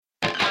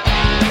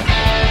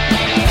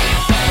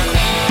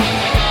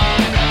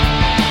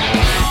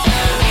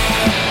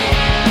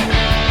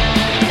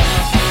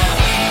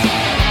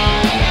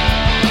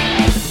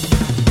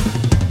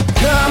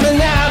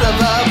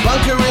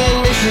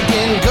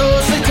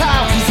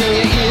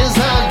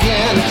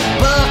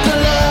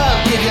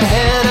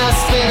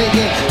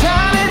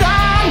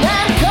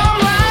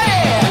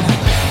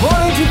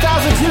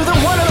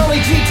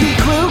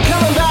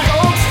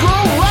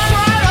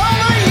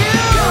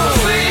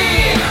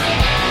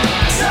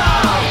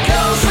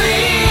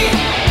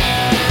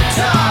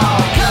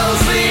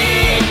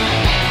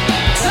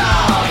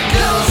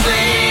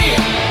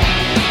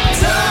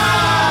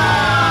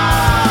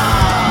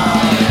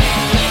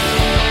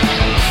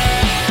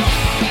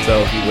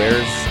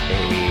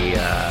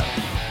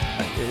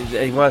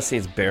I want to say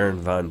it's Baron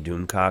von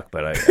Doomcock,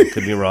 but I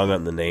could be wrong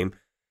on the name.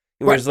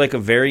 He wears like a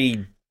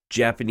very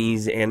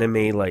Japanese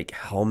anime like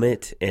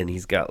helmet, and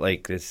he's got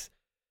like this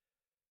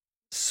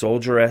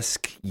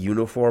soldier-esque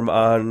uniform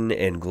on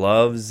and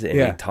gloves, and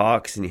he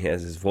talks and he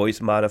has his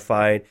voice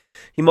modified.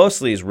 He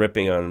mostly is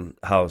ripping on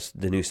how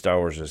the new Star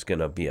Wars is going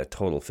to be a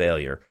total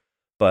failure,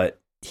 but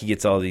he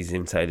gets all these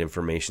inside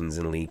informations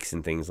and leaks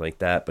and things like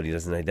that, but he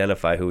doesn't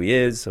identify who he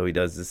is, so he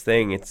does this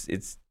thing.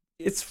 It's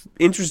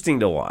interesting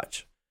to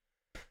watch.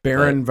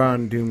 Baron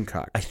von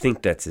Doomcock. I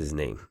think that's his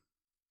name.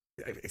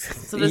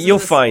 So you'll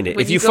find it.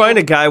 If you find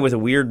a guy with a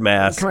weird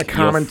mask, what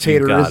kind of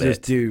commentator is this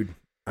dude?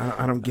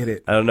 I don't get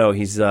it. I don't know.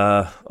 He's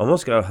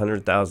almost got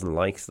 100,000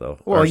 likes though.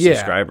 Well, or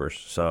subscribers.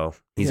 So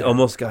he's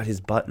almost got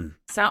his button.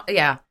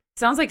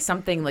 Sounds like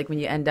something like when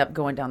you end up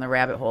going down the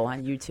rabbit hole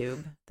on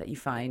YouTube that you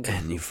find.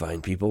 And you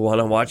find people want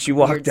to watch you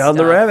walk down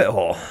the rabbit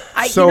hole.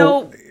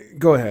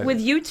 Go ahead.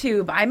 With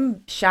YouTube,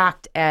 I'm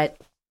shocked at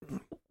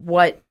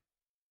what.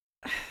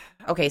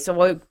 Okay,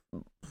 so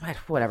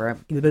whatever.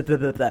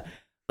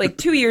 Like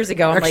 2 years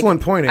ago, I'm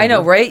excellent point. I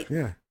know, right?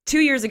 Yeah. 2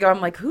 years ago, I'm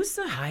like, who has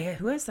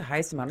the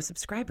highest amount of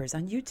subscribers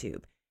on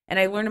YouTube? And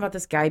I learned about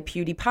this guy,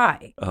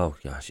 PewDiePie. Oh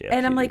gosh, yeah.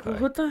 And I'm like, well,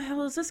 what the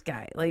hell is this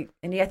guy? Like,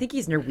 and I think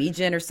he's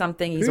Norwegian or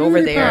something. He's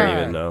over there. I don't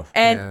even know.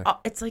 And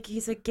it's like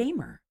he's a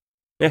gamer.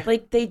 Yeah.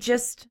 Like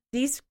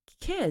these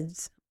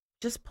kids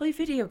just play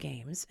video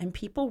games, and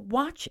people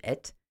watch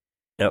it.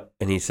 Yep.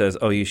 And he says,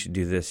 "Oh, you should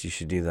do this. You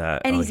should do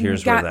that. And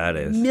here's where that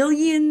is."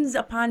 Millions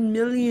upon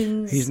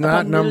millions. He's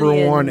not number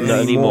one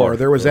anymore.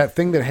 There was that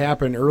thing that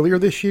happened earlier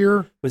this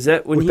year. Was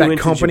that when with he that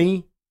went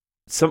company?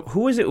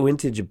 Who was it who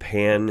went to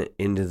Japan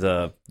into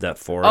that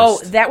forest? Oh,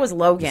 that was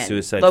Logan.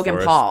 Logan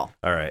forest? Paul.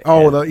 All right.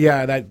 Oh,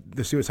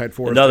 the Suicide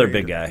Forest. Another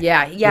big guy.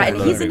 Yeah.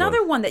 And he's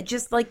another one. one that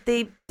just like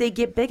they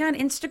get big on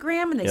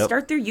Instagram and they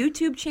start their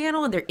YouTube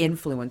channel and they're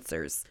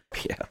influencers.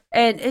 Yeah.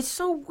 And it's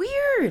so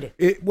weird.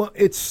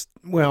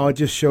 It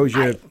just shows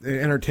you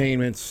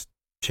entertainment's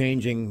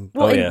changing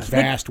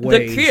vast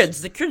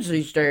ways. The kids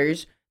these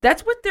days,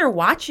 that's what they're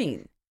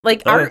watching.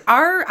 Like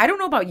I don't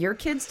know about your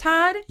kids,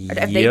 Todd.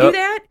 If they do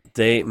that.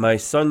 My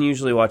son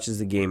usually watches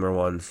the gamer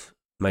ones.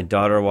 My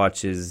daughter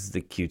watches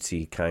the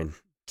cutesy kind.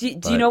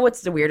 Do you know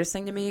what's the weirdest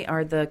thing to me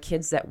are the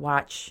kids that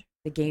watch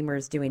the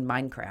gamers doing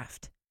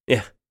Minecraft.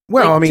 Yeah.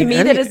 Well, to me,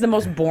 that is the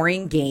most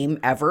boring game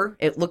ever.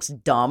 It looks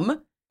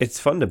dumb. It's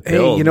fun to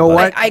build. Hey, you know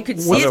what? I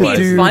could see it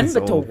being fun,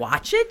 but to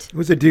watch it? It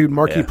was a dude,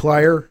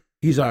 Markiplier.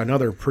 He's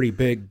another pretty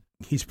big.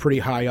 He's pretty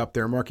high up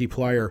there,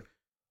 Markiplier.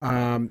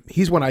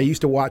 He's one I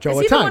used to watch all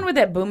the time. Is he the one with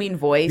that booming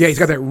voice? Yeah, he's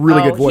got that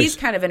really good voice. He's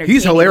kind of entertaining.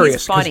 He's hilarious.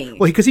 He's funny.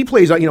 Because he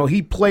plays,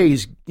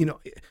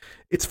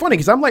 it's funny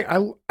because I'm like,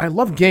 I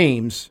love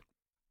games,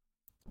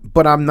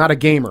 but I'm not a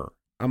gamer.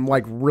 I'm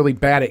like really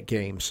bad at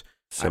games.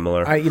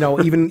 Similar.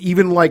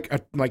 Even like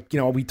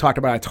we talked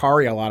about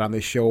Atari a lot on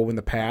this show in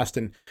the past,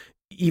 and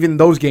even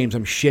those games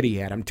I'm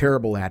shitty at. I'm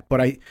terrible at.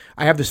 But I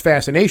have this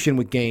fascination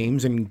with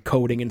games and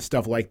coding and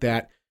stuff like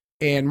that.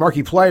 And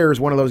Markiplier is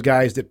one of those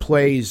guys that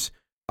plays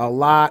a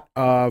lot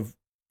of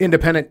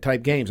independent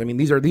type games. I mean,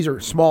 these are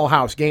small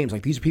house games.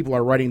 Like these people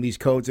are writing these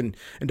codes and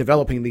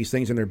developing these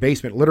things in their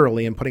basement,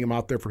 literally, and putting them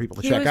out there for people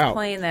to check out. He was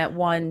playing that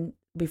one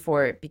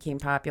before it became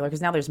popular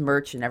because now there's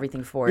merch and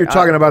everything for it. You're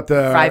talking about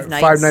the Five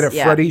Nights at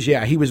Freddy's?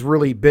 Yeah, he was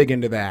really big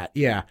into that.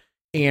 Yeah,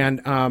 and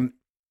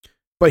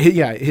but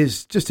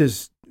his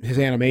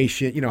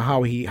animation,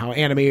 how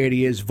animated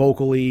he is,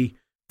 vocally,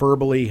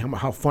 verbally,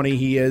 how funny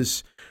he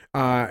is.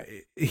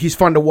 He's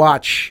fun to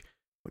watch.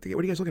 What are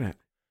you guys looking at?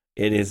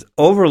 It is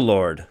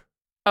Overlord.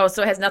 Oh,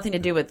 so it has nothing to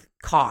do with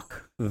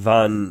cock.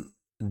 Von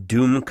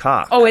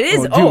Doomcock. Oh, it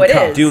is. Oh, it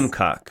is.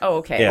 Doomcock. Oh,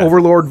 okay. Yeah.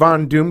 Overlord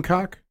von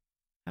Doomcock.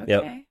 Okay.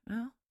 Yep.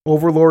 Well,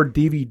 Overlord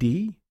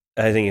DVD.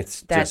 I think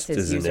it's that's just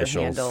his user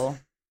initials. handle.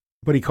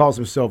 But he calls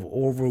himself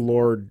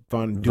Overlord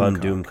von Doomcock. Von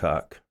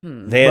Doomcock.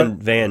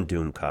 Van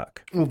Doomcock.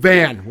 Well,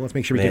 Van. Well, let's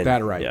make sure we get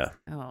that right. Yeah.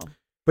 Oh.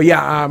 But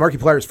yeah,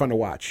 Markiplier is fun to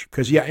watch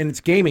because and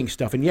it's gaming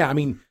stuff,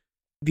 and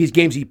these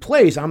games he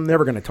plays, I'm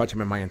never going to touch him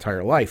in my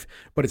entire life,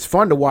 but it's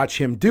fun to watch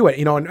him do it.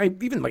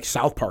 And even like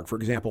South Park, for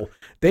example,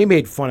 they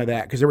made fun of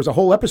that because there was a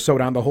whole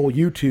episode on the whole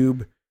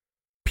YouTube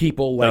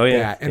people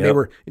that, and they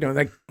were,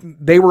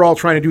 they were all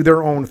trying to do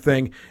their own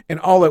thing, and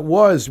all it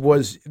was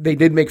they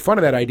did make fun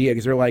of that idea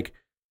because they're like,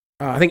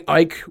 I think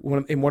Ike,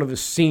 in one of the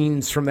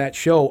scenes from that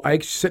show,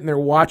 Ike's sitting there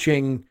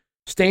watching.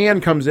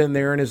 Stan comes in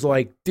there and is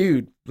like,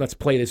 "Dude, let's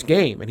play this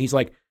game," and he's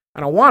like,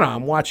 "I don't want to.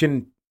 I'm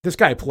watching this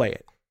guy play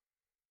it."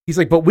 He's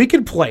like, "But we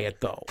can play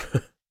it though."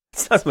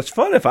 It's not as much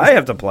fun if I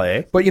have to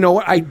play. But you know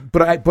what?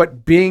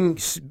 But being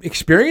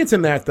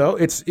experiencing that though,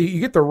 it's you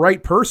get the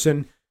right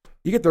person.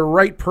 You get the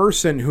right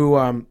person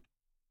who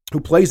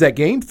plays that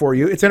game for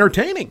you. It's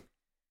entertaining.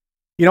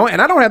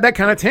 And I don't have that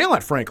kind of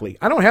talent, frankly.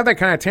 I don't have that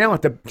kind of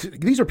talent.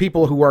 These are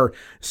people who are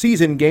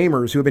seasoned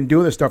gamers who have been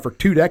doing this stuff for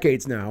 2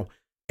 decades now,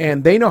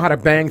 and they know how to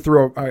bang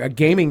through a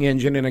gaming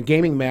engine and a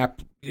gaming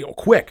map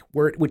quick,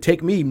 where it would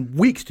take me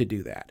weeks to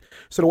do that.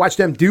 So to watch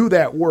them do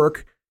that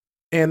work,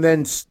 And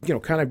then,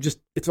 kind of just,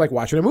 it's like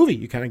watching a movie.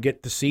 You kind of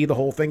get to see the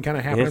whole thing kind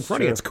of happen in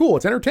front of you. It's cool.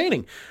 It's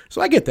entertaining.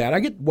 So I get that. I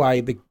get why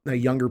the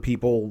younger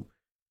people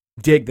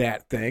dig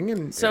that thing.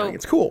 And so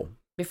it's cool.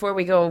 Before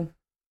we go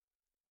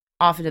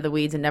off into the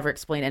weeds and never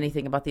explain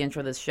anything about the intro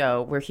of this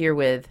show, we're here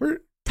with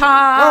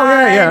Todd. Oh,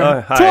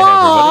 yeah. Hi,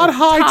 Todd. everybody.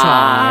 Hi,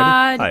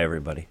 Todd. Hi,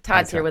 everybody.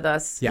 Todd's here with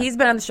us. Yeah. He's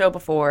been on the show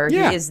before.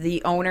 Yeah. He is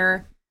the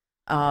owner,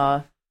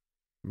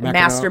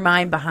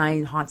 mastermind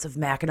behind Haunts of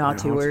Mackinac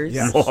Tours.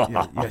 Yes.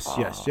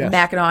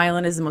 Mackinac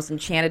Island is the most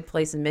enchanted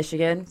place in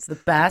Michigan. It's the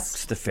best.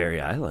 It's the Fairy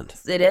Island.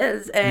 It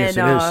is. And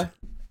Yes, it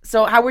is.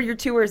 So how were your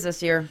tours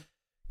this year?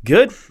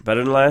 Good.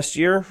 Better than last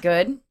year.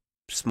 Good.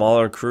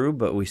 Smaller crew,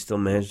 but we still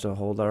managed to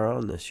hold our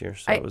own this year.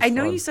 So I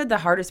know fun. you said the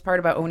hardest part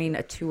about owning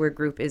a tour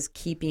group is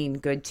keeping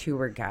good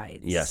tour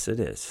guides. Yes, it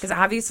is. Because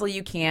obviously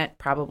you can't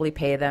probably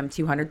pay them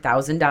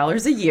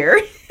 $200,000 a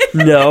year.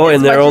 No,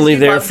 and they're much as only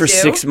you'd there love for to.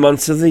 6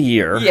 months of the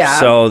year. Yeah.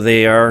 So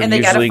they are And they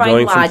gotta usually find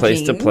going from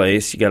place to lodging.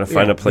 place. You got to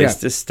find Yeah, a place yeah.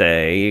 to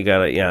stay. You got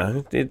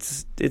to,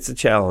 it's a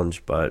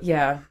challenge, but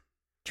Yeah. still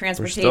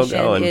Transportation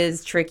going.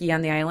 is tricky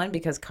on the island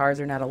because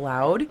cars are not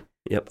allowed.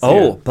 yep.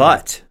 Oh,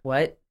 but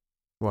What?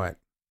 What?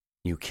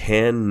 you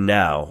can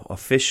now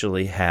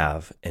officially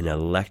have an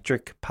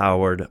electric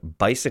powered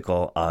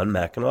bicycle on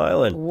Mackinac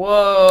Island.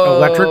 Whoa.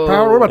 Electric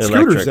power? What about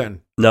Electric. scooters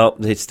then? No,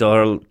 they still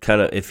are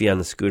kind of iffy on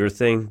the scooter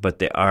thing, but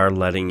they are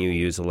letting you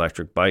use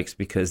electric bikes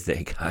because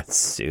they got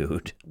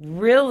sued.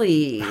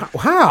 Really?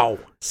 How?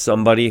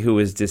 Somebody who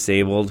was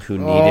disabled who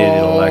needed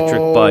an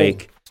electric Oh.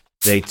 bike,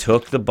 they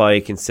took the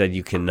bike and said,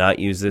 you cannot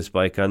use this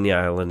bike on the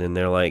island. And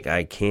they're like,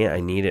 I can't,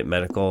 I need it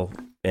medical.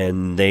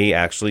 And they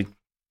actually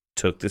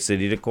took the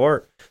city to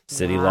court.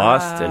 City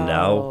lost, and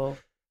now Wow.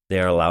 they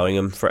are allowing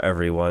them for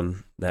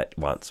everyone that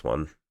wants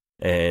one.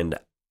 And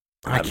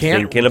I I'm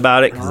can't thinking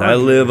about it because I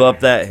argue live that. up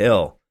that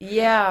hill.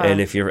 Yeah.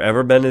 And if you've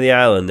ever been to the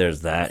island,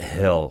 there's that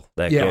hill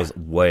that Yeah. goes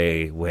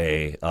way,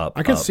 way up.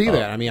 I can up, see up.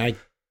 that. I mean,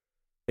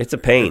 It's a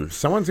pain. if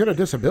someone's got a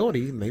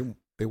disability and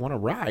they want to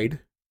ride.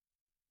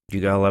 You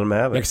got to let them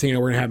have it. Next thing you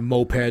know, we're going to have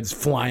mopeds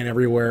flying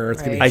everywhere.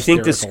 It's going to be Right. I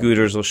think the hysterical.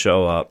 scooters will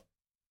show up.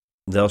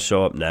 They'll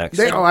show up next.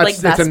 They, Like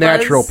it's a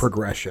natural Vespas?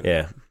 progression.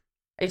 Yeah.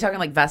 Are you talking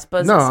like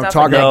Vespas? No, and I'm stuff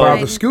talking and No. about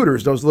everything? the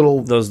scooters, those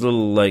little. Those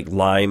little like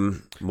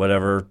lime,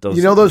 whatever. Those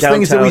You know those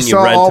things that we downtown, saw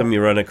You rent all- them.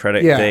 You run a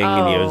credit Yeah. thing,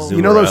 and Oh. you zoom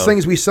You know those around.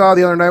 things we saw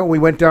the other night when we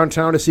went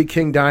downtown to see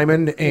King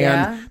Diamond, and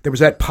Yeah. there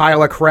was that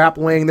pile of crap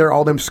laying there.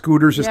 All them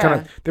scooters just Yeah.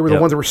 kind of. They were the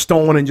Yep. ones that were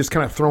stolen and just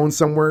kind of thrown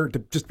somewhere to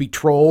just be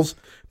trolls.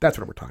 That's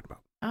what we're talking about.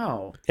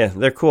 Oh. Yeah,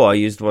 they're cool. I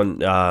used one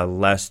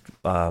last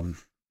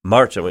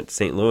March. I went to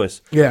St.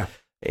 Louis, Yeah.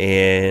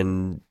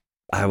 and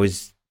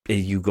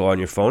you go on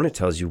your phone. It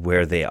tells you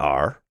where they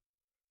are,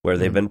 where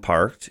they've been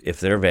parked, if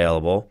they're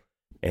available,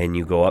 and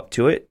you go up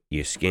to it.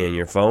 You scan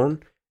your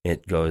phone.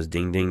 It goes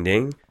ding, ding,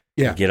 ding.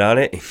 Yeah. You get on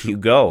it, and you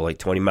go like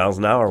 20 miles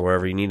an hour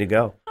wherever you need to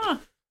go. Huh.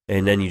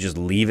 And then you just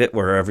leave it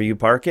wherever you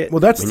park it. Well,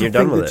 that's when the you're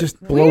done thing with that it.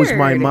 just blows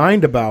my Weird.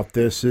 mind about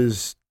this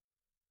is.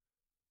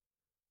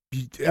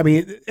 I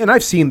mean, and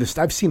I've seen this.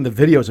 I've seen the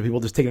videos of people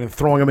just taking and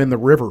throwing them in the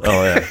river.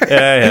 Oh yeah,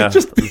 yeah.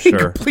 just I'm being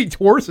sure. complete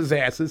horses'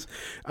 asses.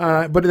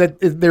 But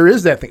there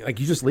is that thing.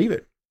 Like you just leave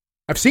it.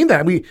 I've seen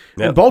that. In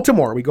Yep.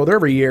 Baltimore, we go there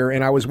every year,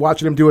 and I was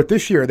watching them do it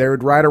this year. They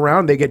would ride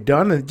around, they get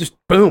done, and just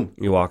boom.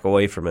 You walk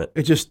away from it,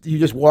 You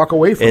just walk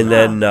away from it. and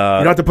then You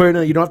don't have to put it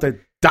in. You don't have to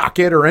dock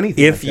it or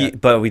anything. if like you,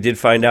 that. but we did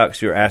find out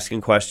because we were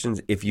asking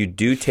questions. If you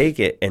do take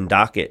it and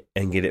dock it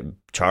and get it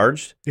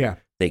charged, Yeah.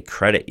 they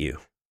credit you.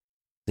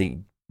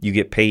 You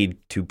get paid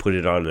to put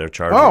it on their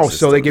charging. Oh,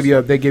 so they systems. give you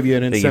an They give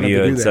incentive you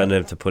to an do that.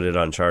 incentive to put it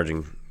on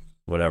charging,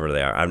 whatever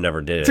they are. I've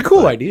never did it. It's a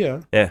cool but-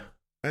 idea. Yeah,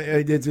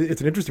 It's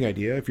an interesting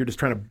idea if you're just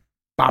trying to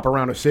bop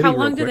around a city. How real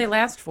long do quick. they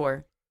last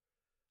for?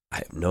 I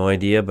have no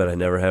idea, but I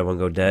never had one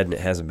go dead, and it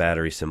has a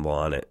battery symbol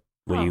on it.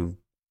 When Huh. you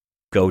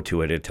go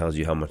to it, it tells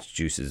you how much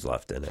juice is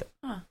left in it.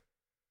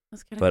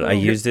 That's kinda But I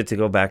cool. used it to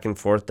go back and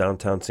forth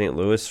downtown St.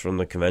 Louis from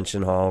the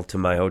convention hall to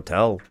my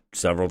hotel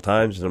several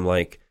times, and I'm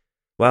like,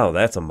 wow,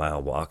 that's a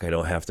mile walk I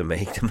don't have to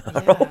make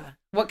tomorrow. Yeah.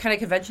 What kind of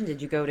convention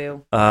did you go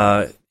to?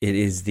 It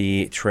is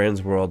the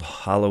Trans World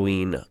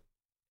Halloween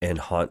and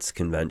Haunts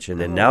convention,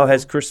 and now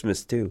has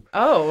Christmas too.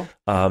 Oh.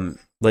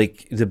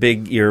 Like the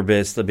big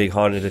Erebus, the big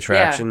haunted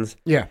attractions.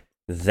 Yeah.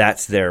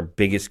 That's their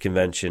biggest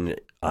convention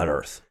on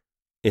Earth,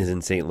 is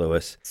in St.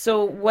 Louis.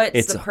 So what's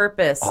It's the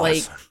purpose? awesome.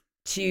 Like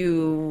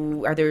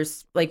are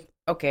there's like,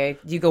 okay,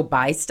 do you go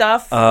buy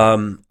stuff?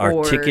 Our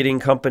Or- ticketing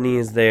company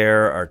is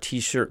there. Our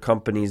T-shirt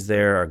company is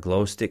there. Our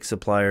glow stick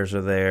suppliers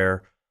are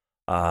there.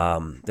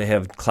 They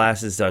have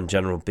classes on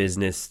general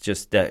business,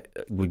 just that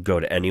would go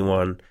to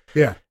anyone,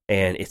 Yeah.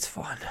 and it's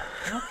fun.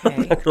 I'm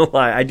Okay. not gonna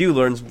lie, I do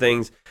learn some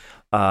things.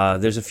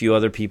 There's a few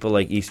other people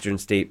like Eastern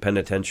State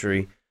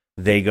Penitentiary.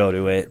 They go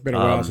to it. Been a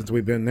while since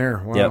we've been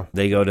there. Wow. Yep,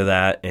 they go to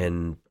that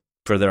and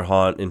for their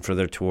haunt and for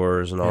their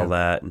tours and all Yeah.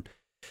 that. And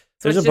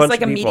So there's it's a just bunch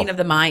like a of people. meeting of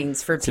the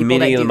minds for It's a people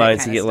that meeting do of the that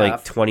minds to kind get of like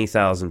stuff.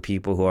 20,000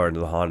 people who are into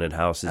the haunted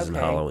houses in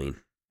Okay. Halloween.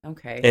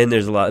 Okay. And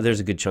there's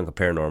a good chunk of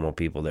paranormal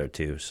people there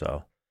too.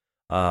 So,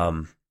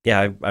 Yeah,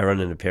 I run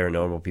into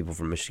paranormal people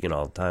from Michigan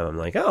all the time. I'm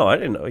like, oh, I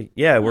didn't know.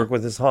 Yeah, I work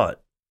with this haunt.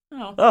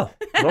 Oh,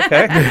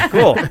 okay,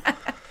 cool.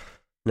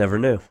 Never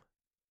knew.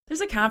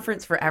 There's a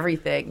conference for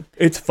everything.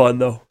 It's fun,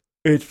 though.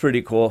 It's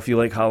pretty cool if you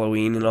like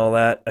Halloween and all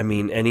that. I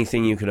mean,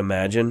 anything you could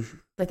imagine.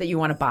 Like that you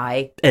want to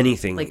buy.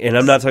 Anything. Like, and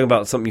I'm not talking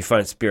about something you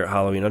find at Spirit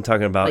Halloween. I'm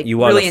talking about like you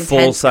want really a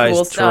full-size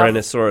cool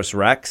Tyrannosaurus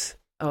Rex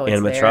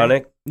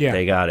animatronic. Yeah.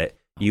 They got it.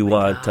 You my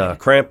want God.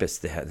 Krampus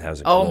that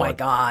has a cool Oh my one.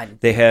 God.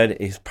 They had,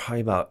 he's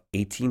probably about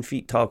 18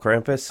 feet tall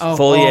Krampus, Oh,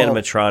 fully oh.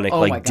 animatronic, Oh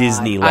my like God.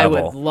 Disney I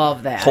level. would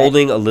love that.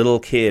 Holding a little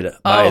kid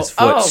by his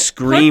foot,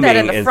 screaming put that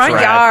in the and front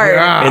thrash- yard.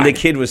 God. And the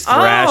kid was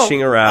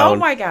thrashing around. Oh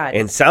my God.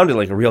 And sounded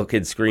like a real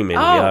kid screaming,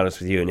 to be Oh. honest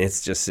with you. And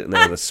it's just sitting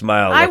there with a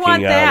smile I looking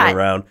want that. out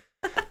around.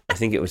 I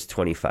think it was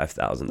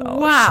 $25,000.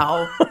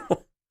 Wow.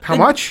 How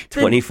much?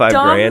 The 25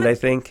 dumb- grand, I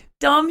think.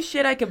 Dumb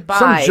shit I could buy.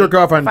 Some jerk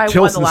off on if I won the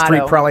Tilson Street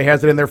lotto. probably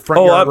has it in their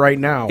front Oh, yard right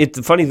now.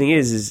 The funny thing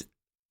is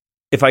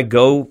if I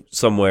go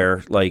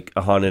somewhere like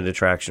a haunted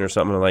attraction or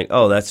something, I'm like,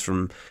 oh, that's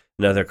from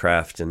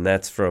Nethercraft, and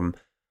that's from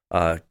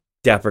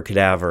Dapper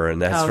Cadaver,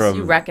 and that's Oh, so from.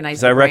 you recognize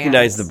So I the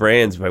recognize brands. the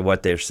brands by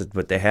what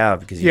they have,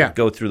 because you Yeah.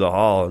 go through the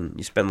hall and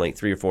you spend like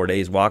 3 or 4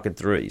 days walking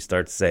through it. You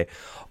start to say,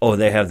 oh,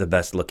 they have the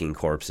best looking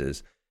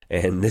corpses.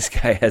 And this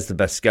guy has the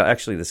best skeleton.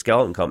 Actually, the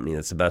skeleton company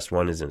that's the best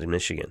one is in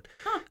Michigan.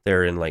 Huh.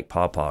 They're in like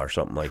Pawpaw or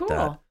something like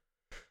that. Cool.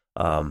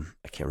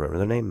 I can't remember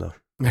their name though.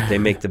 They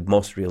make the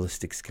most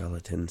realistic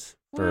skeletons.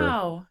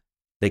 Wow.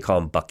 They call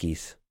them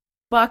Buckies.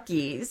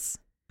 Bucky's.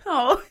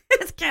 Oh,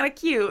 it's kind of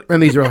cute.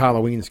 And these are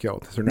Halloween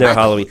skeletons. They're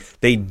Halloween.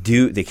 They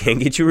can't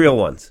get you real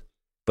ones,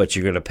 but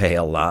you're going to pay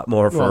a lot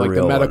more for like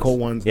real the medical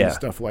ones. ones and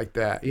stuff like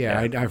that.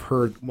 Yeah, Yeah. I've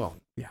heard. Well,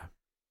 yeah,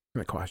 it's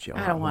gonna cost you a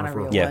lot I don't want a more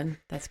real for Yeah. one.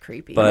 That's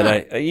creepy.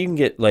 But you can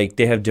get like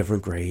they have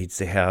different grades.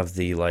 They have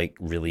the like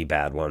really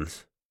bad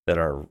ones that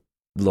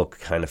look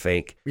kind of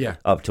fake, Yeah,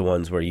 up to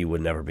ones where you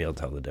would never be able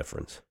to tell the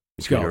difference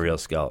between Skeleton. a real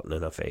skeleton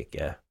and a fake.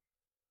 Yeah,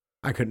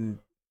 I couldn't.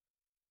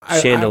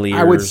 Chandeliers.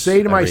 I would say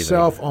to everything.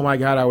 myself, "Oh my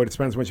God, I would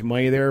spend so much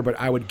money there," but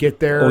I would get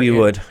there. Oh, you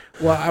and- would.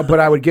 Well, but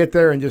I would get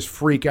there and just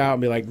freak out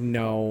and be like,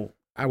 "No."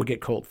 I would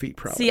get cold feet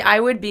probably. See, I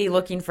would be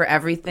looking for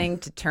everything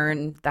to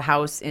turn the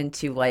house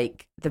into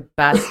like the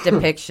best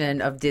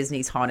depiction of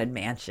Disney's Haunted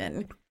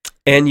Mansion.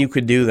 And you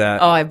could do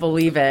that. Oh, I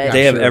believe it. Yeah.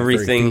 They have sure, very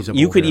everything. feasible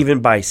You could here.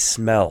 even buy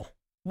smell.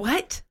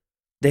 What?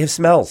 They have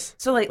smells.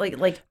 So like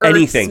earth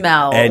Anything.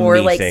 smell or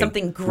like Anything.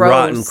 something gross.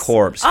 Rotten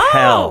corpse. Oh,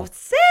 Hell.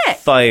 sick.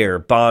 Fire.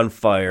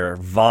 Bonfire.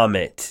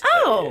 Vomit.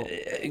 Oh.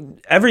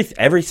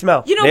 Every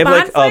smell. You know, They have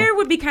bonfire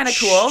would be kind of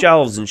cool.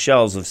 Shelves and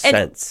shelves of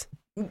scents.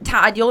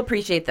 Todd, you'll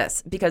appreciate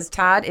this because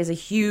Todd is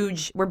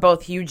we're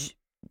both huge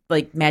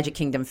like Magic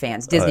Kingdom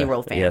fans, Disney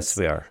World fans. Yes,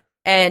 we are.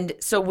 And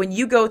so when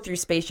you go through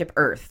Spaceship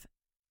Earth,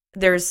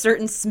 there's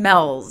certain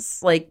smells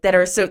like that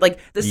are so like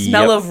the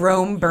smell Yep. of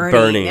Rome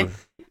burning. Yep.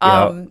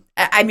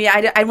 I mean,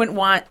 I wouldn't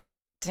want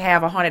to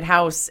have a haunted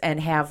house and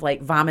have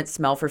like vomit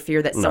smell for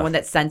fear that No. someone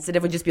that's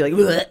sensitive would just be like,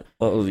 "Bleh,"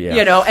 Oh yeah.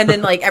 you know, and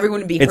then like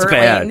everyone would be It's hurting,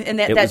 bad. and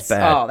It was that's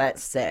bad.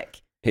 that's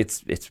sick.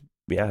 It's it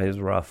was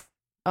rough.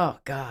 Oh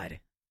God,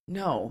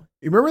 no.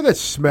 You remember the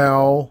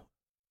smell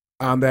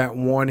on that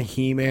one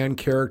He-Man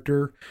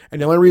character? And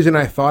the only reason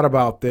I thought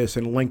about this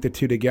and linked the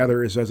two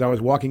together is as I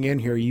was walking in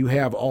here, you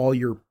have all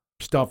your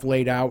stuff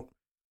laid out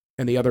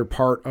in the other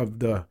part of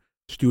the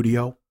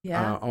studio.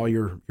 Yeah. All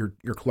your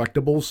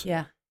collectibles.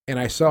 Yeah. And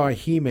I saw a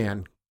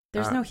He-Man.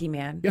 There's no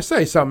He-Man. Yes,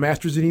 I saw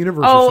Masters of the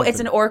Universe. or Oh, something. it's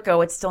an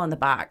Orko. It's still in the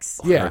box.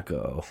 Yeah.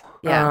 Go.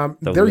 Yeah.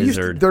 The there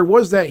lizard. there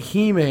was that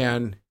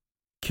He-Man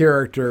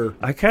character.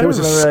 I kind There of was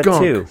a remember that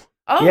skunk. too.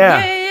 Oh,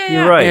 Yeah, yeah.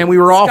 you're right. And we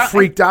were all Skunk-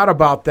 freaked out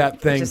about that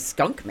thing. Just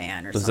Skunk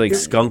Man or It was something. like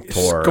Skunk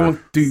Tor.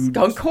 Skunk dude.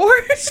 Skunk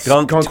Horse?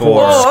 Skunk Skunk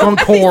Tor. Horse. Skunk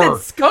I thought you Core.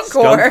 said Skunk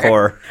Skunk Core.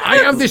 Tor. I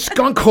am the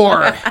skunk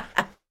whore.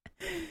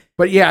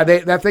 But yeah,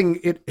 that thing,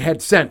 it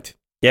had scent.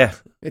 Yeah.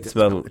 It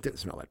Smelled- didn't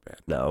smell that bad.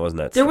 No, it wasn't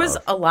that. There was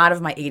strong. a lot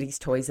of my 80s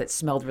toys that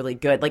smelled really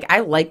good. Like, I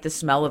like the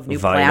smell of new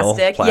Vinyl,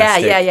 plastic.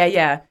 plastic.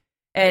 Yeah.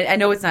 And I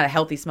know it's not a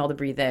healthy smell to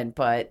breathe in,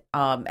 but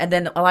and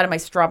then a lot of my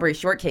strawberry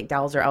shortcake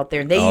dolls are out there,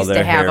 and they used their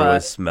to have hair a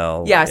was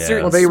smell. Yeah,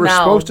 certain- Well, they were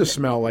smell. supposed to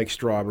smell like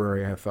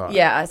strawberry, I thought.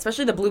 yeah,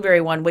 especially the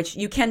blueberry one, which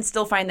you can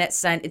still find that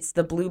scent. It's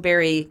the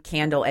blueberry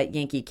candle at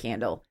Yankee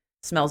Candle.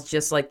 Smells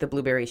just like the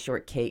blueberry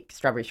shortcake,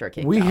 strawberry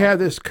shortcake. We doll. had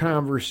this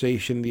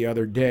conversation the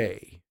other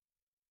day,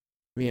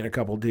 me and a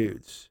couple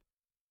dudes.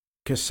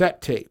 Cassette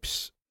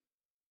tapes.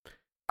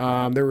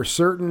 There were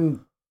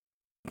certain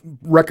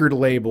record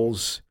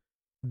labels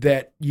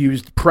that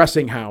used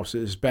pressing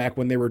houses back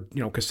when they were,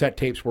 cassette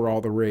tapes were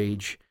all the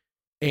rage.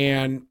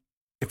 And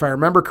if I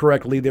remember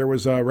correctly, there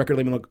was a record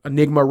label,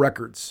 Enigma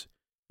Records.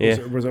 Yeah.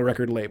 Was a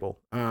record label.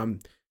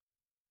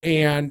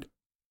 And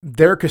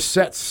their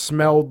cassettes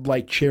smelled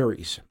like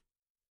cherries.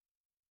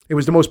 It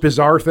was the most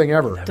bizarre thing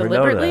ever. Never known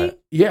deliberately. that.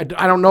 Yeah,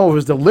 I don't know if it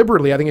was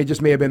deliberately. I think it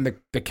just may have been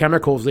the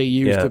chemicals they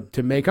used Yeah.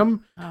 to make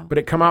them. Oh. But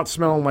it come out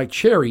smelling like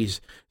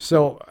cherries.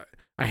 So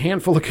a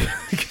handful of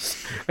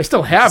I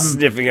still have them.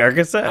 Sniffing our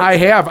cassette.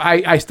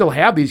 I still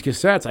have these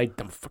cassettes.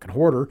 I'm a fucking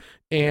hoarder.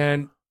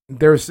 And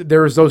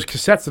there's those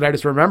cassettes that I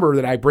just remember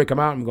that I break them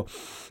out and go,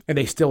 and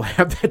they still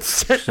have that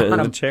scent on The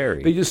them.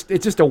 cherry. It's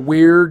just a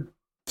weird,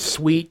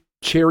 sweet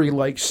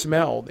cherry-like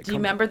smell. Do you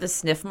remember the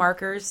sniff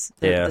markers?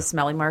 The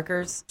smelling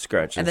markers?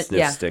 Scratch and then- sniff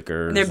yeah.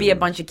 stickers. And there'd be a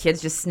bunch of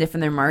kids just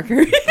sniffing their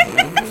markers.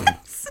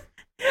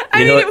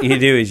 You know what you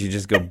do is you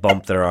just go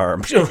bump their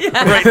arm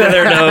right to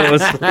their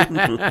nose.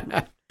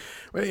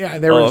 Well, yeah,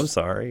 there I'm was.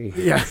 sorry.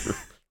 Yeah,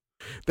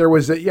 there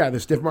was. The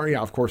sniff mark.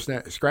 Yeah, of course,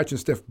 scratch and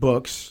sniff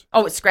books,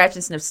 Oh, it's scratch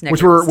and sniff Snickers.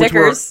 Which were-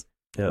 stickers.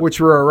 Yeah. which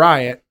were a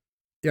riot.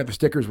 Yeah, the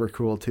stickers were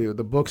cool too.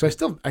 The books,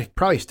 I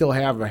probably still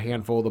have a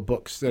handful of the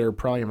books that are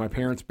probably in my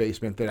parents'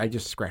 basement that I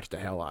just scratched the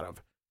hell out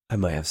of. I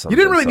might have something.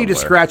 You didn't really need to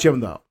somewhere. scratch them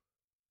though.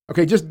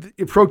 Okay, just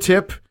a pro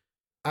tip.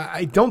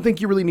 I don't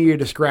think you really needed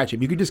to scratch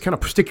them. You could just kind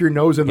of stick your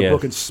nose in the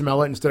book and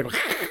smell it instead of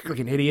like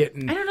an idiot.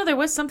 And I don't know. There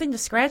was something to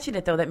scratch in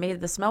it though that made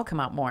the smell come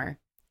out more.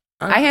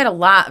 I had a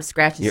lot of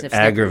scratch and You're sniff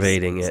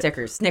aggravating it.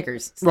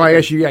 Snickers. well, I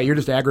guess you're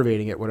just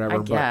aggravating it, whatever. I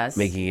but- guess.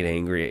 Making it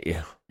angry at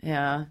you.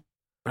 Yeah.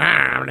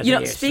 I'm gonna You know,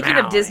 say speaking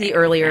smell of Disney it.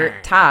 earlier,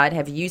 Todd,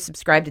 have you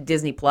subscribed to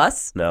Disney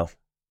Plus? No.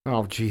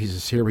 Oh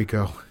Jesus, here we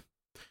go.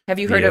 Have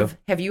you heard of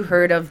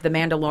The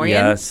Mandalorian?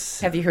 Yes.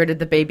 Have you heard of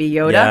the Baby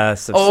Yoda?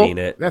 Yes, I've seen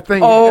it. That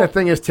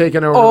thing has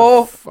taken over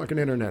Oh. the fucking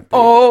internet. dude.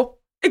 Oh,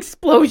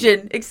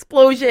 explosion.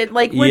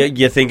 Like when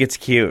You think it's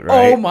cute,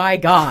 right? Oh my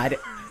god.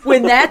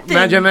 When that thing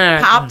Imagine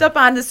that. popped up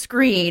on the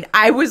screen,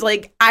 I was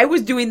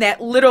doing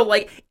that little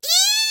eek,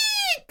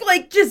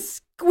 like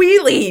just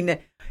squealing.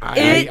 I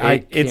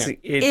is-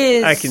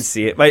 I can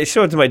see it. I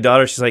show it to my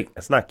daughter. She's like,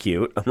 "That's not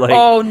cute." I'm like,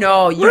 Oh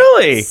no, you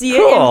 "Really? see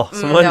Cool." it in,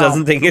 Someone no.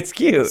 doesn't think it's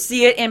cute.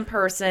 See it in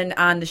person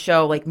on the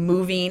show, like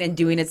moving and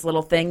doing its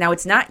little thing. Now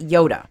it's not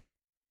Yoda,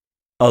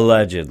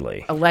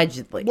 Allegedly,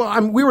 allegedly.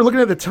 Well, we were looking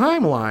at the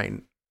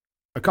timeline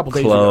a couple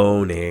days ago.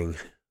 cloning.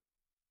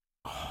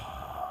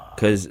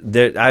 Because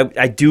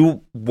I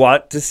do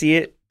want to see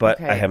it, but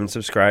Okay. I haven't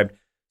subscribed.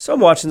 So I'm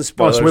watching the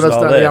Oh, spoilers so and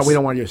all this. yeah, we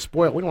don't want you to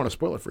spoil. We don't want to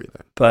spoil it for you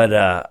then. But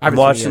haven't I'm seen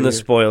watching it the either.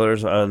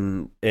 spoilers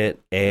on it,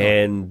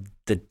 and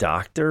the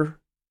doctor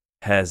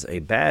has a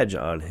badge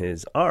on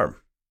his arm.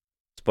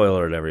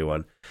 Spoiler alert,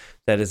 everyone.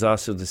 That is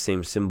also the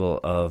same symbol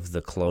of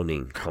the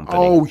cloning company.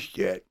 Oh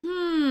shit!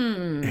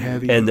 Hmm.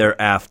 Heavy. And they're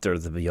after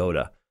the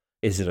Yoda.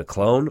 Is it a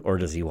clone, or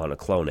does he want to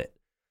clone it?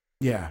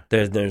 yeah,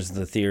 There's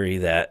the theory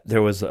that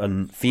there was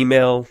a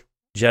female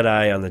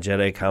Jedi on the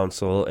Jedi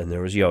Council, and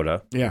there was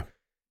Yoda. yeah.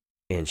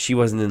 And she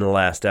wasn't in the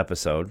last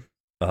episode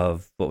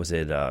of, what was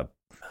it,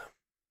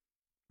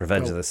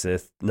 Revenge of the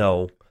Sith?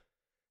 No.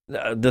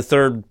 The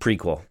third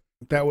prequel.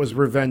 That was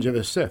Revenge of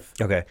the Sith.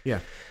 Okay. Yeah.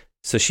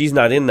 So she's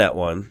not in that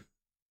one.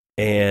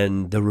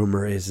 And the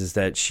rumor is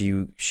that she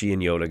and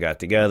Yoda got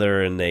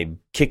together and they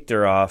kicked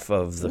her off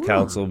of the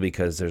council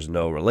because there's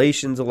no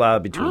relations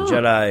allowed between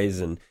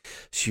Jedis, and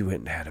she went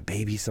and had a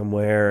baby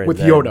somewhere. And With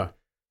then- Yoda.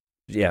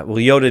 Yeah. Well,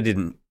 Yoda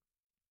didn't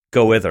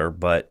go with her,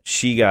 but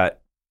she got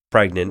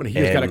pregnant. What, he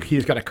and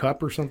just got a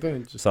cup or something.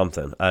 It's just-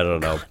 something. I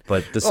don't know.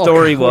 But the Oh,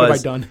 story God, what have I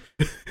was done?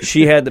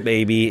 she had the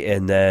baby,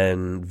 and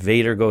then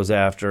Vader goes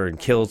after her and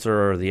kills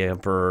her, or the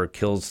Emperor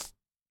kills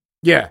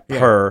Yeah.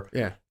 her.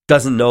 Yeah.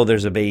 Doesn't know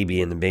there's a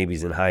baby, and the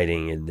baby's in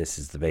hiding, and this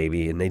is the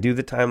baby. And they do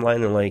the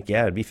timeline, and like,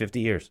 yeah, it'd be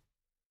 50 years.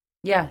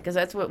 Yeah, because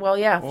that's what. Well,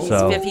 yeah,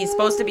 So- he's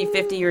supposed to be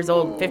 50 years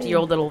old,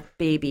 50-year-old little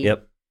baby.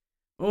 Yep.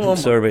 Oh,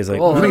 So everybody's like,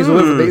 The thing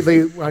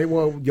is,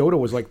 Yoda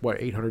was like what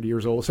 800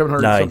 years old,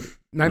 700,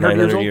 900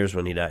 years old. years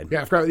when he died.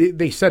 Yeah, I forgot.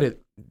 They said it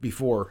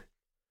before.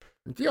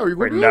 Yeah, you're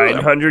going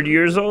 900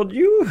 years old,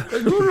 you?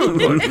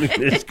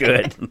 It's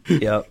good.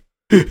 Yep.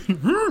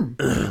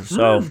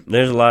 So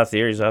there's a lot of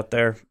theories out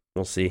there.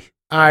 We'll see.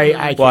 I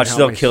can't Watch, help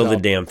they'll kill the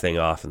myself. damn thing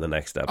off in the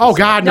next episode. Oh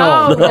God,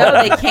 no, no!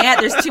 no, they can't.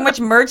 There's too much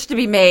merch to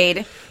be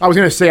made. I was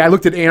gonna say, I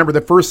looked at Amber. The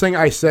first thing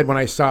I said when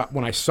I saw that,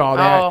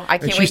 Oh, I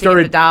and can't she wait to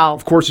started, get the doll.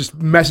 of course, just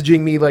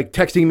messaging me, like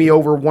texting me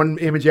over one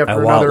image after I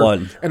want another.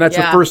 one. And that's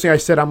the Yeah. first thing I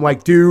said. I'm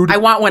like, dude, I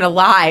want one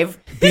alive.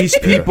 these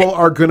people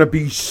are gonna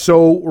be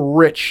so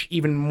rich,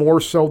 even more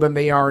so than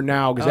they are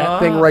now, because that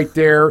thing right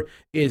there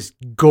is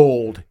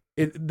gold.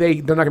 They're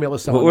not gonna be able to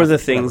sell. What it were the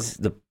forever. things?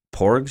 The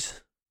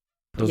porgs?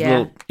 Those Yeah.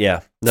 little, yeah.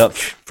 No,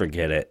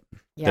 forget it.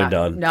 Yeah. They're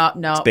done.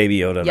 No. It's Baby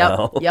Yoda Yep.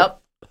 now.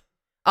 Yep.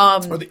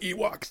 Or the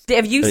Ewoks?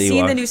 Have you The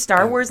seen the Ewoks. new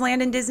Star Wars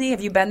land in Disney? Have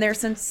you been there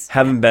since?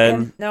 Haven't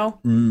been. No.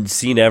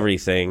 Seen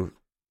everything.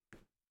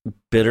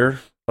 Bitter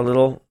a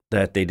little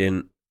that they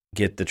didn't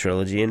get the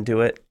trilogy into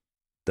it.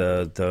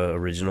 The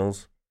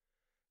originals.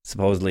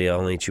 Supposedly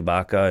only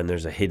Chewbacca, and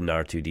there's a hidden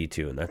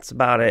R2-D2, and that's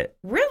about it.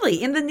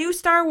 Really? In the new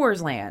Star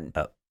Wars land?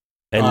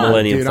 And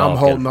Millennium Dude,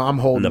 Falcon. I'm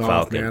holding and the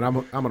off, Falcon. man. I'm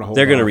gonna hold.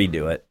 They're going to off.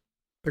 redo it.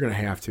 They're gonna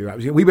have to.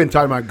 We've been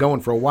talking about going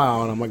for a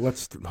while, and I'm like,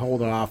 let's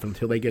hold off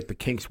until they get the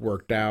kinks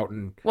worked out.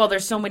 And Well,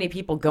 there's so many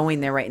people going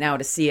there right now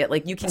to see it.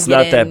 Like you can It's get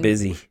not in. that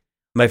busy.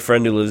 My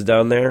friend who lives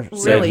down there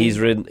said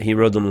Really? he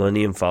rode the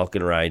Millennium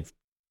Falcon ride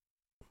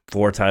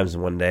 4 times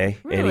in one day,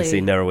 and he Really? said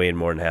he never waited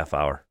more than a half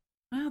hour.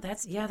 Well,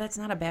 that's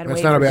not a bad That's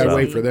way. not a bad Disney.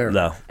 way for there.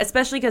 No.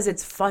 Especially because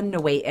it's fun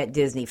to wait at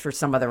Disney for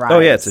some of the rides. Oh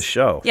yeah, it's a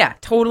show. Yeah,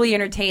 totally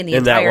entertained the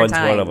And that entire one's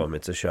time. one of them.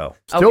 It's a show.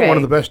 Still Okay. one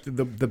of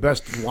the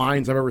best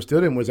lines I've ever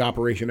stood in was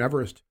Operation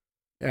Everest.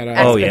 At,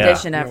 Oh, yeah.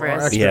 Expedition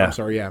Everest.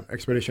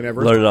 Expedition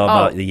Everest. Learning all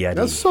about Oh. the Yeti.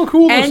 That's so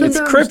cool. to And sit it's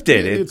there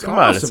cryptid. Come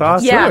on, it's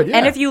awesome. Yeah. good, yeah.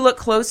 And if you look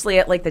closely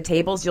at like the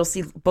tables, you'll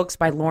see books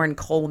by Lauren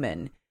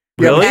Coleman.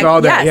 Yeah, Really? I saw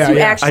that. Yes, Yeah, who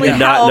yeah. actually I did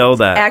not know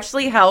that.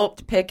 Actually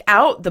helped pick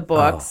out the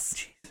books.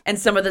 Oh, and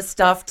some of the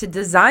stuff to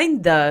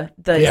design the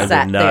Yeah.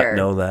 set I did not there.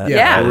 know that.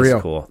 Yeah. That is Real.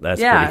 cool.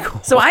 That's Yeah. pretty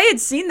cool. So I had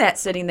seen that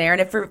sitting there,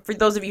 and if for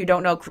those of you who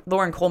don't know,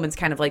 Lauren Coleman's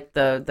kind of like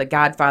the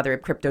godfather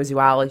of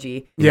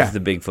cryptozoology. Yeah. He's the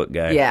Bigfoot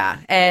guy. Yeah,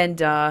 and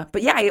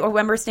but yeah, I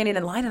remember standing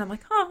in line, and I'm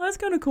like, oh, that's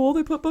kind of cool.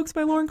 They put books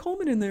by Lauren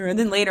Coleman in there, and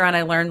then later on,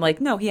 I learned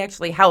like, no, he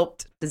actually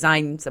helped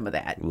design some of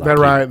that.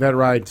 That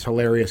ride's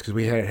hilarious because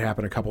we had it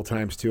happen a couple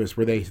times to us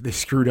where they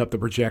screwed up the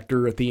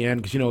projector at the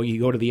end because you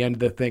go to the end of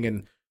the thing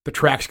and the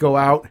tracks go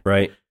out.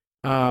 Right.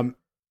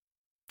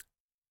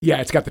 Yeah,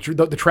 it's got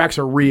the tracks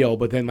are real,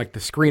 but then like the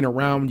screen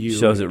around you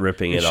Shows it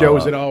ripping it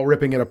shows all it up. all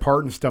ripping it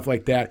apart and stuff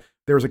like that.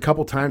 There was a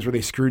couple times where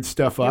they screwed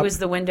stuff It up. was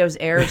the Windows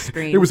Air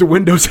screen. It was a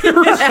Windows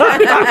error. like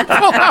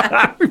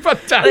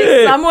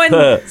someone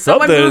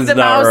Something's moved the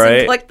not mouse right.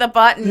 and clicked the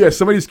button. Yeah,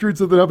 somebody screwed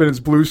something up and it's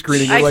blue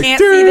screening. You're I like, can't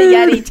see the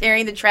 "Dude, Yeti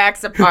tearing the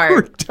tracks we're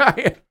apart.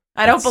 dying."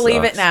 I don't That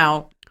believe it sucks.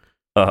 now.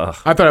 I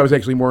thought it was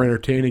actually more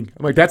entertaining.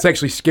 I'm like, that's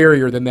actually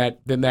scarier than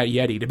that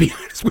Yeti, to be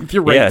honest with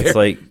you, right Yeah, there. it's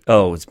like,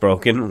 oh, it's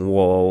broken.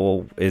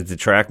 Whoa, is the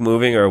track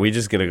moving, or are we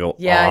just gonna go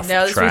Yeah, off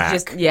no, this track?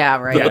 was just right.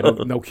 Yeah,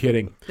 no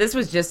kidding. This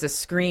was just a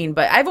screen,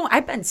 but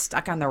I've been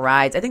stuck on the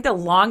rides. I think the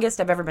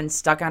longest I've ever been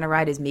stuck on a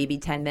ride is maybe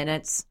 10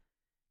 minutes.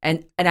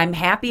 And I'm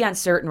happy on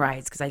certain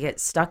rides because I get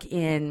stuck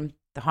in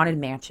the Haunted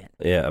Mansion.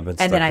 Yeah, I've been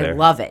stuck And then I there.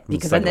 love it Been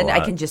because stuck then a I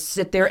lot. can just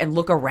sit there and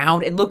look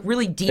around and look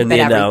really deep And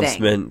at the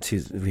everything.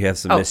 announcement, we have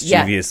some Oh,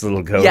 mischievous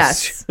little ghosts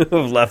Yes. who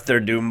have left their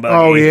doom buggy.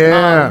 Oh,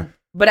 yeah.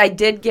 But I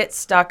did get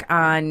stuck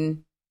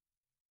on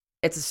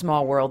It's a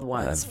Small World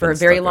once I've for been a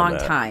very stuck on long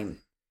that. time.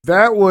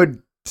 That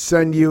would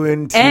send you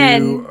into,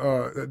 And-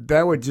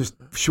 that would just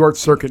short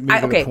circuit me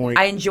to the point.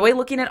 I enjoy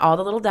looking at all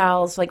the little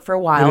dolls like for a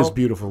It while. is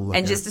beautiful to look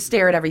And at. just to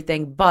stare at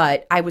everything,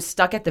 but I was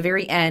stuck at the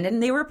very end,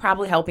 and they were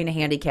probably helping a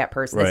handicapped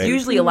person. That's Right.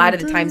 usually a lot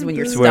of the times when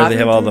you're It's stuck. where they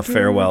have all the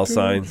farewell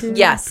signs.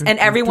 Yes, and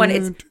everyone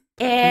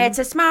it's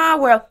a small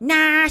world.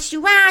 Nah,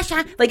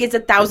 shuasha. Like it's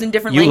 1,000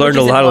 different You languages. learned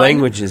a in lot of one,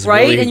 languages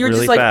right? really- and you're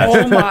really just like, fast.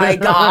 oh my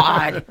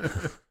god.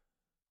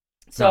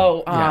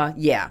 So, No,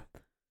 yeah.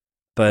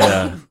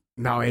 But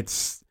No,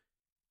 it's,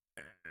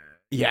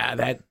 yeah,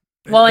 that.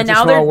 Well, and It's a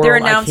now Small they're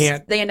World. I announced.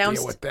 can't They deal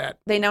announced. with that.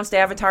 They announced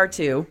Avatar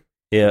 2.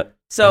 yeah,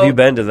 So have you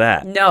been to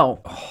that? No,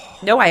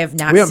 no, I have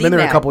not. We haven't seen been there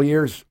in that. a couple of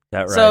years.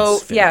 That ride's So,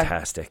 yeah,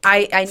 fantastic.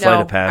 I Flight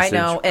know, of Passage. I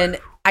know, and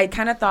I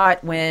kind of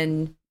thought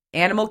when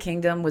Animal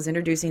Kingdom was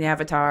introducing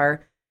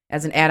Avatar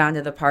as an add-on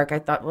to the park, I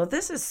thought, well,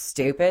 this is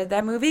stupid.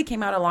 That movie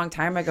came out a long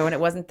time ago, and it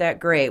wasn't that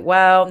great.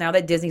 Well, now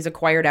that Disney's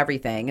acquired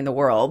everything in the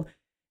world,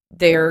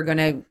 they're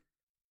gonna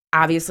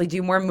obviously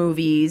do more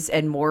movies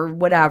and more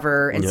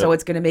whatever, and so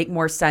it's gonna make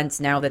more sense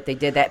now that they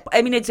did that.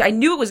 I mean, I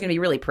knew it was gonna be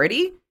really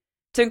pretty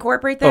to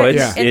incorporate that Oh,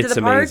 into it's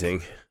the park.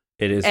 amazing.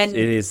 It is. And-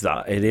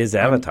 it is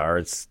Avatar.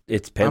 It's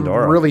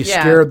Pandora. I'm really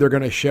Yeah. scared they're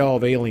going to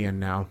shelve Alien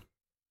now.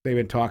 They've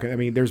been talking. I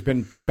mean, there's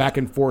been back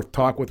and forth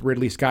talk with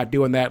Ridley Scott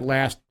doing that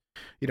last.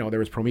 There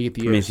was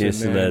Prometheus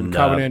and then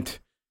Covenant,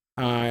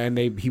 and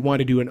he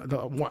wanted to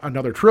do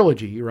another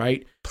trilogy,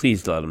 right?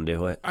 Please let them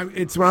do it.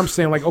 It's what I'm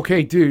saying. Like,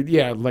 okay, dude,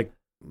 yeah, like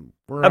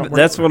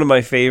That's one of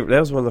my favorite. That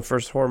was one of the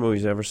first horror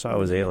movies I ever saw.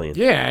 Was Alien.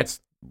 Yeah,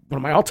 it's one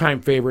of my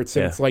all-time favorites.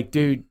 And Yeah. it's like,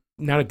 dude,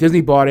 now that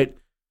Disney bought it,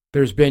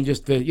 there's been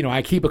just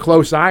I keep a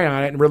close eye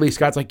on it. And Ridley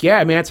Scott's like,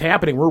 yeah, man, it's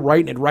happening. We're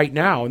writing it right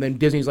now. And then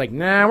Disney's like,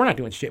 nah, we're not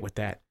doing shit with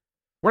that.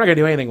 We're not going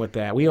to do anything with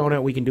that. We own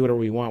it. We can do whatever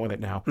we want with it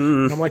now.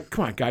 Mm. And I'm like,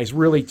 come on, guys,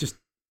 really, just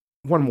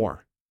one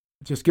more.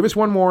 Just give us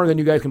one more, then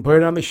you guys can put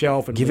it on the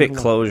shelf and Give leave it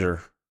alone.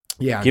 closure.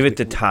 Yeah, Give it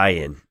the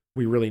tie-in.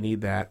 we really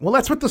need that. Well,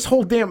 that's what this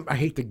whole damn. I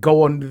hate to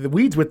go into the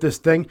weeds with this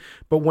thing,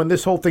 but when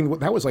this whole thing,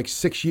 that was like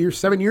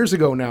 7 years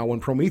ago now, when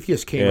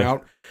Prometheus came Yeah.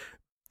 out.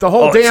 The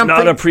whole damn it's not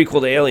thing. a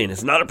prequel to Alien.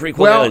 It's not a prequel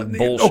Well, to Alien.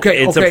 Bullshit.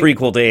 okay, It's okay. a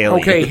prequel to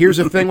Alien. Okay, here's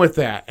the thing with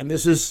that, and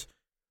this is,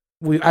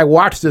 I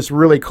watched this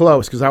really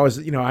close because I was,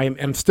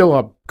 I'm still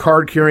a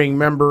card-carrying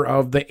member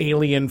of the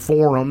Alien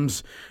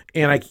forums,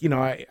 and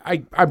I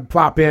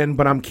pop in,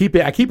 but I keep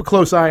a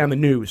close eye on the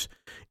news,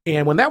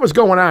 and when that was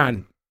going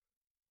on,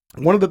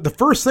 one of the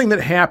first thing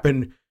that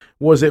happened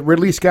was that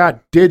Ridley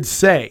Scott did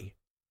say,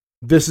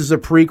 this is a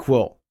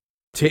prequel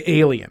to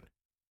Alien,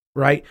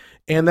 right?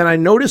 And then I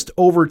noticed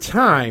over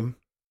time,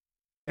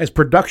 as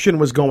production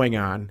was going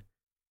on,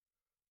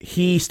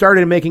 he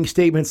started making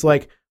statements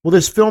like, well,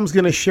 this film's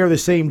going to share the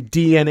same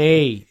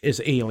DNA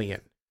as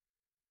Alien,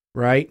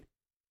 right?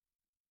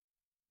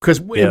 Because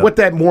what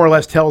that more or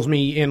less tells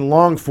me in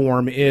long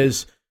form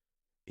is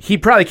he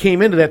probably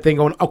came into that thing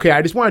going, okay,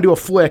 I just want to do a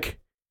flick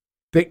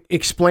that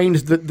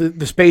explains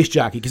the space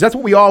jockey, because that's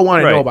what we all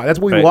want to know about. That's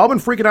what we've all been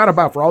freaking out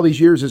about for all these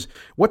years is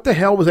what the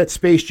hell was that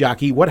space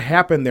jockey? What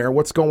happened there?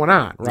 What's going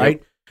on, right?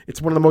 Yep.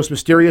 It's one of the most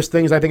mysterious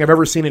things I think I've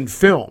ever seen in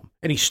film,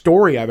 any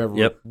story I've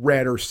ever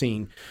read or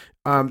seen.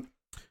 And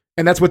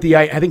that's what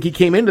I think he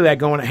came into that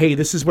going, hey,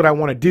 this is what I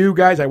want to do,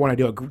 guys. I want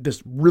to do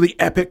this really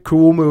epic,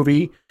 cool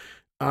movie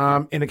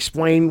and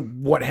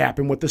explain what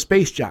happened with the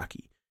space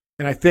jockey.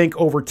 And I think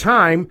over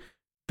time,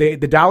 the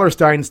dollar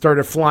signs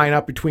started flying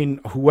up between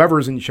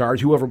whoever's in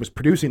charge, whoever was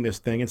producing this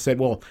thing, and said,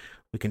 well,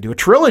 we can do a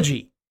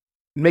trilogy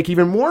and make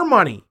even more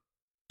money.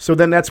 So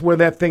then that's where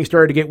that thing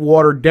started to get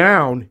watered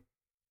down.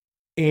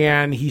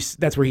 And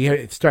that's where he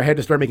had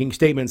to start making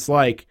statements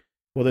like,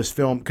 well, this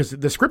film, because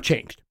the script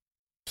changed.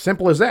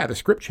 Simple as that. The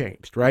script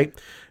changed, right?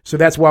 So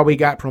that's why we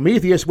got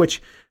Prometheus,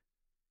 which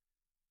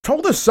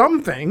told us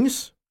some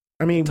things.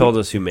 I mean, told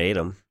us who made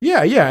them.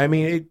 Yeah. I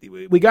mean,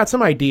 we got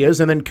some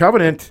ideas, and then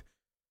Covenant.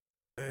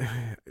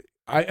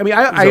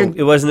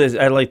 It wasn't.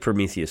 I like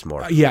Prometheus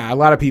more. Yeah, a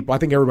lot of people. I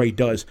think everybody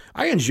does.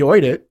 I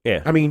enjoyed it.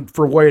 Yeah. I mean,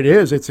 for what it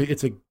is, it's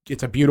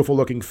a beautiful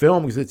looking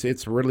film because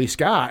it's Ridley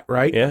Scott,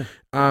 right? Yeah.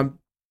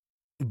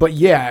 But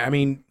yeah, I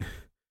mean,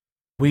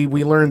 we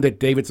learned that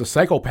David's a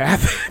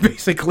psychopath,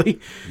 basically.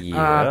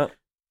 Yeah.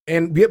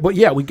 But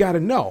yeah, we got to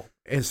know.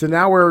 And so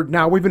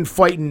now we've been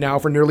fighting now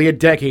for nearly a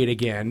decade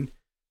again,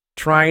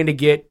 trying to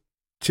get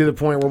to the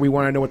point where we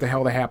want to know what the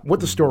hell what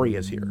the story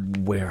is here.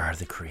 Where are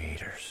the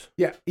creators?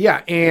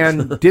 Yeah,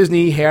 and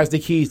Disney has the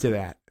keys to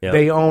that. Yep.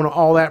 They own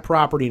all that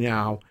property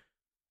now,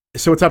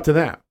 so it's up to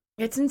them.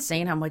 It's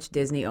insane how much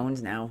Disney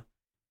owns now.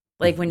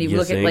 Like when you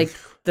look at like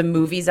the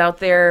movies out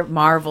there,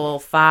 Marvel,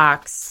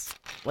 Fox,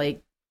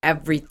 like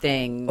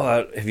everything.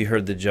 Have you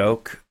heard the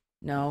joke?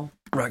 No.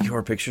 Rocky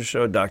Horror Picture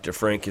Show, Dr.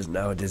 Frank is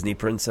now a Disney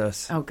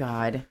princess. Oh,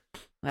 God.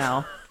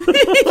 Well.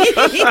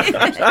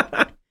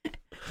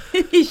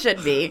 He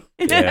should be.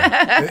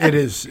 Yeah. It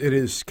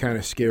is kind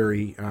of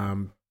scary.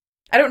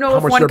 I don't know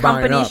if one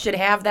company should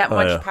have that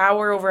much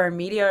power over our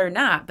media or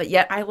not, but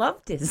yet I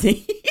love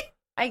Disney.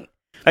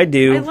 I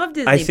do. I love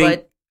Disney,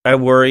 but I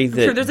worry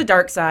that I'm sure there's a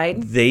dark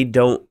side. They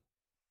don't.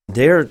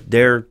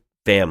 They're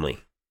family.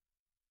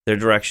 Their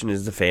direction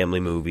is the family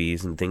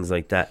movies and things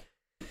like that.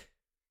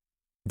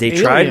 They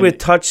tried with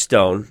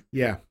Touchstone,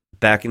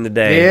 back in the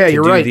day,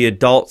 to do the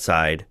adult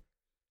side,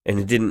 and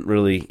it didn't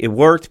really. It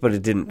worked, but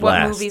it didn't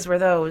last. What movies were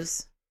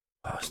those?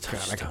 Oh, it's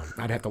Touchstone.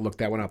 I'd have to look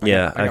that one up.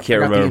 I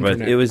can't remember,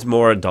 but it was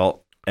more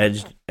adult,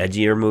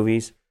 edgier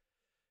movies,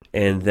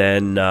 and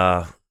then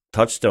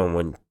Touchstone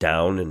went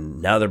down,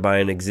 and now they're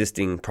buying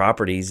existing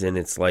properties, and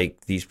it's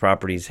like these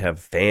properties have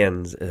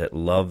fans that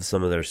love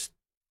some of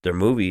their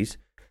movies,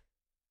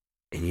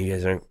 and you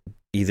guys aren't,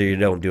 either you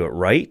don't do it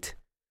right,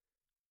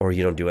 or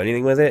you don't do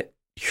anything with it.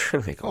 You're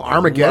gonna make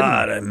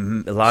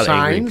Armageddon, a lot of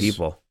angry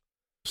people.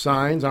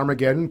 Signs,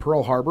 Armageddon,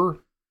 Pearl Harbor,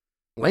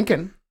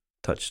 Lincoln,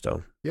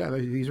 Touchstone. Yeah,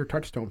 these are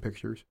Touchstone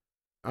pictures.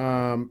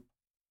 The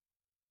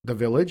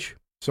Village.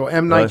 So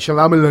M. Night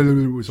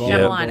Shyamalan was all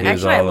Shyamalan.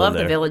 Actually, I love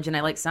The Village and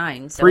I like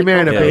Signs. Three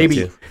Man and a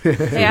Baby.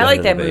 Hey, I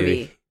like that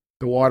movie.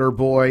 The Water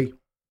Boy,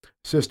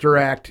 Sister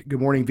Act, Good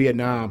Morning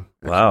Vietnam.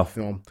 Wow.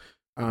 Film.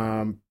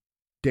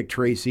 Dick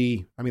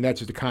Tracy. I mean, that's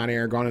just a Con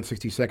Air, Gone in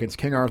 60 Seconds.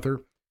 King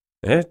Arthur.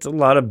 It's a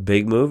lot of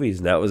big movies,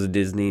 and that was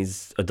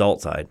Disney's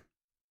adult side.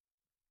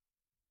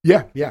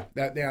 Yeah,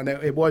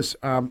 it was.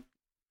 I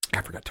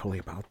forgot totally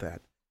about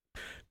that.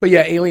 But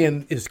yeah,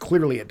 Alien is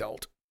clearly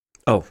adult.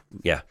 Oh,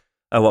 yeah.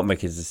 I want my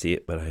kids to see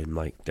it, but I'm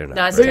like, they're not.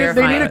 No, it's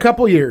terrifying. They need a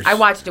couple years. I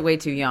watched it way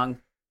too young.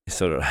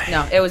 So did I.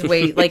 No, it was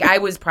way, like, I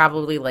was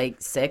probably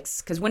like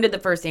 6. Because when did the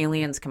first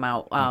Aliens come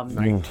out?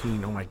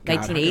 19, oh my God.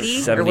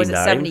 1980? Or was it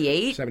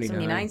 78?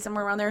 79,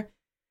 somewhere around there.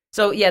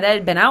 So, yeah, that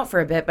had been out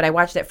for a bit, but I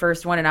watched that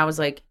first one and I was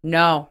like,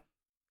 no.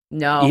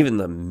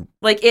 Even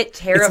like, it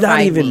terrified me. It's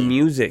not even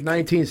music.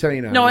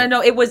 1979.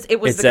 No, it was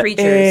the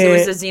creatures.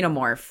 It was a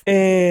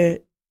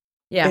xenomorph.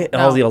 Yeah,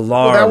 all the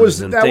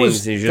alarms and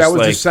things. That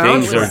was the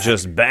sound. Things are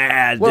just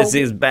bad. This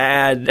is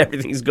bad.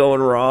 Everything's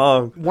going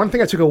wrong. One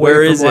thing I took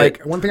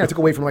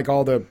away from like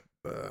all the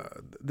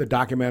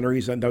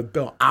documentaries and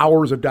the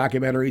hours of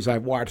documentaries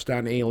I've watched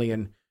on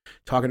Alien,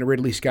 talking to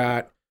Ridley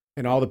Scott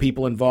and all the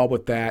people involved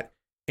with that,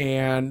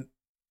 and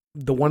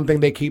the one thing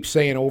they keep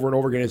saying over and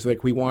over again is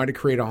like, we wanted to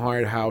create a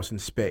haunted house in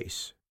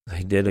space.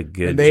 They did a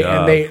good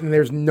job. And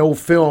there's no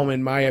film,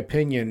 in my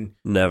opinion,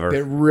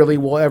 that really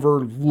will ever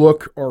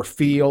look or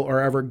feel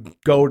or ever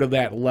go to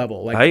that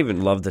level. Like, I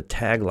even love the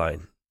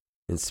tagline,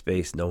 "In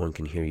space, no one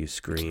can hear you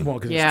scream." Well,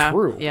 because it's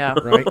true. Yeah.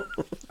 Right?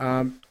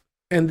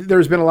 And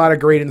there's been a lot of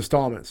great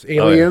installments.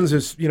 Aliens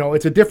is,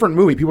 it's a different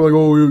movie. People are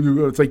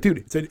like, it's like, dude,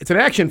 it's an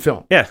action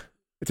film. Yeah.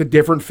 It's a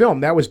different film.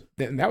 That was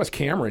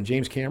Cameron,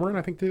 James Cameron,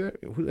 I think, did that.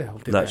 Who the hell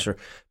did that? Not sure.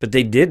 But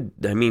they did.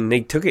 I mean,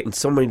 they took it in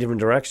so many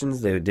different directions.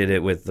 They did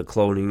it with the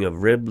cloning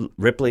of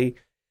Ripley.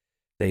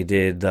 They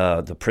did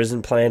the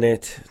prison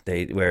planet.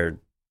 The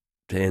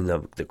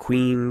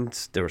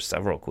queens. There were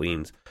several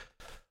queens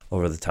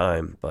over the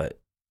time. But,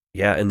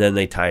 yeah, and then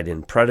they tied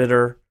in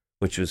Predator,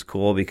 which was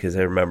cool because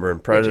I remember in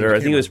Predator, I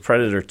think it was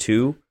Predator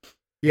 2,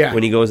 Yeah.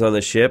 When he goes on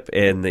the ship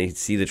and they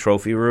see the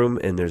trophy room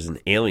and there's an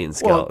alien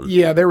skeleton. Well,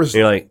 yeah, there was. And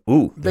you're like,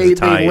 ooh, They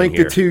linked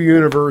here. the two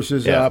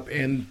universes Yeah. up,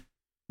 and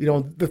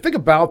the thing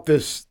about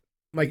this,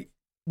 like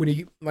when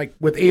you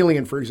with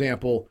Alien, for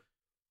example,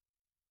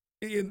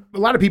 a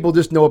lot of people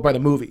just know it by the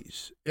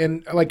movies,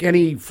 and like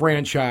any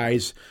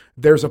franchise,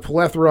 there's a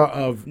plethora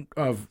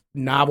of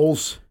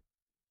novels,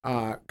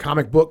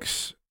 comic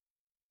books,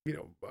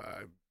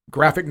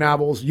 graphic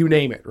novels, you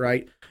name it,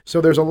 right? So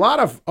there's a lot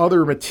of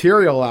other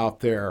material out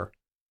there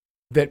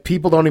that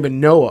people don't even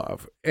know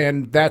of,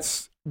 and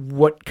that's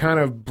what kind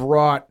of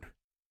brought.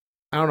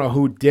 I don't know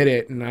who did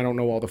it, and I don't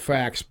know all the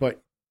facts,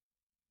 but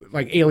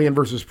like Alien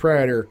versus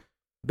Predator,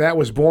 that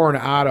was born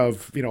out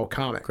of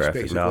comics, Graphic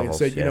basically,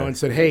 novels, and said yeah. and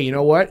said, hey, you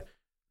know what?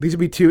 These would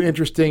be two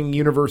interesting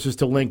universes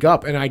to link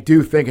up, and I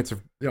do think it's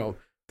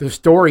the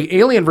story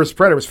Alien versus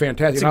Predator was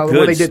fantastic. It's a the good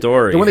one they did,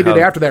 story. The one they did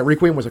after that,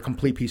 Requiem, was a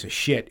complete piece of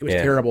shit. It was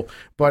Yeah. terrible,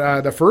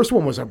 but the first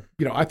one was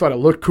I thought it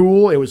looked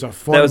cool. It was a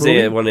fun. That was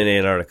movie. the one in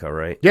Antarctica,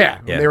 right? Yeah,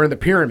 when they were in the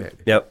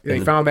pyramid. Yep. They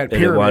And found that and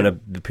pyramid.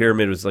 the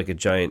pyramid was like a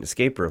giant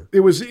escape room. It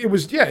was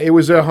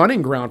a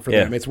hunting ground for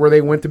them. Yeah. It's where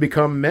they went to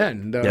become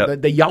men. The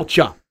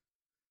Yautja.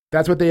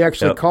 That's what they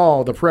actually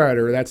call the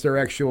Predator. That's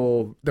their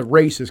the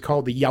race is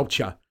called the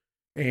Yautja.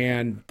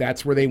 And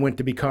that's where they went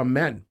to become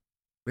men.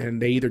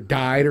 And they either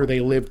died or they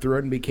lived through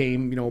it and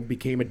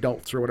became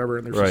adults or whatever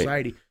in their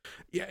society.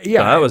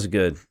 Yeah. No, that was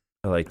good.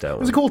 I like that one.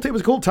 It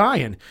was a cool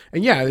tie-in.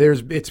 And yeah,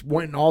 it's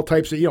went in all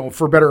types of,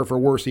 for better or for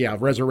worse. Yeah.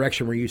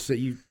 Resurrection, where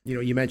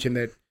you mentioned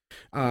that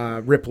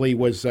Ripley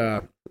was,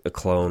 a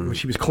clone.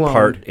 she was cloned.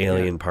 Part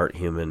alien, part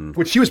human.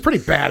 Which she was pretty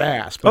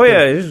badass. But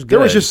It was good. there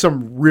was just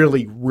some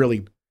really,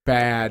 really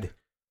bad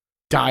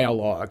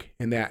dialogue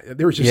in that.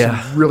 There was just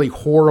some really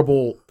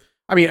horrible.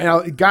 I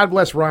mean, God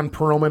bless Ron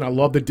Perlman. I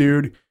love the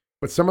dude,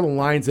 but some of the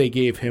lines they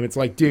gave him, it's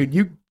like, dude,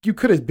 you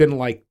could have been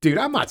like, dude,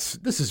 I'm not.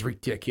 This is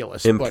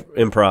ridiculous. But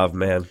improv,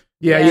 man.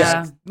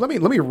 Yeah. Let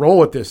me roll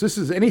with this. This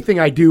is anything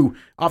I do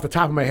off the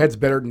top of my head's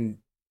better than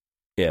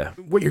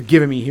what you're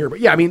giving me here.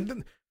 But yeah, I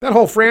mean, that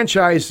whole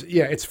franchise,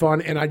 it's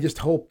fun, and I just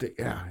hope that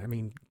I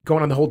mean,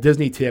 going on the whole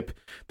Disney tip,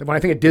 that when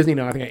I think of Disney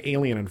now, I think of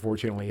Alien.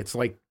 Unfortunately, it's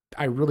like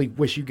I really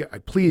wish you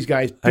guys, please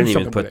guys, do I didn't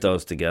something even put with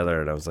those together,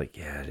 and I was like,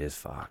 yeah, it is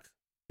Fox.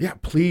 Yeah,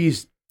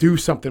 please do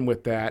something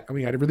with that. I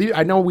mean,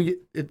 I know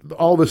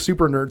all the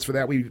super nerds for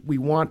that. We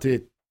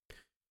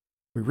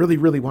really,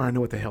 really want to know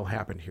what the hell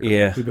happened here.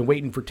 Yeah. We've been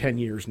waiting for 10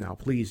 years now.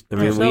 Please. I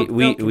mean, They'll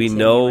we continue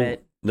know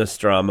it.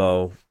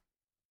 Nostromo.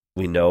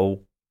 We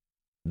know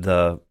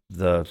the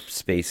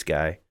space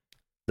guy,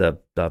 the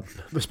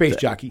space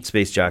jockey.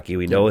 Space jockey.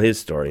 We know his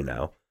story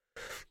now.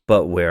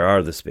 But where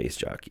are the space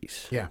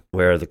jockeys? Yeah.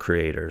 Where are the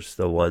creators?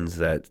 The ones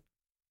that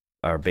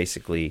are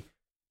basically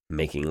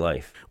making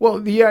life.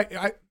 Well,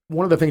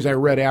 one of the things I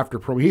read after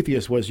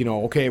Prometheus was,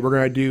 okay, we're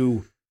going to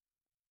do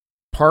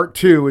part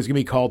 2 is going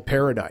to be called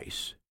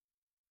Paradise.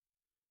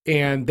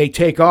 And they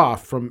take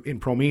off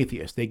in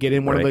Prometheus. They get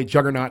in one of the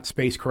Juggernaut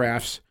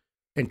spacecrafts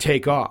and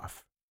take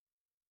off.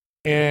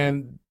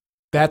 And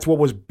that's what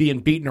was being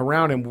beaten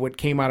around, and what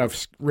came out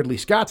of Ridley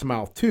Scott's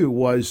mouth too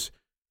was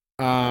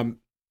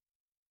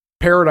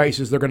Paradise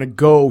is they're going to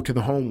go to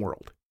the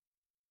homeworld.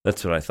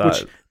 That's what I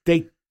thought. Which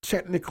they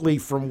technically,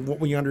 from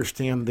what we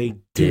understand, they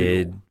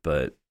did,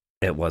 but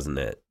it wasn't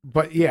it.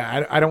 But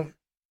yeah, I don't,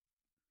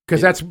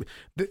 because that's.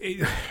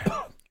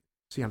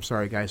 See, I'm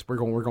sorry, guys. We're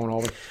going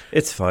all the.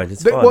 It's fine.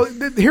 It's fun.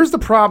 Well, here's the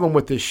problem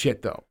with this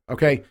shit, though.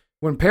 Okay,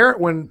 when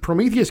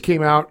Prometheus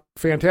came out,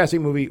 fantastic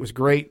movie. It was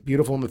great,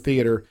 beautiful in the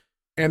theater,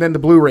 and then the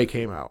Blu-ray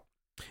came out,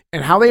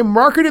 and how they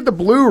marketed the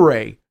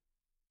Blu-ray.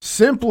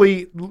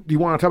 Simply, do you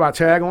want to talk about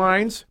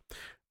taglines?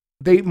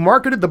 They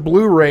marketed the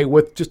Blu-ray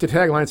with just a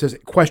tagline that says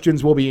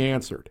 "Questions will be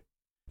answered,"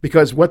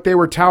 because what they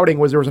were touting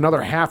was there was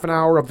another half an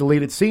hour of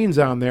deleted scenes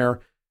on there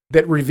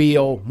that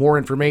reveal more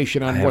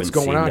information on what's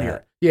going on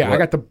here. Yeah, I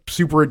got the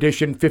Super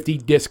Edition 50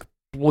 disc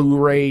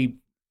Blu-ray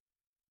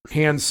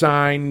hand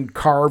signed,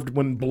 carved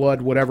when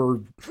blood, whatever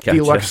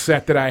deluxe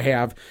set that I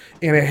have,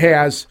 and it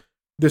has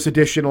this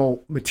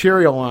additional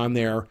material on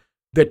there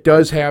that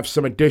does have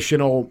some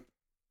additional.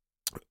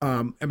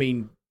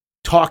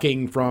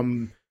 Talking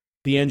from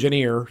the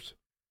engineers,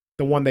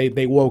 the one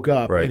they woke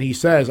up, and he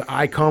says,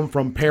 "I come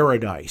from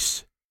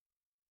paradise,"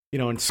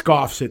 and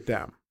scoffs at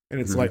them, and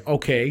it's like,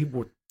 okay,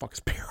 what the fuck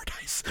is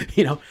paradise,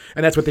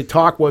 And that's what the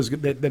talk was.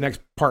 The next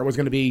part was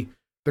going to be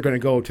they're going to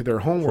go to their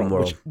homeworld,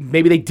 which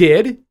maybe they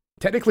did.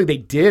 Technically, they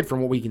did,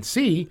 from what we can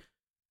see.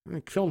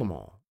 They killed them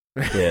all.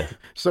 Yeah.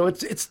 So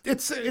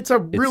it's a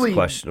really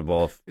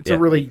questionable. It's a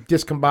really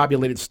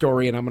discombobulated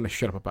story, and I'm going to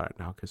shut up about it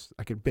now because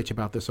I could bitch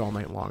about this all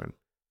night long. And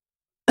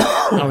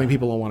I don't think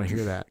people don't want to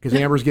hear that because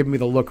Amber's giving me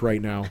the look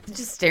right now.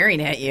 Just staring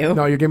at you.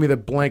 No, you're giving me the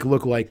blank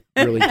look like,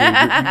 really,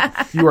 dude.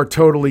 You are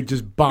totally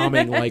just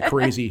bombing like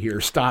crazy here.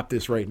 Stop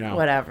this right now.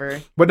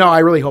 Whatever. But no, I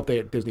really hope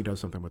Disney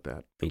does something with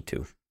that. Me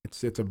too.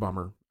 It's a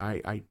bummer.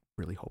 I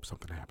really hope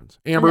something happens.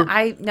 Amber?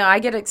 I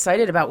get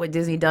excited about what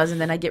Disney does,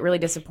 and then I get really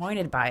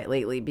disappointed by it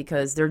lately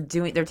because they're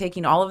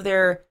taking all of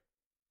their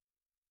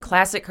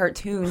classic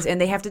cartoons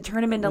and they have to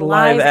turn them into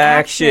live live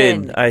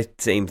action.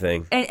 Same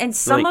thing. And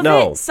some like, of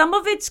no. some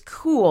of it's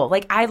cool.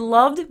 Like I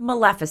loved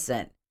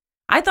Maleficent.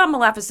 I thought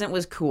Maleficent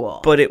was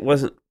cool. But it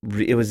wasn't.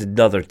 It was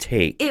another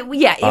take. It was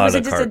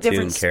just a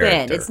different spin.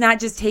 character. It's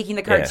not just taking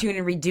the cartoon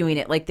and redoing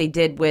it like they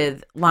did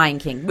with Lion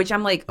King, which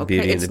I'm like, okay,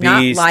 Beauty it's and the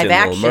not Beast live and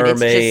action. Little It's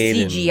Mermaid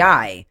just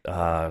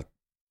CGI.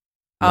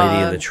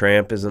 Lady and the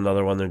Tramp is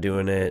another one they're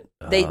doing it.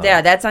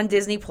 That's on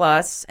Disney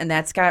Plus, and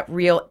that's got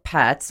real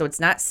pets, so it's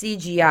not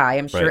CGI.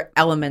 I'm sure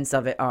elements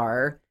of it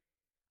are.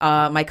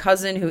 My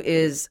cousin, who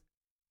is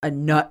a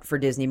nut for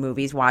Disney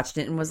movies, watched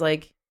it and was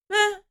like,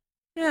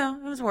 yeah,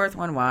 it was worth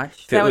one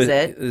watch. That was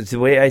it. The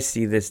way I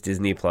see this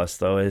Disney Plus,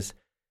 though, is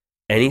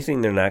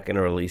anything they're not going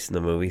to release in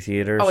the movie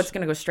theaters. Oh, it's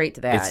going to go straight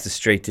to that. It's the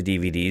straight to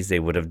DVDs they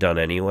would have done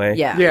anyway.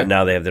 Yeah. But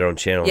now they have their own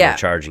channel and they're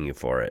charging you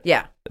for it.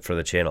 Yeah. For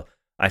the channel.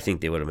 I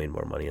think they would have made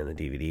more money on the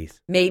DVDs.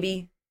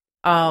 Maybe.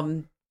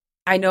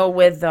 I know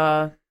with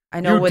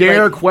You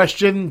dare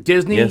question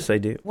Disney? Yes, I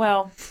do.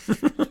 Well,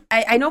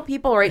 I know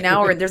people right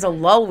now there's a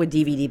lull with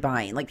DVD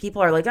buying. Like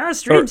people are like,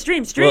 stream.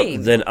 Well,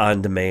 then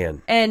on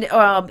demand. And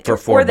for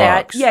 $4.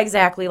 That, yeah,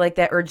 exactly, like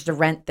that urge to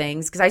rent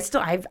things. Because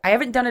I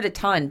haven't done it a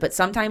ton, but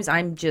sometimes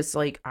I'm just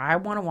like, I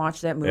want to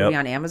watch that movie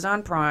on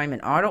Amazon Prime,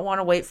 and I don't want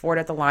to wait for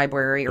it at the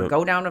library or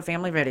go down to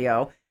Family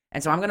Video.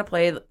 And so I'm going to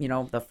play, the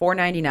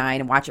 $4.99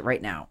 and watch it right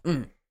now.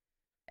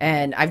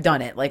 And I've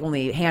done it like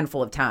only a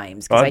handful of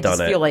times because I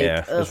just feel like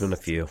there's been a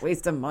few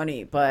waste of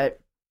money,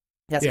 but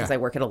that's because I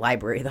work at a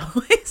library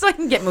though, so I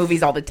can get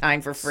movies all the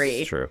time for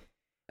free. It's true.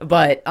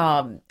 But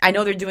I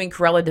know they're doing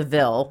Cruella de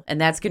Vil, and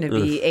that's going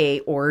to be a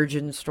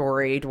origin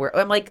story to where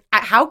I'm like,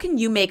 how can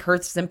you make her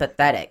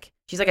sympathetic?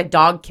 She's like a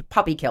dog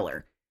puppy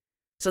killer,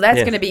 so that's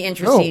going to be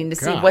interesting to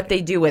see what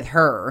they do with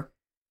her.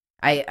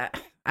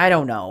 I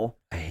don't know.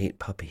 I hate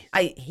puppies.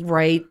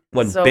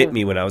 One bit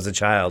me when I was a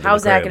child.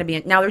 How's that going to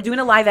be? Now they're doing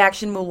a live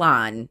action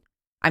Mulan.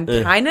 I'm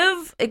kind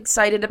of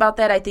excited about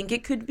that. I think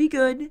it could be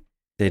good.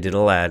 They did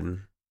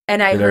Aladdin,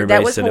 and I heard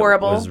that was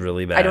horrible. It was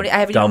really bad. I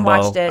haven't even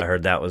watched it. I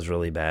heard that was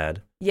really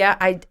bad. Yeah,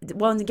 and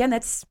again,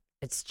 it's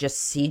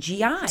just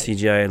CGI.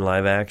 CGI and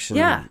live action.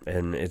 Yeah,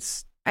 and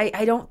it's.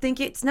 I don't think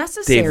it's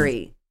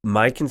necessary.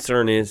 My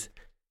concern is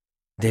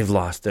they've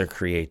lost their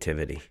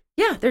creativity.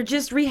 Yeah, they're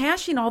just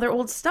rehashing all their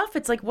old stuff.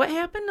 It's like, what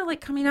happened to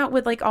like coming out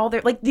with like all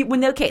their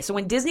so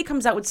when Disney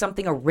comes out with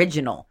something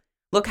original,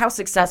 look how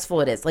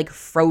successful it is. Like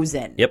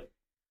Frozen. Yep.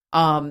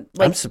 I'm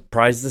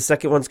surprised the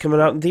second one's coming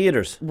out in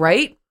theaters.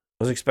 Right.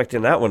 I was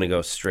expecting that one to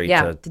go straight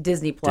to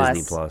Disney Plus.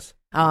 Disney Plus.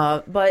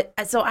 But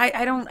so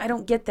I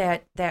don't get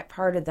that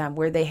part of them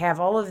where they have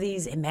all of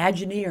these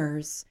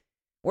Imagineers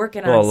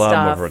working on stuff. Well, a lot of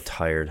them have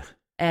retired.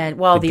 And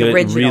the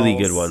originals, really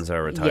good ones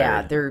are retired.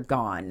 Yeah, they're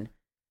gone.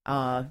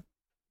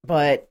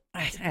 But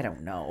I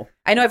don't know.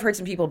 I know I've heard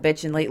some people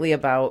bitching lately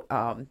about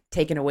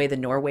taking away the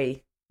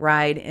Norway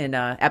ride in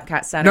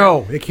Epcot Center.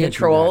 No, they can't.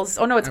 Trolls.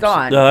 Oh no, it's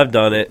gone. No, I've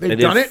done it. They've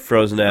done it.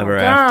 Frozen Ever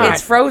After.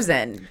 It's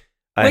Frozen.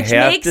 I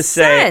have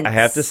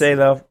to say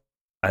though,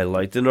 I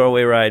like the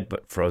Norway ride,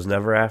 but Frozen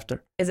Ever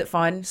After. Is it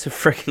fun? It's a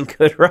freaking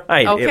good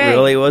ride. Okay. It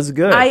really was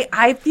good.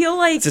 I feel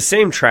like it's the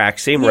same track,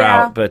 same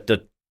route, but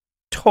the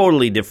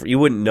totally different. You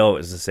wouldn't know it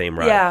was the same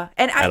ride. Yeah,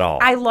 and at all.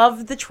 I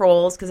love the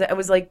Trolls because it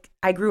was like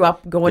I grew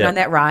up going on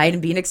that ride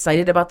and being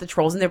excited about the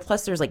Trolls, and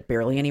plus there's like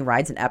barely any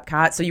rides in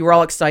Epcot, so you were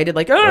all excited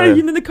like, you're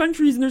in the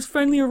countries and there's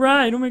finally a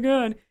ride. Oh my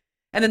god!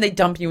 And then they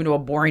dump you into a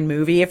boring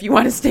movie if you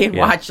want to stay and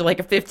watch like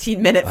a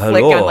 15-minute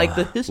flick on like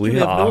the history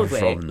of Norway.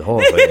 From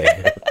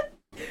Norway.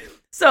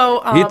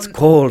 So it's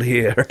cold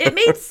here. It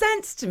made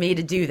sense to me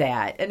to do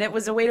that, and it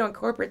was a way to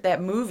incorporate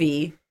that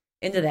movie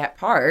into that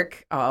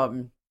park.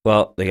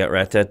 Well, they got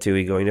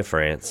Ratatouille going to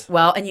France.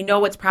 Well, and you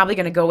know what's probably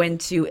going to go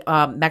into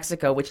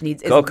Mexico, which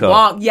needs Coco.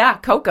 Long. Yeah,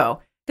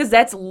 Coco, because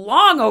that's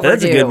long overdue.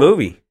 That's a good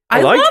movie.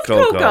 I love liked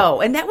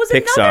Coco, and that was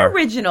another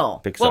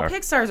original. Pixar. Well,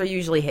 Pixar's are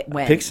usually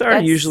win.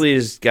 Pixar usually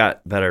has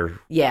got better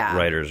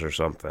writers or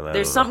something.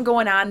 There's something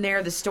going on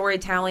there. The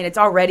storytelling, it's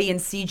already in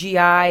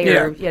CGI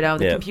or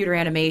the computer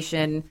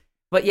animation.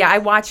 But yeah, I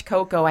watched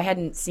Coco. I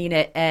hadn't seen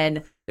it,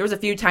 and there was a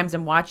few times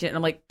I'm watching it, and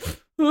I'm like,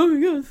 oh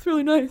my god, it's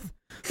really nice.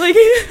 Like,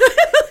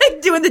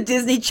 like doing the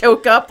Disney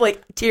choke up,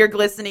 like tear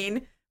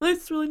glistening.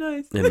 It's really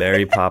nice. And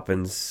Mary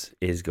Poppins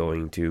is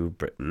going to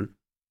Britain.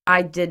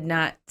 I did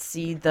not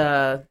see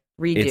the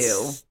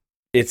redo.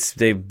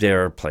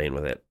 They're playing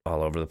with it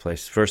all over the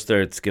place. First,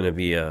 it's going to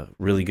be a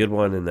really good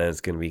one, and then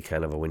it's going to be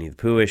kind of a Winnie the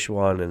Pooh-ish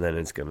one, and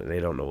then they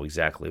don't know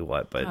exactly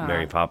what, but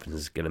Mary Poppins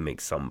is going to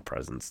make some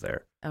presence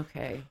there.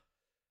 Okay.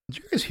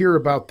 Did you guys hear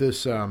about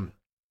this?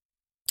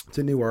 It's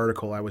a new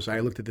article. I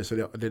looked at this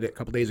a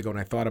couple days ago, and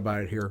I thought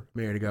about it here a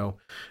minute ago.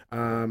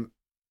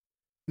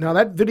 Now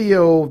that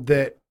video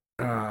that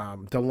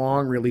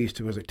DeLong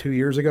released, was it 2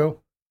 years ago?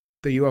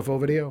 The UFO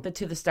video, the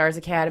To the Stars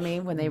Academy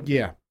when they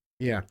yeah.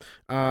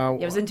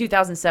 It was in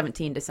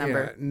 2017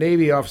 December. Yeah.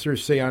 Navy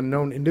officers say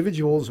unknown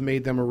individuals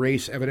made them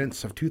erase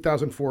evidence of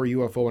 2004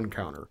 UFO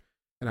encounter.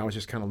 And I was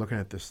just kind of looking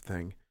at this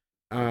thing.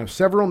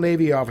 Several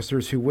Navy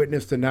officers who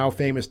witnessed the now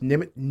famous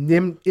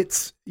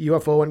Nimitz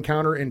UFO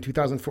encounter in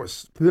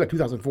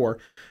 2004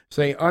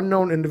 say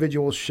unknown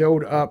individuals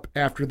showed up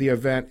after the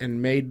event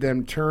and made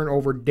them turn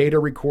over data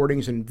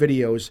recordings and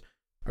videos,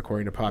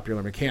 according to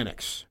Popular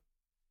Mechanics.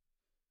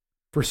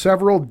 For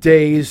several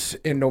days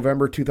in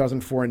November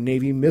 2004, a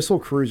Navy missile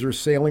cruiser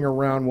sailing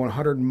around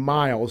 100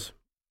 miles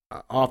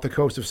off the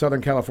coast of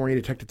Southern California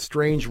detected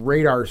strange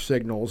radar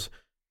signals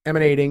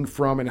emanating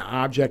from an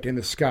object in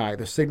the sky.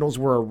 The signals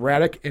were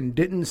erratic and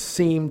didn't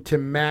seem to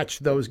match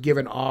those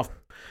given off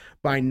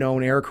by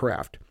known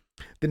aircraft.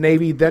 The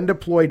Navy then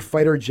deployed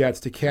fighter jets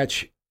to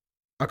catch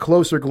a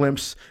closer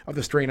glimpse of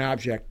the strange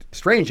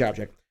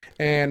object,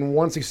 and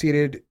one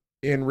succeeded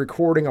in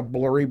recording a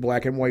blurry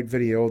black and white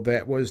video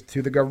that was,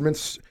 to the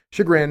government's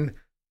chagrin,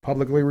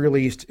 publicly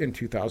released in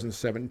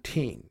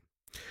 2017,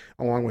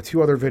 along with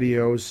 2 other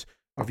videos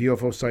of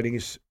UFO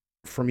sightings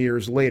from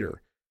years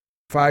later.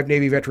 5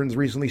 Navy veterans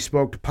recently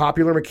spoke to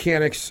Popular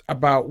Mechanics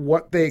about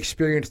what they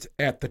experienced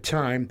at the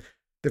time.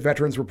 The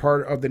veterans were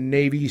part of the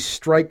Navy's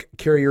Strike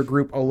Carrier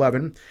Group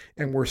 11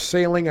 and were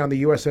sailing on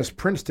the USS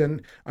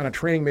Princeton on a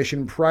training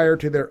mission prior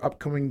to their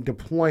upcoming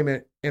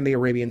deployment in the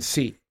Arabian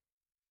Sea.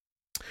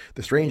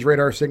 The strange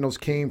radar signals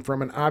came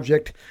from an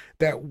object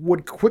that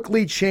would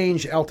quickly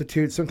change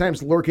altitude,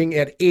 sometimes lurking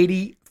at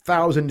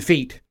 80,000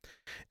 feet,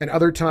 and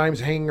other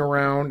times hanging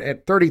around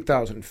at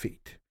 30,000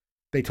 feet.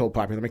 They told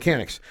Popular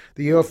Mechanics.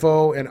 The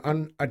UFO, an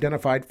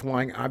unidentified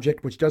flying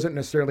object which doesn't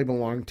necessarily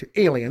belong to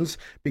aliens,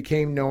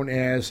 became known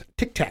as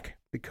Tic Tac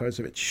because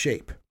of its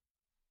shape.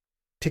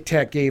 Tic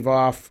Tac gave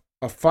off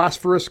a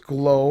phosphorus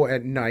glow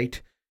at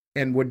night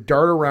and would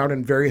dart around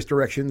in various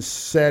directions,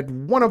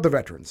 said one of the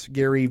veterans,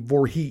 Gary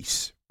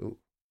Voorhees.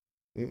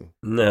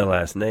 No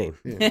last name.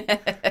 Yeah.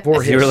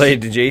 Is he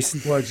related to Jason?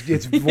 Well,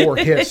 it's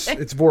Voorhees.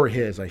 It's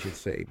Voorhees, I should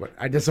say. But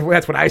that's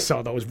what I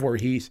saw, though, was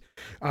Voorhees,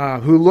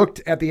 who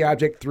looked at the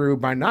object through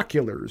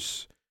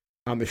binoculars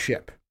on the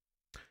ship.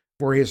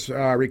 Voorhees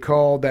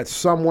recalled that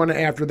someone,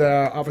 after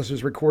the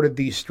officers recorded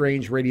these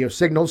strange radio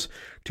signals,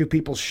 2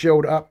 people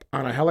showed up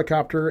on a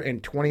helicopter,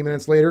 and 20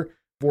 minutes later,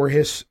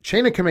 Voorhees'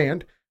 chain of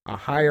command, a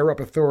higher-up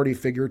authority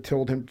figure,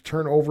 told him to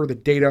turn over the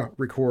data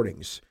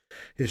recordings.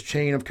 His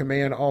chain of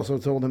command also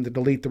told him to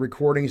delete the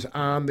recordings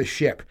on the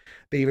ship.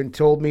 They even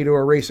told me to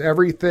erase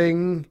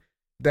everything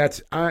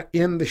that's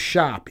in the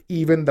shop,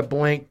 even the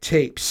blank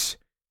tapes,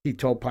 he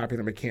told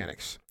Popular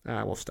Mechanics.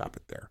 We'll stop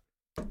it there.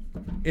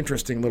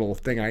 Interesting little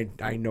thing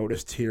I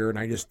noticed here, and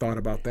I just thought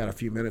about that a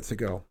few minutes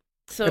ago.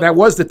 So, and that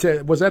was I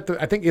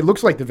think it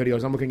looks like the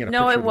videos. I'm looking at a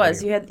picture. No, it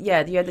was. You had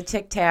the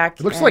Tic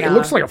Tac. It looks like a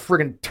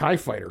friggin' TIE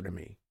fighter to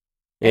me.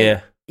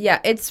 Yeah. Yeah,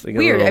 it's like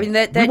weird. I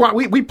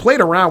mean, we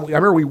played around. I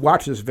remember we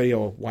watched this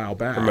video a while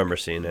back. I remember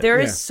seeing it. There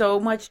is so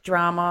much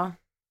drama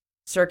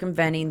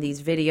circumventing these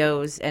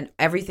videos and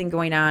everything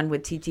going on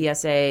with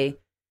TTSA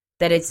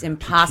that it's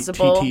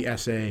impossible.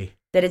 TTSA.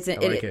 That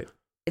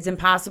it's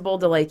impossible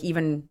to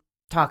even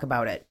talk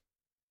about it.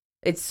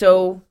 It's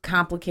so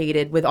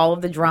complicated with all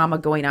of the drama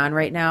going on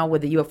right now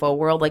with the UFO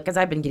world. Because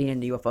I've been getting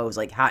into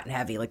UFOs hot and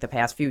heavy the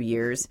past few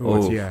years.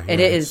 Yeah,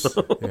 and it is.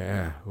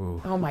 Yeah.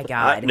 Ooh. Oh my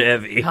God. Hot and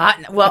heavy.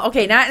 Well,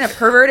 okay, not in a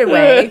perverted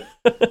way.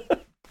 God.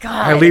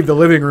 I leave the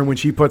living room when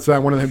she puts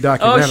on one of them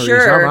documentaries. Oh,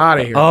 sure. I'm out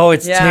of here. Oh,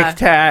 it's Tic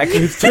Tac.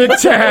 It's Tic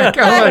Tac.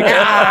 Oh my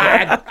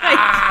God.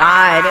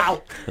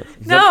 God.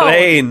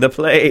 The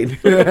plane.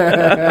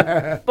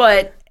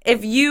 But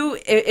if you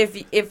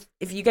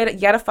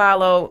gotta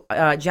follow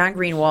John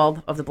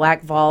Greenwald of the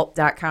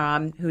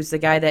blackvault.com, who's the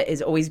guy that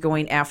is always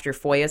going after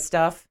FOIA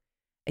stuff.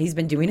 He's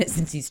been doing it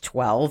since he's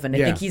 12, and I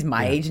think he's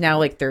my age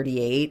now,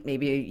 38,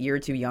 maybe a year or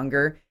two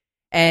younger.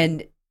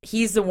 And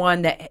he's the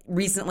one that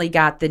recently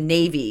got the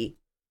Navy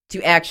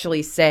to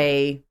actually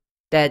say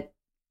that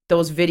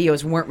those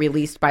videos weren't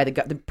released by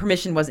the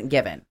permission wasn't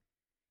given.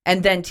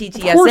 And then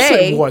TTSA, of course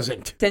it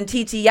wasn't. Then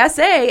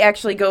TTSA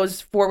actually goes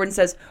forward and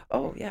says,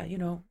 "Oh yeah,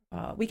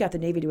 we got the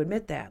Navy to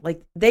admit that."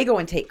 They go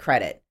and take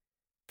credit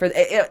for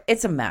it.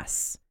 It's a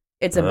mess.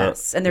 It's a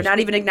mess, and they're not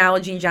even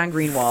acknowledging John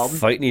Greenwald.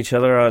 Fighting each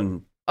other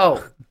on.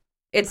 Oh,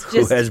 it's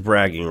just who has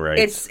bragging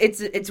rights.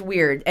 It's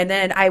weird. And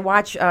then I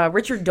watch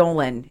Richard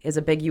Dolan is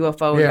a big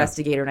UFO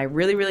investigator, and I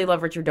really really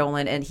love Richard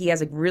Dolan, and he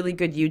has a really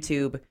good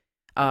YouTube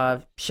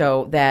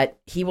show that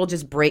he will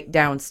just break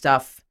down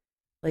stuff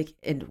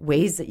in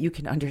ways that you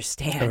can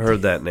understand. I've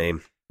heard that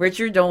name.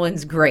 Richard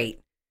Dolan's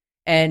great.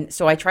 And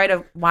so I try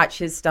to watch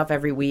his stuff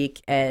every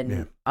week.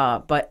 And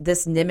but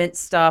this Nimitz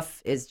stuff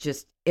is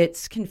just,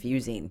 it's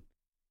confusing.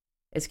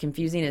 It's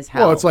confusing as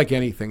hell. Well, it's like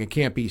anything. It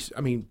can't be,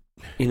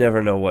 you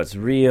never know what's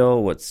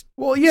real, what's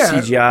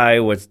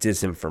CGI, what's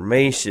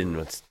disinformation,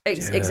 what's...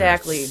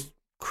 Exactly.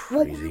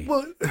 Crazy.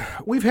 Well,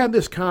 we've had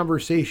this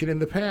conversation in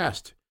the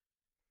past.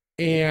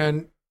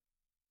 And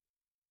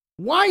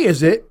why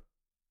is it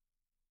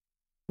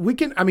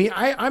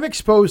I'm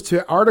exposed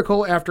to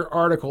article after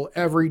article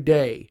every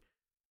day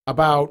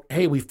about,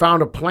 hey, we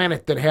found a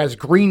planet that has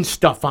green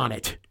stuff on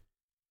it.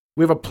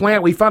 We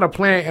found a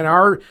planet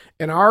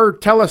and our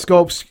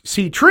telescopes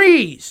see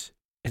trees.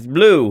 It's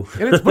blue.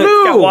 And it's blue.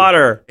 It's got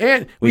water.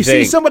 And we We see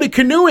think. somebody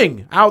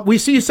canoeing out. We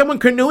see someone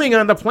canoeing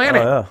on the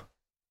planet. Oh,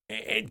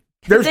 And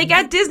there's, They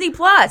got Disney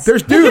Plus.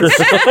 there's dudes.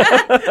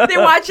 They're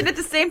watching at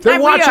the same They're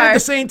time watching we at are. the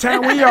same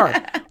time we are.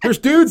 There's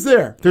dudes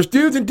there. There's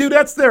dudes and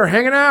dudettes there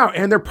hanging out,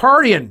 and they're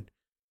partying.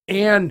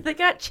 And They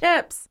got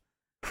chips.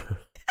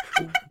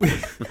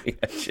 They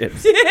got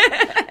chips.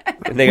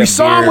 And they we got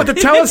saw them beer. with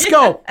the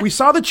telescope. We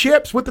saw the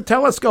chips with the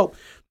telescope.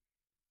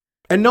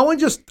 And no one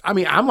just, I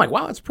mean, I'm like,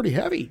 wow, that's pretty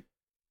heavy.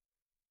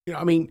 You know,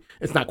 I mean,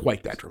 it's not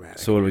quite that dramatic.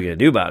 So what are we going to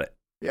do about it?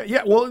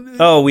 Yeah, well,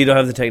 Oh, we don't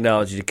have the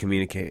technology to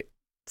communicate.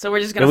 So we're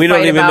just And gonna we fight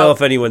don't even about know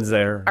if anyone's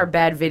there. our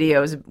bad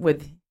videos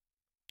with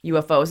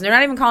UFOs. And they're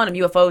not even calling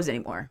them UFOs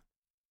anymore.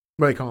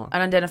 what do they call them?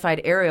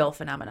 Unidentified aerial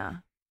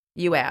phenomena.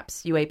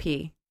 UAPs.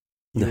 UAP.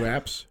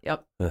 UAPs.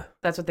 Yep. Ugh.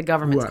 That's what the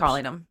government's UAPs.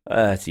 calling them.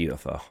 It's a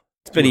UFO.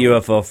 It's been a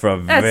UFO for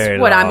a That's very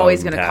what I'm long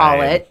always going to call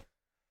time. it.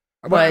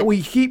 But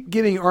we keep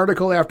getting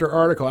article after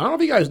article. I don't know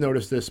if you guys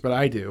noticed this, but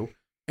I do.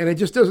 And it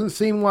just doesn't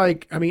seem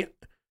like, I mean,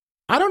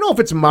 I don't know if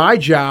it's my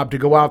job to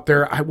go out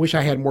there. I wish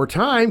I had more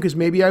time because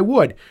maybe I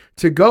would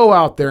to go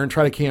out there and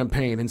try to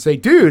campaign and say,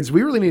 dudes,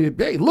 we really need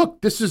to, hey,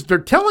 look, they're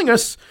telling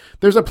us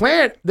there's a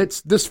planet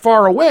that's this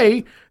far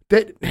away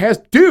that has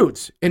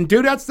dudes and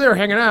dudettes there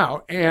hanging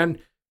out. And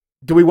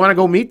do we want to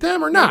go meet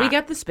them or not? We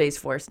got the Space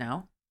Force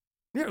now.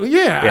 Yeah.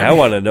 Yeah, I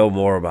want to know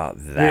more about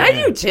that. I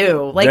do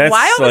too. Like, That's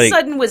why all of a like-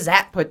 sudden was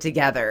that put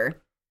together?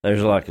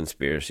 There's a lot of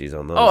conspiracies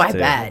on those. Oh, I too.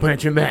 bet.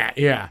 Mention that.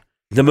 Yeah.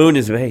 The moon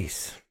is a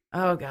base.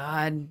 Oh,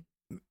 God.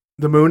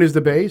 The moon is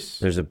the base.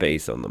 There's a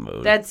base on the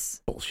moon.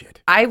 That's,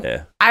 Bullshit.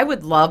 Yeah. I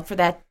would love for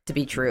that to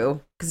be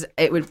true because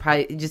it would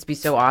probably just be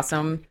so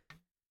awesome.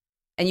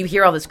 And you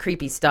hear all this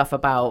creepy stuff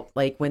about,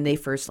 like, when they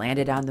first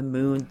landed on the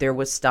moon, there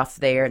was stuff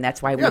there, and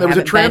that's why we Yeah, there was a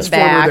haven't been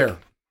transformer back. there.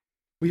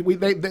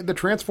 The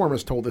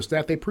Transformers told us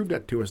that. They proved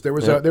that to us. There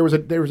was a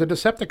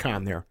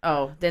Decepticon there.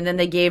 Oh, then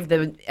they gave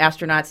the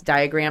astronauts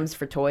diagrams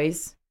for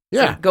toys.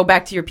 Yeah, So go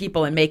back to your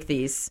people and make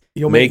these.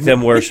 you'll Make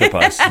them worship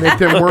us. make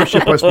them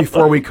worship us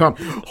before we come.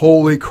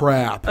 Holy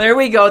crap! There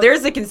we go.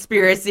 There's the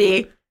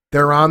conspiracy.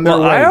 They're on their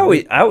Well,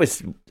 way. I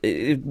always,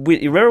 you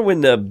remember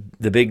when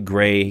the big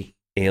gray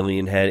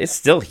alien head? It's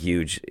still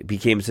huge. It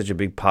became such a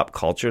big pop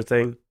culture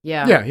thing.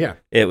 Yeah. Yeah.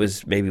 It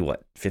was maybe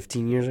what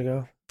 15 years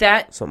ago,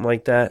 That something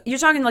like that. you're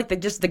talking like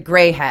just the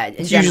gray head.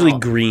 In It's general. usually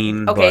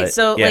green. Okay, but,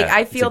 so yeah, like I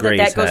it's a feel that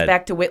gray's goes head.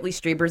 back to Whitley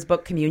Strieber's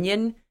book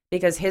Communion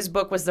because his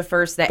book was the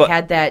first that But-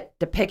 had that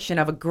depiction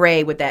of a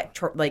gray with that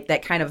like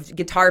that kind of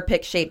guitar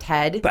pick shaped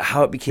head. But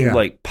how it became Yeah.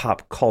 like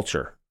pop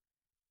culture?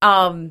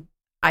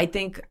 I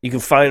think You can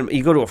find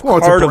you go to a Well,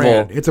 it's a carnival.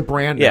 brand. It's a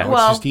brand. Yeah. Now.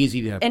 Well, it's just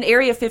easy to. and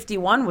Area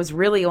 51 was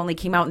really only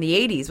came out in the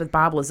 80s with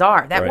Bob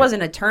Lazar. That Right.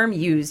 wasn't a term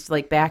used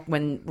like back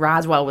when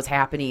Roswell was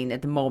happening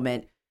at the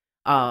moment.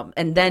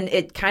 And then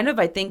it kind of,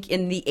 I think,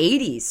 in the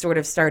 80s sort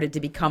of started to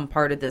become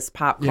part of this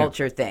pop Yeah.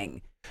 culture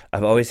thing.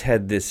 I've always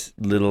had this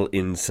little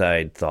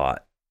inside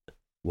thought.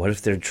 What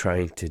if they're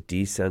trying to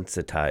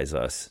desensitize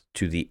us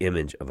to the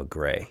image of a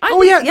gray? I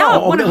Oh, think, yeah,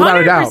 no, without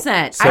a doubt.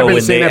 100%. So been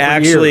when saying they that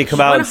for actually years. come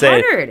out and say,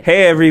 100.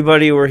 "Hey,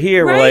 everybody, we're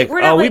here," Right, we're like,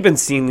 we're not "Oh, like, we've been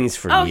seeing these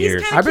for "Oh, he's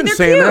years." kinda I've been they're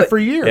saying that cute. for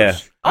years. Yeah.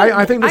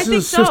 I think this I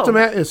is think so.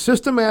 a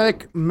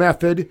systematic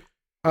method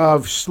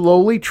of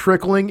slowly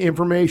trickling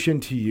information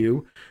to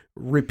you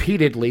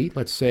repeatedly,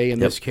 let's say in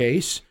Yep. this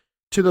case,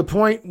 to the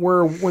point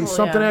where when Oh,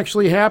 something yeah.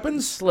 actually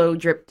happens, Slow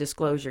drip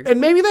disclosures.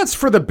 and maybe that's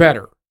for the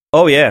better.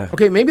 Oh yeah,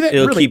 Okay, maybe that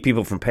it'll really, keep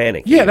people from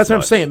panicking. yeah, as that's what I'm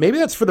much. saying. Maybe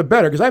that's for the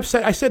better because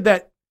I said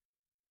that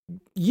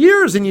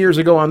years and years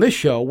ago on this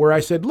show where I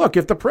said, look,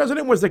 if the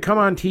president was to come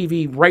on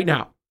TV right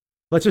now,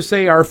 let's just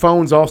say our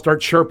phones all start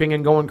chirping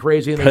and going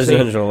crazy, and they say,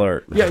 Presidential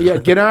alert. yeah,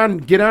 get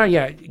on,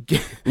 yeah.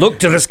 Look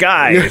to the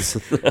skies.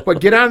 But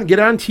get on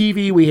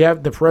TV. We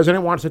have the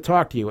president wants to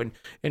talk to you,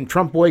 and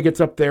Trump boy gets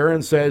up there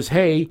and says,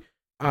 "Hey,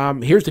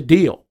 here's the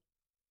deal.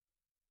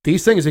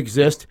 These things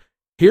exist.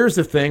 Here's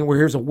the thing.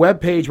 Here's a web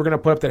page we're going to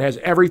put up that has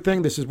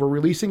everything. We're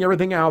releasing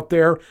everything out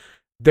there.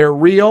 They're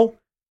real,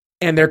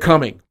 and they're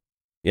coming.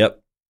 Yep,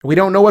 We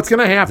don't know what's going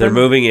to happen. they're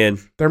moving in.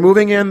 They're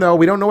moving in, though.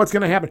 We don't know what's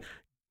going to happen,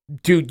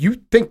 dude.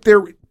 You think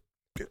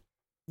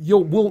you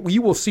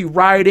will see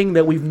rioting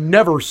that we've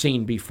never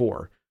seen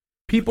before.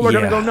 People are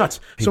going to Yeah. go nuts.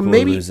 People So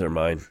will lose their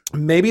mind.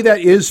 maybe that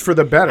is for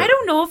the better. I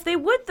don't know if they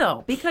would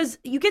though, because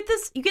you get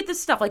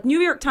this stuff like New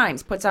York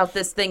Times puts out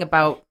this thing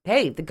about,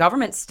 hey, the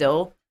government's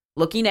still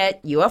looking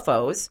at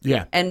UFOs,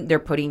 Yeah. and they're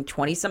putting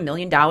 $20-some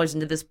million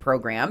into this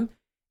program,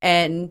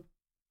 and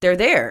they're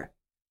there,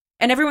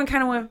 and everyone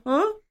kind of went,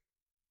 huh?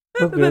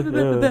 Okay,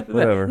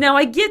 whatever. Now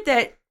I get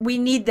that we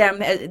need them,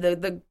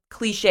 the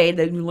cliche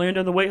that you land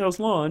on the White House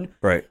lawn.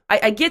 Right.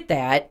 I get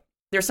that.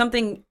 There's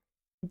something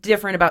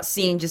different about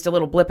seeing just a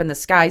little blip in the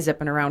sky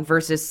zipping around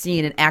versus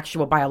seeing an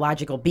actual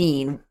biological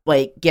being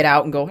like get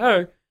out and go,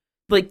 hey,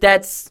 like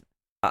that's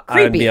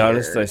I'd be creepier.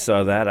 honest. I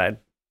saw that. I'd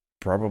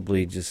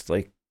probably just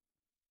like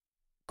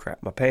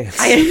crap my pants.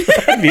 I-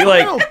 I'd be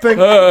like, I don't think-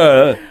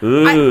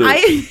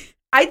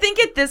 I think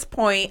at this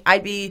point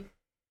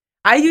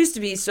I used to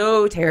be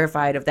so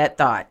terrified of that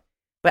thought,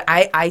 but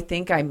I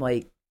think I'm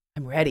like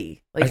I'm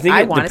ready. I Like think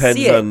I it want to depends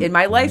see it on in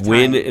my lifetime.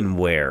 when and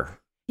where.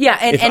 Yeah,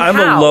 and If and I'm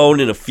how? alone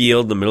in a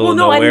field in the middle Well, of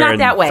no, I'm nowhere not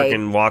and that way.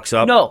 freaking walks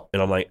up No.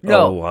 and I'm like,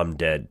 No. oh, I'm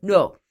dead.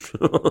 No.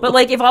 But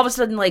like if all of a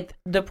sudden like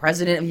the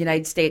president of the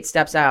United States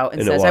steps out and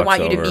And it says, I walks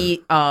want you to over. meet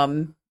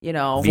you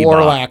know,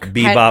 Florlac.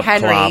 Bebop,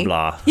 Henry. blah,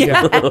 blah.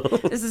 yeah,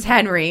 this is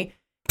Henry.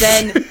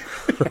 Then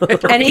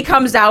and he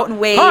comes out and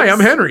waves. Hi, I'm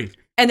Henry.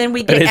 And then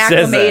we And get it says that,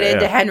 acclimated yeah.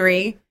 to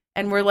Henry,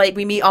 and we're like,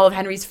 we meet all of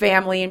Henry's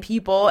family and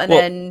people, and Well-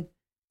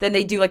 then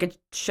they do like a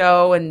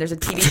show, and there's a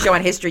TV show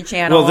on History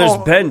Channel. Well,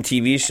 there's been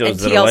TV shows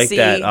And that are like TLC,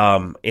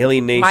 that.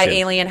 Alien Nation. My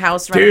Alien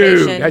House Dude,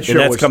 renovation. that show and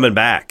that's was coming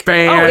back. Oh,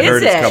 I is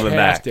heard it? it's coming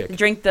back. fantastic.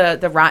 Drink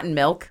the rotten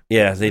milk.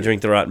 Yeah, they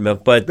drink the rotten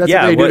milk. But That's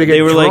yeah, what they do to get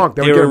they were drunk. like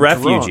They they would were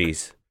get drunk.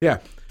 refugees Yeah.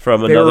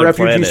 from They were another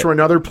refugees planet. from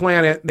another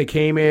planet. They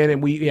came in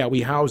and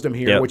we housed them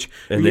here, Yep. which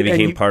and they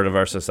became you- part of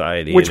our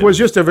society. which and was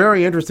just a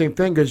very interesting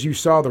thing because you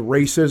saw the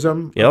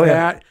racism Oh, of yeah.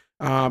 that.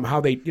 How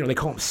they they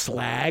call them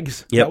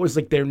slags. Yep. That was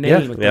like their name,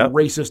 Yeah, like yeah. the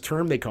racist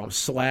term. They call them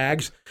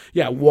slags.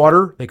 Yeah,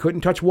 water. They couldn't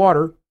touch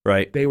water.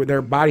 right.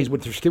 Their bodies would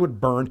their skin would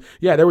burn.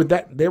 Yeah, there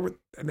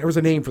was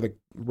a name for the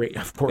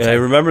of course. And I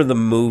remember the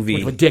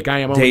movie. with a dick I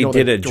am. only They know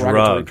did the a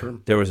derogatory drug.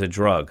 term. There was a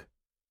drug.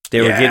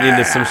 They were getting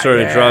into some sort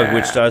of drug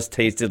which does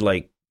tasted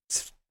like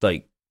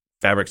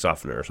fabric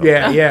softener or something.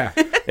 Yeah.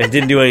 It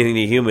didn't do anything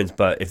to humans,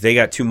 but if they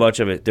got too much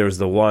of it, there was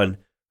the one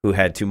who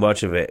had too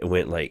much of it and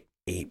went like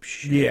ape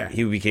shit. Yeah.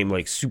 He became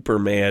like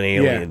Superman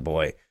alien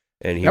boy.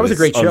 And he That was a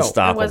great show. That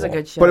unstoppable. That was a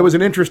good show. But it was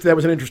that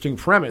was an interesting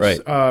premise Right.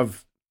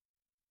 of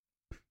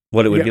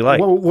What it would be like.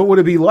 What would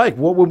it be like?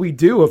 What would we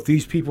do if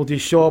these people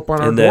just show up on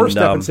our And then,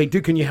 doorstep and say,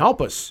 "Dude, can you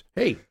help us?"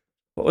 Hey,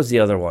 What was the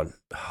other one?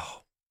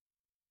 Oh,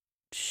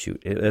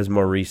 shoot, it was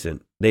more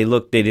recent. They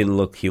didn't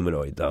look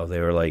humanoid though. They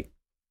were like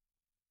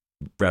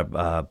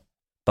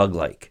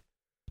bug-like.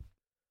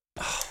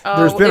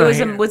 There's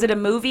been was it a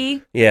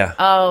movie? Yeah.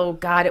 Oh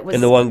God, it was.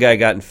 And the one guy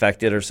got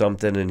infected or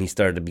something, and he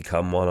started to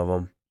become one of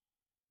them.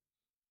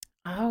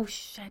 Oh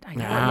shit! I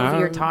know what movie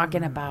you're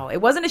talking about. It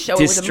wasn't a show.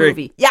 It was a District-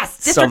 movie.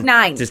 Yes, District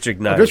 9. District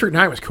 9. District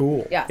 9 was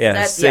cool. Yeah,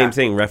 Yeah, same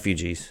thing.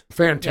 Refugees.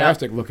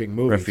 Fantastic looking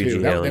movie Refugee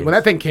too. aliens. When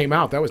that thing came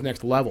out, that was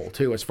next level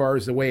too. As far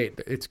as the way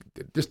it's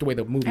just the way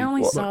the movie. I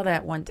only looked. saw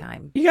that one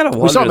time. You gotta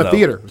wonder. We saw it in the though,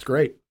 theater. It was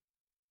great.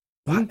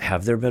 What?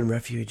 Have there been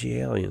refugee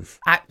aliens?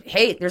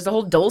 Hey, there's the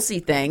whole Dulcie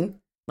thing.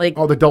 Like,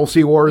 Oh, the Dulce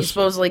you Wars.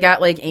 supposedly got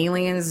like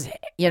aliens,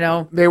 They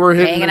were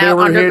hidden. hanging They out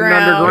were hidden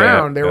underground.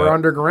 underground. They were Yeah.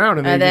 underground,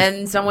 and, and they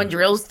then someone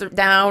drills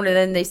down, and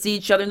then they see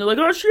each other, and they're like,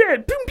 "Oh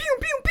shit!" Boom, boom,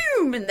 boom,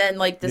 boom, and then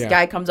like this Yeah.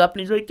 guy comes up,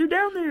 and he's like, "They're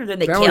down there." Then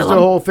they that kill was the him.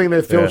 whole thing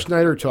that Phil Yeah.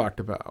 Schneider talked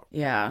about.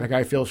 Yeah. That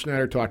guy Phil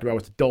Schneider talked about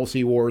was the Dulce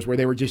Wars, where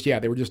they were just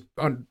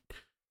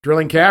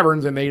drilling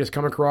caverns, and they just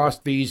come across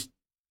the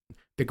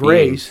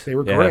Greys. Beings. They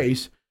were Yeah.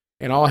 Greys,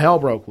 and all hell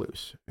broke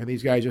loose. And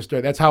these guys just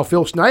that's how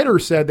Phil Schneider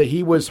said that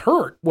he was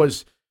hurt.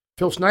 Was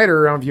Phil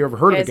Schneider? I don't know if you ever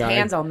heard His of the guy.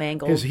 hands all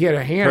mangled. He had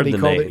a hand. Heard He the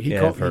called name. it. He Yeah,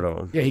 called. I've heard of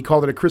him. Yeah, he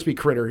called it a crispy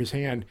critter. His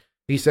hand.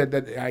 He said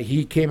that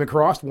he came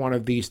across one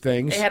of these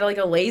things. They had like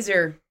a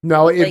laser.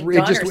 No, like, gun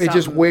or something.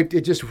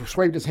 it just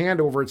swiped his hand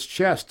over its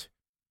chest.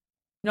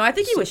 No, I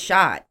think he was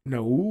shot.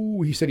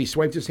 No, he said he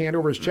swiped his hand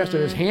over his chest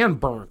and his hand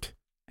burnt.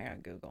 I gotta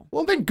Google.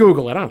 Well, then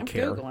Google it. I don't I'm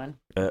care. Googling.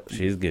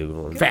 She's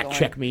Googling. Fact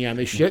check me on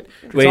this shit.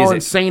 It's Wait, all is it-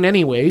 insane,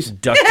 anyways.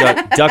 Duck,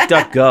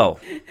 go.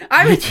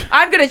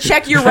 I'm gonna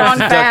check your wrong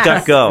Duck,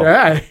 fast. go.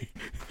 Yeah.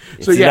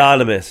 It's So, yeah.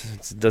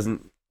 anonymous. It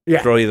doesn't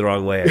Yeah. throw you the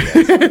wrong way, I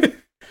guess.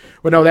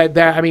 But no,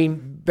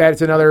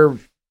 that's another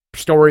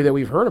story that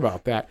we've heard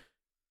about that.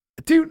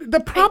 Dude, the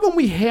problem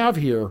we have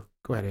here.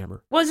 Go ahead,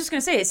 Amber. Well, I was just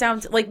gonna say, it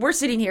sounds like we're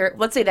sitting here.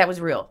 Let's say that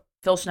was real.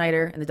 Phil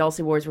Schneider and the Dulce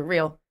Wars were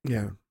real.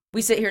 Yeah.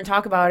 We sit here and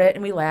talk about it,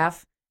 and we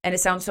laugh, and it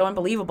sounds so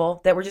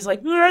unbelievable that we're just like,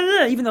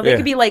 even though they Yeah.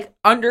 could be like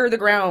under the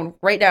ground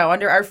right now,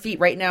 under our feet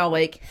right now,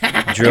 like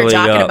they're Drilling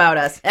talking up. about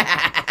us.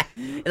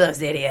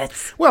 Those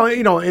idiots. Well,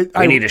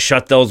 We need to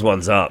shut those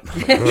ones up.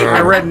 I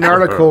read an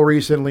article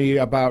recently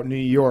about New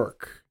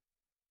York,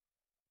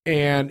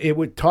 and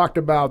talked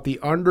about the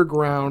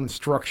underground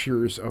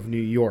structures of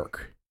New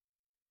York.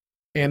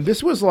 And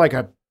this was like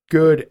a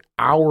good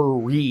hour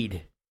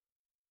read,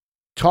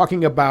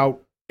 talking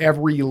about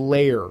every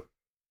layer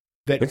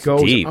that It's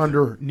goes deep.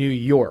 under New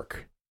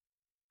York.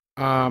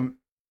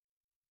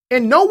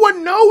 And no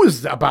one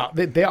knows about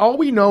it. All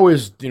we know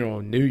is,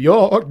 New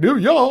York.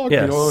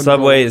 Yeah, and,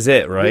 Subway is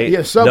it, right?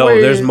 Yeah, Subway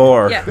No, there's is-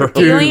 more. Yeah, Dude.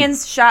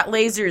 aliens shot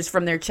lasers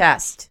from their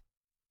chest.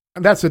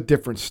 that's a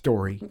different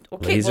story.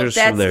 Okay, Lasers well, from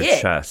that's their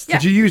it. chest. Yeah.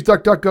 Did you use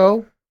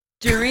DuckDuckGo?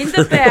 During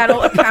the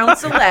battle,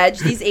 accounts allege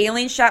these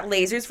aliens shot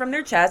lasers from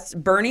their chests,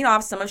 burning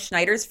off some of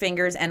Schneider's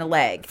fingers and a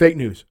leg. Fake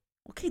news.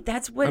 Okay,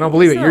 that's what. I don't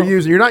believe it.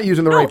 so- You're not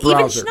using the No, right even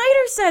browser.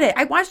 Schneider said it.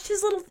 I watched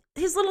his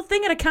little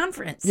thing at a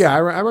conference. Yeah,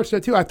 I watched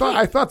that too. I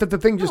thought that the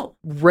thing just No.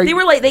 right They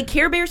were like, they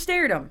Care Bear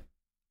stared him.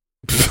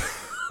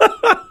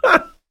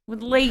 With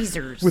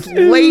lasers. with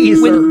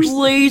lasers. With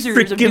lasers. I'm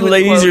Freaking doing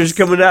lasers close.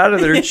 coming out of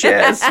their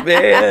chest,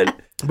 man.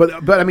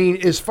 But I mean,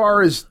 as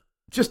far as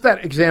just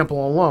that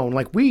example alone,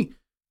 like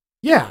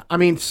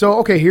so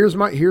okay, here's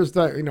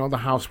the the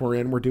house we're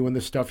in. We're doing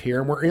this stuff here,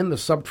 and we're in the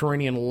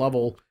subterranean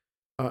level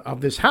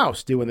of this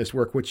house doing this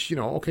work, which,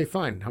 okay,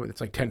 fine. I mean,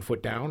 it's like 10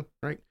 foot down,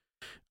 right?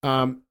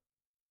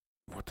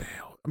 What the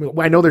hell? I mean,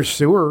 I know there's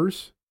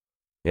sewers.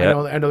 Yeah.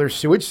 I know there's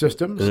sewage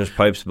systems. And there's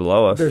pipes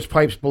below us. There's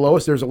pipes below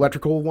us. There's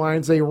electrical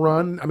lines they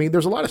run. I mean,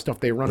 there's a lot of stuff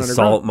they run underground.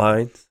 Salt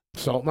mines.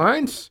 Salt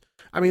mines.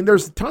 I mean,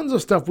 there's tons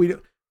of stuff we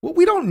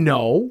don't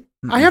know.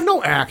 I have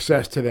no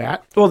access to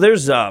that. Well,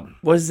 there's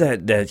what is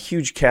that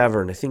huge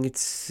cavern? I think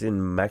it's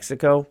in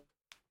Mexico.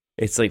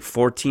 It's like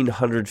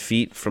 1,400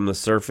 feet from the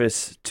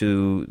surface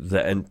to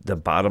the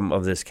bottom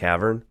of this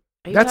cavern.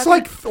 That's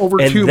like over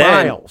And 2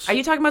 then- miles. Are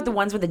you talking about the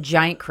ones with the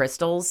giant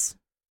crystals?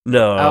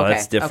 No, Okay,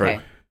 that's different.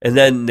 okay. And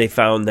then they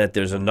found that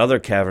there's another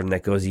cavern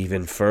that goes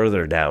even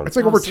further down. It's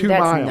like Oh, over see, 2 that's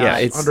miles. nuts. Yeah,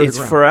 it's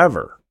underground.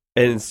 forever,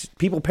 and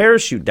people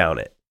parachute down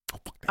it.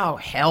 Oh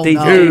hell They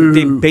no!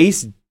 they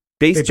base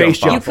They jump base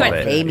jump You off couldn't of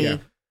it. pay me. Yeah.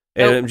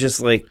 And Nope. I'm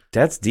just like,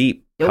 that's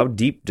deep. Nope. How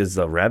deep does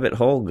the rabbit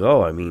hole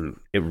go? I mean,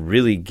 it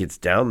really gets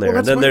down there. Well,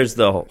 And that's then what- there's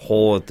the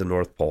hole at the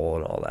North Pole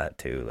and all that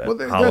too. That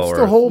Well, hollow that's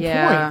the Earth. whole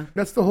Yeah. point.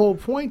 That's the whole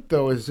point,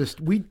 though, is just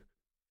and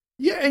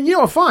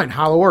fine,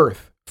 hollow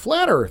Earth,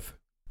 flat Earth.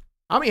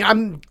 I mean,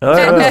 I'm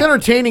just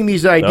entertaining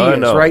these ideas,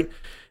 know. right?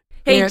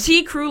 Hey, And-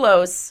 T.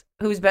 Krulos,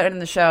 who's been in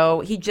the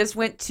show, he just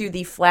went to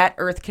the Flat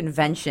Earth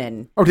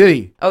Convention. Oh, did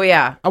he? Oh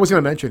yeah. I was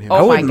going to mention him. Oh, I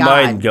my wouldn't God.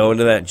 mind going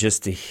to that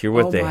just to hear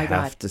what Oh, they my have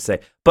God. to say.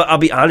 But I'll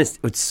be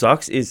honest, what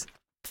sucks is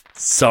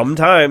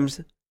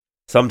sometimes,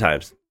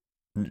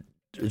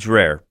 it's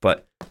rare,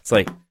 but it's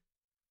like,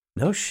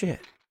 no shit.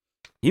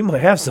 You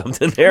might have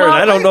something there, and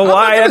Well, I don't know I'm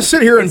why. not going to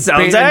sit here it and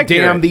sounds damn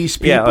accurate. these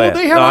people. Yeah, oh, yeah.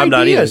 They have No, I'm ideas.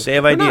 not either. They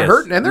have They're ideas. not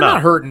hurting, and they're No.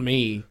 not hurting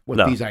me with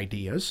No. these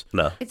ideas.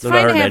 No, It's they're not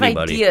fine to hurting have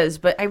anybody. ideas,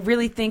 but I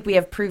really think we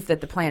have proof that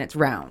the planet's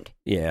round.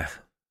 Yeah,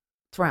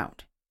 It's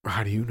round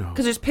How do you know?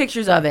 because there's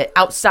pictures of it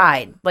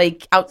outside,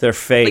 like they're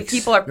fakes. like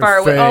people are They're far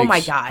away. Oh my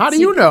fakes. god! How do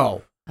you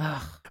know?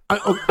 Ugh.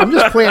 I'm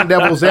just playing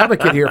devil's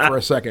advocate here for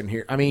a second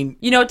here. I mean,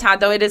 You know, Todd,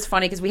 though, it is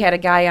funny because we had a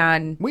guy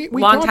on We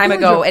long talked time to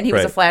ago, him. and he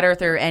was a Right. flat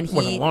earther, and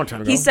Wasn't a long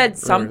time he ago. said Earlier.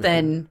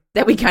 something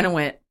that we kind of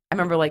went. I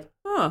remember, like,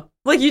 huh,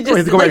 like you we just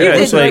have to go like back you and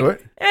did, listen to like,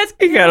 it. that's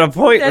You got a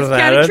point That's with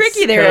that. kinda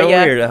tricky there, kinda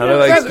yeah. weird. How do I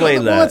That's- explain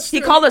well, that? that's-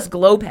 he called us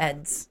globe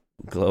heads.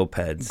 Globe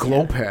heads.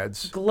 Globe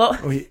heads. Globe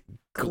Oh,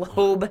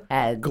 globe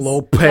heads.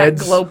 Globe Not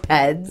heads. globe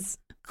heads.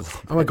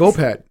 I'm a globe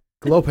head.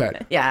 Globe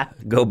head. Yeah,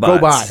 Go Go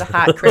bots. by. it's a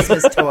hot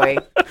Christmas toy.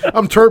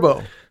 I'm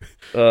turbo.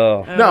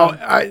 Oh, No,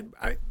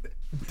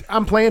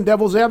 I'm playing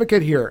devil's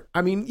advocate here.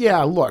 I mean,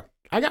 yeah, look,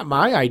 I got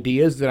my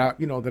ideas that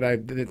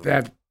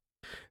have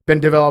been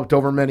developed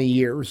over many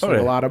years. Oh,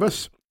 yeah. A lot of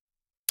us.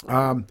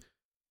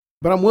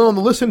 But I'm willing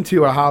to listen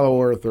to a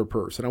hollow earther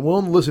person. I'm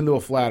willing to listen to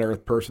a flat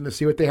earth person to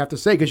see what they have to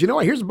say. Because you know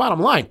what? Here's the bottom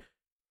line.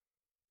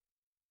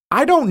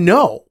 I don't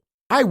know.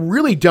 I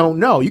really don't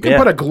know. You can Yeah.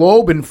 put a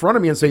globe in front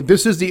of me and say,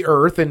 this is the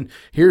earth, and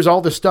here's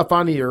all the stuff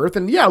on the earth.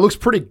 And yeah, it looks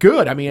pretty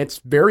good. I mean, it's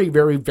very,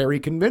 very, very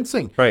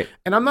convincing. right.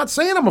 And I'm not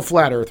saying I'm a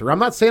flat earther. I'm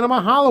not saying I'm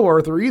a hollow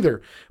earther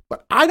either.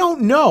 But I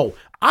don't know.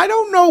 I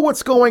don't know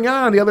what's going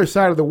on the other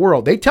side of the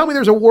world. They tell me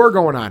there's a war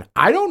going on.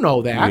 I don't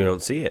know that. You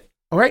don't see it.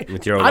 All right.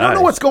 with your own I don't know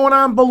eyes. what's going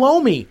on below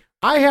me.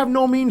 I have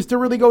no means to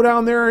really go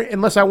down there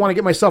unless I want to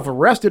get myself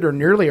arrested or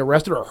nearly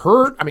arrested or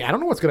hurt. I mean, I don't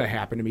know what's going to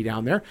happen to me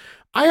down there.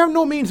 I have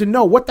no means to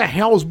know what the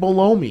hell's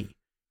below me.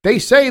 They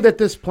say that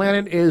this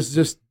planet is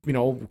just,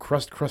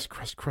 crust,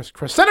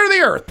 center of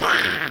the earth.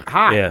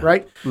 Hot, Yeah.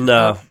 right?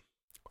 No.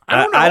 I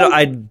don't know.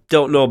 I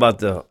don't know about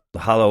the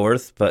hollow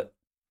earth, but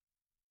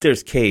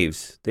there's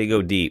caves. They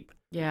go deep.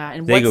 Yeah,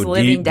 and They what's go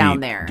living deep, down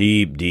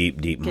deep, there?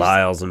 deep,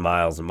 miles and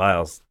miles and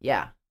miles.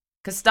 Yeah,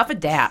 because stuff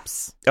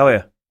adapts. Oh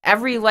yeah.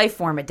 Every life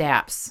form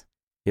adapts.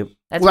 Yep.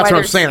 That's why what I'm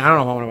there's- saying. I don't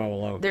know how I'm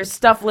below. There's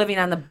stuff living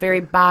on the very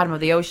bottom of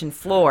the ocean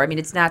floor. I mean,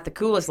 it's not the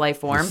coolest life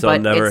The form,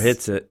 sun but never it's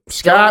hits it.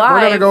 still Scott, we're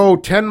going to alive. go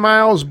 10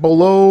 miles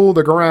below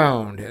the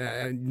ground.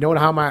 Know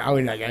how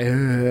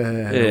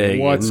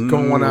what's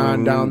going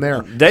on down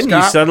there? Then you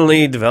Scott,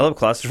 suddenly develop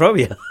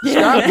claustrophobia.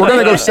 Scott, we're going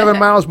to go 7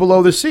 miles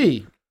below the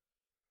sea.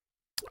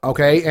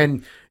 Okay,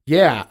 and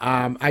yeah,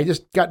 I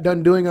just got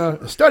done doing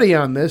a study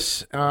on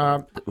this.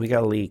 We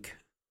got a leak.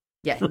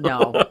 Yeah,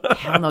 no,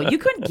 hell no. You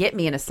couldn't get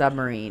me in a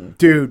submarine.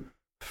 Dude,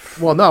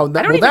 well, no,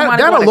 I don't even wanna that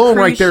go on a alone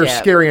right cruise there is ship.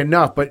 scary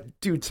enough. But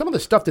dude, some of the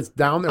stuff that's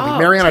down there, like Oh,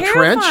 Mariana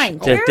terrifying.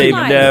 Trench, That they've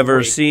Terrifying. never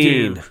Dude.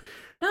 seen.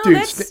 No, Dude,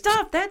 that's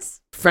stuff. That's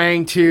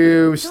fang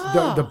tubes,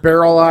 Oh. the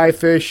barrel eye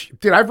fish.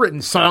 Dude, I've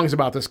written songs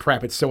about this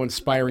crap. It's so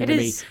inspiring It to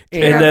is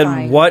me. And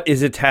terrifying. then what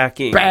is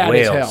attacking bad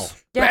whales? as hell.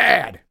 Yeah.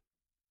 Bad.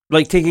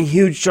 Like taking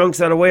huge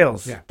chunks out of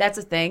whales. Yeah. that's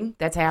a thing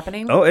that's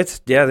happening. Oh,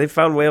 they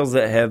found whales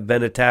that have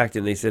been attacked,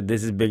 and they said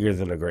this is bigger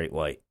than a great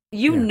white.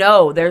 You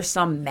know, there's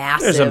some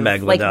massive. There's a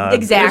megalodon. Like,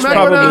 exactly. There's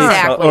probably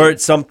exactly. or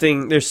it's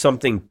something. There's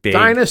something big.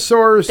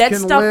 Dinosaurs That can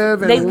stuff-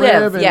 live and they live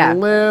live, and yeah.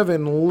 live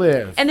and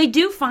live. And they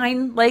do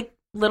find like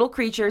little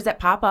creatures that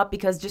pop up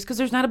because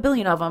there's not a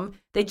billion of them.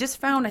 They just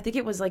found, I think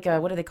it was like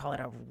what do they call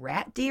it? A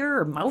rat deer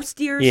or mouse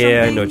deer or Yeah, something?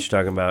 I know what you're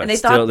talking about. And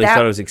It's they thought they that-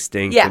 thought it was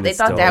extinct. Yeah, and they it's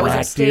thought still that was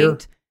alive. Rat deer?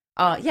 extinct.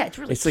 Yeah, it's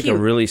really It's cute. like a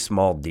really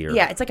small deer.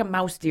 Yeah, it's like a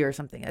mouse deer or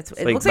something. It like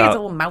looks like it's about-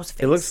 a little mouse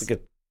face. It looks like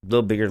a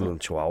little bigger than a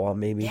Chihuahua,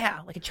 maybe. Yeah,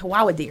 like a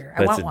Chihuahua deer.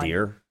 That's I want a one.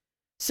 deer.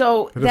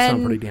 So That does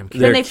sound pretty then, damn cute.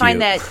 then They're they find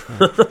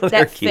cute. that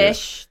They're cute.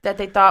 fish that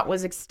they thought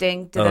was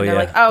extinct, and Oh, then they're yeah.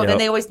 like, oh,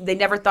 Yep. they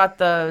never thought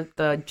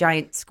the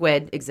giant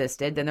squid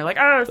existed. Then they're like,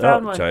 oh, I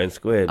found one. Giant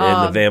squid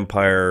and the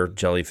vampire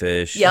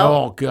jellyfish. Yep.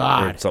 Oh Or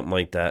God, something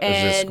like that. It's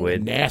a And-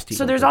 squid. nasty.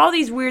 So there's looking. all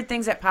these weird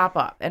things that pop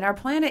up, and our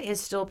planet is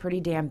still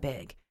pretty damn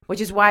big, which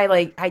is why,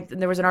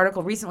 there was an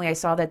article recently I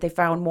saw that they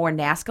found more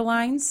Nazca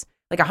lines,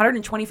 like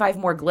 125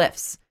 more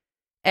glyphs,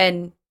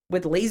 and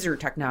with laser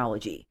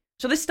technology.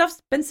 So this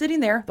stuff's been sitting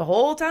there the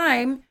whole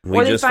time. We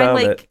or they just find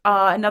found like it.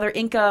 another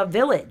Inca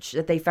village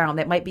that they found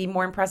that might be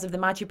more impressive than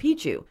Machu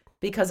Picchu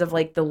because of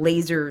like the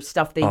laser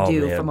stuff they Oh,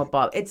 do man. from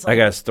above. It's I like,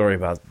 got a story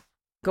about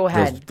go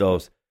ahead.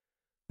 those.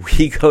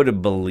 We go to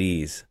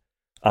Belize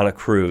on a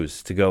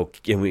cruise to go,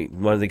 and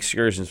one of the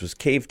excursions was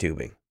cave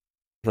tubing.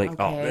 Like,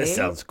 oh, this Okay.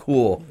 sounds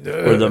cool.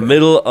 We're in the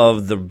middle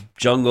of the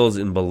jungles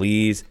in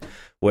Belize,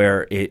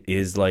 where it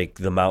is like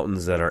the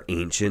mountains that are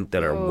ancient,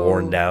 that are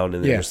worn Oh. down,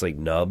 and they're Yeah. just like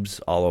nubs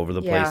all over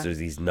the Yeah. place. There's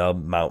these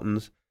nub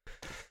mountains.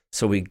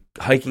 So we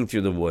hiking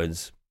through the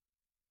woods,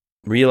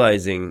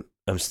 realizing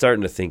I'm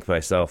starting to think to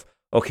myself,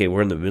 okay,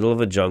 we're in the middle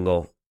of a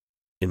jungle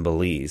in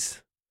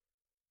Belize,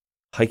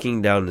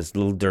 hiking down this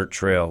little dirt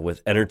trail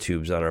with inner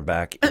tubes on our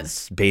back and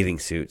bathing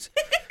suits.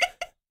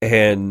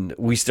 And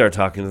we start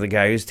talking to the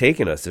guy who's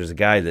taking us. There's a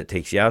guy that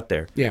takes you out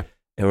there. Yeah.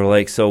 And we're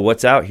like, so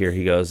what's out here?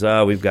 He goes,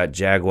 we've got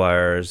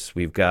jaguars.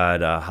 We've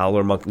got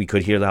howler monkey. We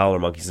could hear the howler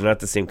monkeys. They're not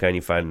the same kind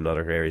you find in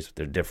other areas, but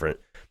they're different.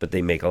 But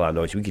they make a lot of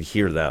noise. We could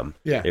hear them.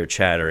 Yeah. They're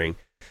chattering.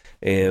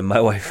 And my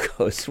wife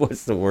goes,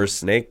 what's the worst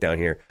snake down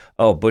here?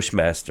 Oh,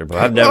 Bushmaster. But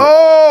I've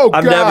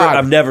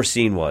God. never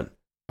seen one.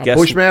 A Guess-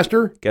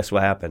 Bushmaster? Guess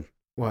what happened?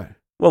 What?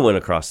 One went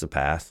across the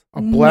path.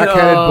 A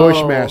black-headed No.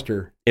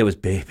 Bushmaster. It was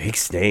big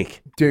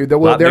snake. Dude,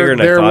 Lot bigger than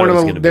I they're thought one it of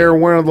was the gonna be. they're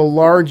one of the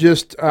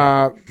largest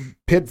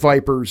pit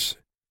vipers.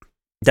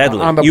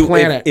 Deadly. On the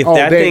planet. If Oh,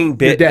 that they- thing you're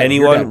bit dead. You're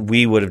anyone, dead.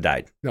 we would have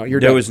died. No, you're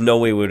There dead. was no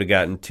way we would have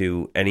gotten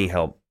to any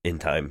help in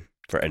time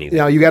for anything.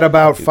 You know, you got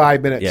about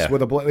 5 minutes Yeah.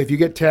 with if you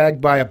get tagged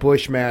by a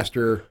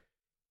Bushmaster.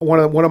 One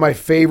of my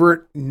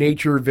favorite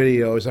nature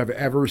videos I've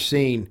ever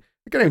seen.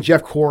 A guy named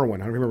Jeff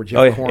Corwin. I remember Jeff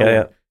Oh, yeah, Corwin.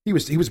 yeah. He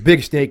was a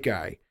big snake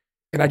guy,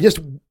 and I just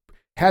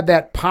had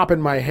that pop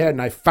in my head,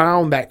 and I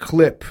found that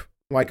clip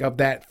like of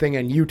that thing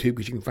on YouTube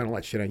because you can find all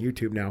that shit on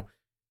YouTube now.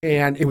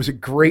 And it was a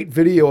great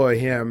video of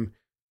him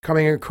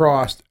coming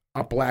across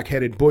a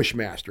black-headed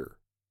Bushmaster,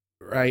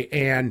 right?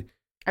 And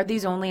Are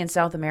these only in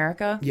South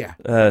America? yeah,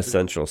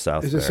 Central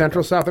South is it America.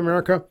 Central South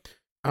America?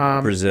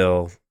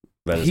 Brazil,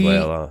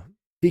 Venezuela,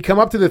 He come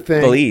up to the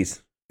thing.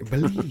 Belize.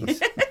 Belize.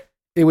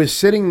 It was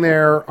sitting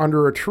there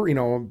under a tree,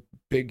 a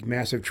big,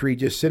 massive tree,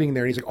 just sitting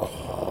there. And he's like,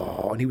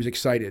 "Oh!" and he was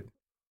excited.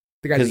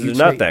 The guy Because they're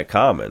not that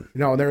common.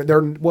 No, they're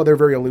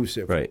very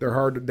elusive. Right. They're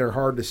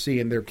hard to see,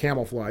 and their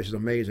camouflage is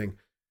amazing.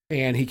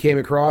 And he came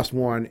across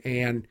one,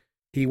 and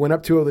he went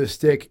up to it with his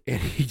stick, and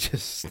he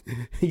just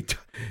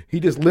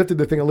lifted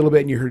the thing a little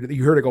bit, and you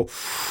heard it go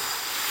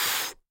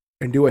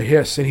and do a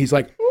hiss, and he's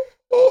like,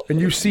 and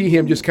you see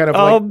him just kind of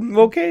like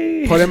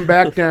okay. put him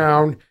back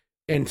down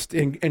and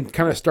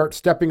kind of start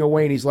stepping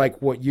away. And he's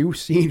like, what you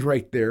seen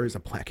right there is a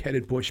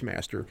black-headed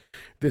Bushmaster.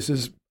 This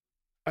is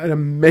an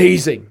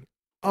amazing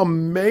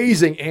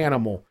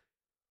animal,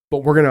 but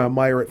we're going to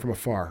admire it from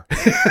afar.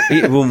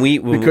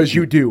 Because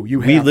you do.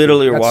 We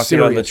literally are That's walking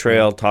on the serious,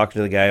 trail, man. talking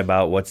to the guy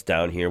about what's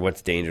down here,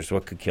 what's dangerous,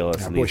 what could kill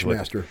us. Yeah, in these woods.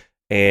 Bushmaster.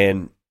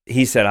 And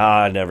he said,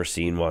 I've never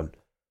seen one.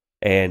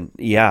 And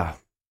yeah,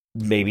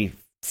 maybe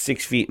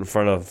 6 feet in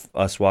front of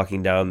us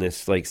walking down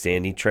this like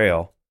sandy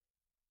trail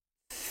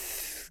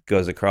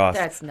goes across.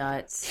 That's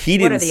nuts. He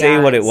What are didn't the say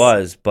what it odds?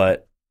 was,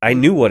 but I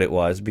knew what it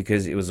was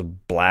because it was a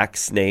black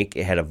snake.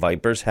 It had a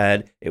viper's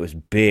head. It was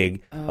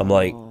big. I'm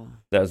like, Oh.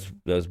 that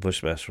was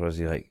Bushmaster. Was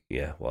he like,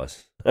 yeah, it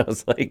was. I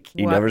was like,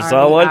 you What never are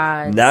saw the one?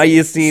 odds? Now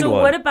you've seen So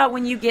one. what about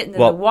when you get into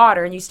Well- the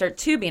water and you start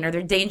tubing? Are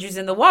there dangers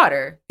in the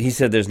water? He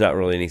said there's not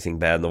really anything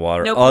bad in the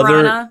water. No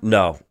piranha?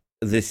 No.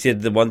 They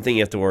said the one thing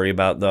you have to worry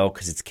about, though,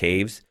 because it's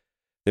caves,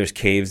 there's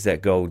caves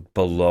that go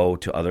below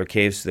to other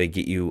caves, so they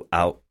get you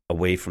out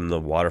away from the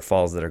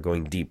waterfalls that are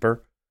going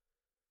deeper.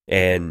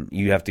 And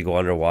you have to go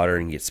underwater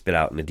and get spit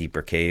out in a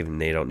deeper cave, and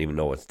they don't even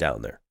know what's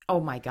down there. Oh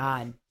my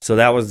God. So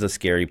that was the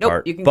scary Nope,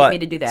 part. you can but get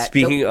me to do that.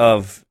 Speaking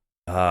of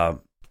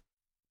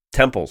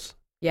temples,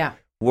 Yeah.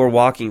 we're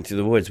walking through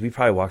the woods. We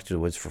probably walked through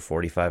the woods for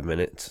 45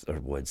 minutes, or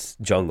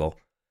jungle.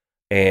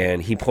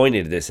 And he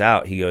pointed this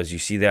out. He goes, you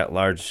see that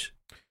large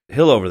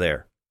hill over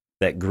there,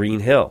 that green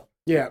hill?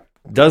 Yeah.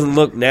 Doesn't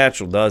look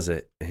natural, does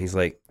it? And he's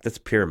like, that's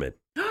a pyramid.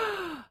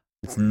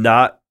 It's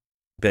not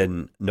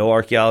been, no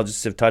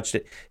archaeologists have touched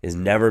it. It's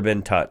never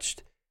been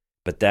touched.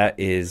 But that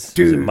is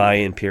a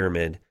Mayan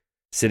pyramid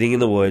sitting in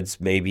the woods,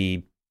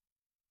 maybe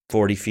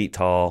 40 feet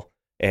tall.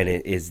 And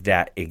it is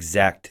that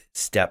exact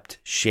stepped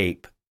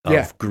shape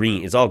of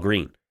green. It's all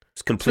green.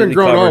 It's completely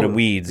grown covered in over.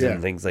 weeds Yeah.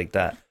 and things like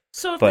that.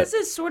 So if this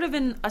is sort of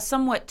in a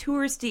somewhat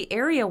touristy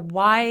area,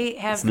 why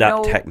have it's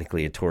not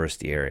technically a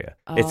touristy area.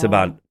 It's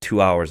about 2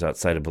 hours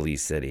outside of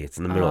Belize City. It's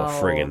in the middle of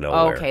friggin'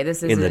 nowhere. Okay,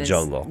 this in isn't the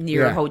jungle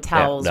near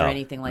hotels or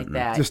anything like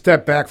that. To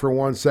step back for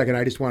 1 second,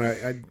 I just want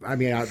to.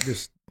 I'll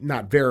just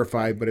not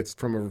verified, but it's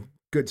from a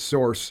good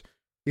source.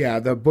 Yeah,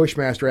 the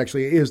Bushmaster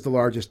actually is the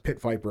largest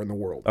pit viper in the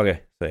world.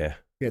 Okay, so yeah.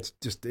 It's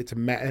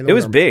it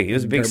was big. It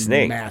was a big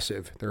snake.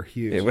 Massive. They're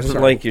huge. It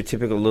wasn't like your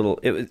typical little.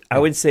 It was. I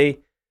would say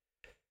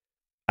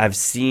I've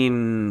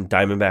seen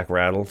diamondback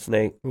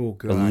rattlesnake a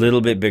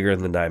little bit bigger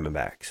than the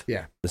diamondbacks.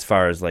 Yeah. As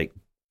far as like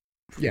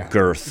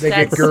girth. They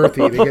get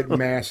girthy. They get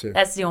massive.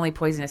 That's the only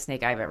poisonous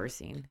snake I've ever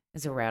seen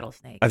is a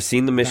rattlesnake. I've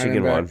seen the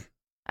Michigan one.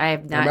 I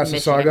have not in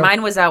Michigan.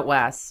 Mine was out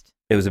west.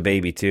 It was a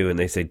baby too, and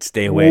they said,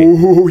 stay away.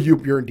 Ooh,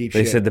 you're in deep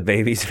shit. They said the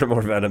babies are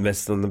more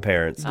venomous than the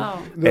parents.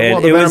 Oh.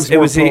 And it was where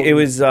was it?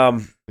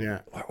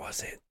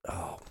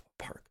 Oh,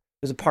 park.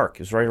 It was a park. It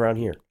was right around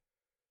here.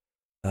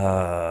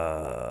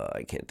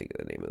 I can't think of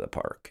the name of the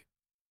park.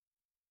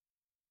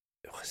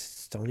 It was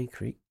Stony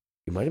Creek.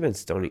 It might have been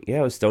Stony. Yeah,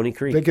 it was Stony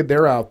Creek.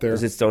 They're out there.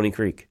 Was it Stony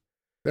Creek?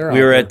 We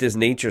were at this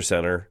nature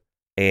center,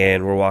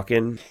 and we're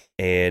walking,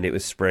 and it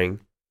was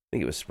spring. I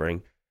think it was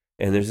spring.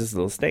 And there's this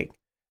little snake.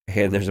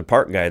 And there's a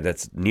park guy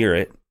that's near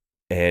it,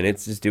 and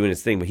it's just doing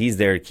its thing, but he's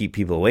there to keep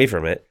people away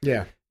from it.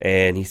 Yeah.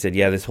 And he said,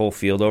 this whole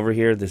field over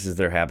here, this is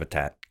their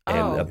habitat.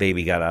 And a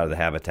baby got out of the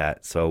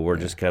habitat, so we're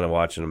just kind of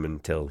watching him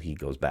until he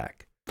goes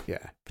back.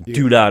 Yeah.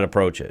 Do not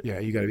approach it. Yeah,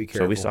 you got to be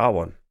careful. So we saw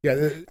one.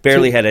 Yeah.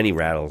 Barely had any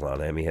rattles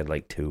on him. He had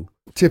like 2.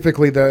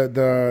 Typically,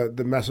 the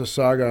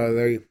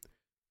Massasauga,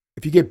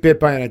 if you get bit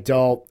by an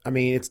adult, I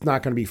mean, it's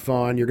not going to be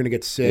fun. You're going to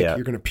get sick. Yeah.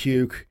 You're going to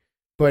puke,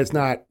 but it's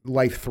not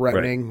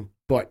life-threatening. Right.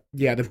 But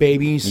yeah, the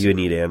babies. You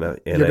need you're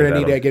going to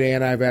need to get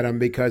anti-venom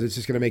because it's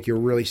just going to make you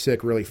really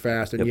sick really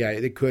fast. And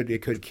it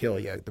could kill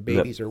you. The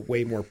babies are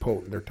way more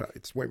potent.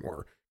 It's way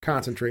more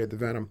concentrated, the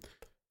venom.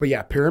 But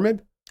yeah,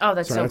 pyramid. Oh,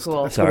 that's so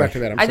cool. Let's go back to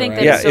that. I think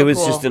that's so it was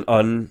cool. just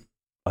an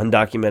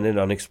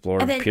undocumented,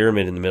 unexplored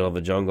pyramid in the middle of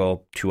the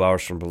jungle, 2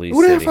 hours from Belize City.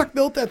 City. Who the fuck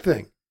built that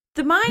thing?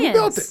 The Mayans. Who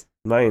built it?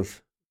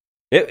 Mayans.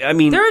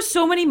 There are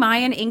so many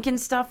Mayan, Incan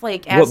stuff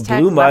like Aztec. What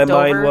blew my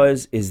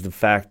mind is the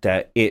fact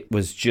that it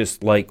was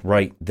just like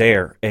right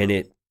there,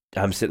 and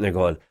I'm sitting there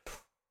going,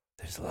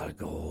 "There's a lot of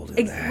gold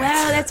in that."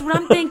 Well, that's what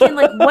I'm thinking.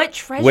 Like, what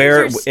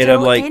treasures are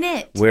still in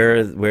it?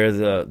 Where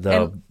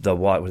the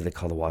what do they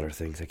call the water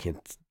things? I can't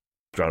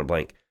draw a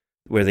blank.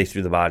 Where they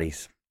threw the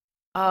bodies.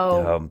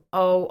 They're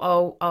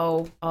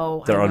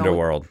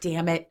underworld.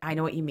 Damn it! I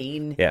know what you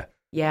mean. Yeah.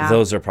 Yeah.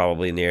 Those are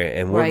probably in the area.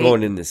 And we're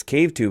going in this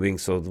cave tubing,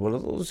 so one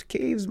of those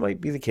caves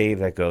might be the cave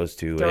that goes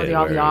to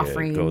all the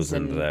offerings. Goes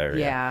into there.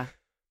 Yeah.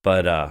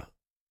 But,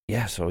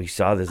 so we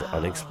saw this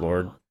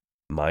unexplored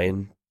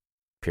Mayan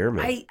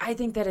pyramid. I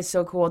think that is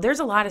so cool. There's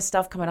a lot of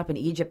stuff coming up in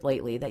Egypt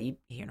lately that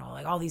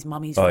like all these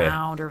mummies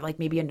found, or like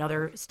maybe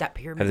another step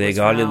pyramid. Have they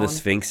gone in the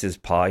Sphinx's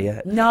paw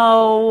yet?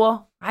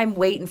 No. I'm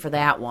waiting for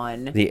that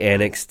one. The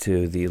annex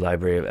to the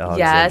Library of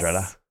Alexandria.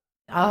 Yes.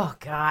 Oh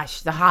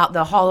gosh, the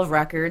Hall of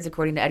Records,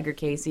 according to Edgar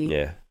Casey.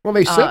 Yeah. Well,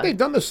 they said they've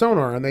done the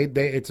sonar, and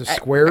it's a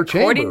square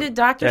chamber. According to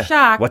Dr.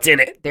 Shock, what's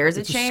in it? There's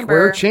it's a chamber.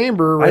 Square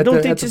chamber. I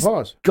don't think just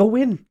go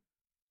in.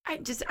 I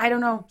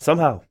don't know.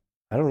 Somehow,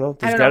 I don't know.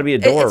 There's got to be a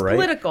door, it's right?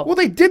 Political. Well,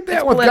 they did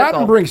that with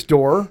Gottenbrink's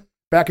door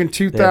back in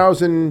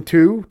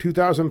 2002,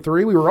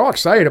 2003. We were all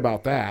excited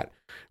about that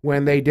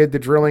when they did the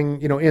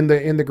drilling. In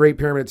the Great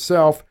Pyramid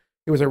itself,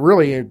 it was a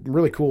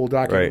really cool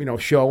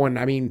show, and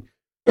I mean.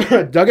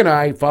 Doug and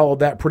I followed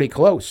that pretty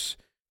close.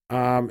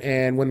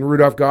 And when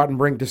Rudolf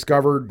Gottenbrink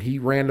discovered, he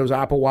ran those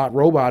Appawat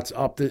robots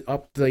up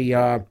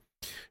the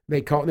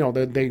they call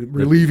the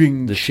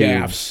relieving the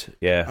shafts. Tubes.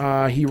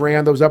 Yeah. He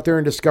ran those up there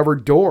and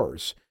discovered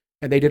doors.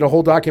 And they did a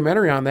whole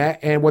documentary on that.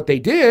 And what they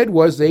did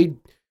was they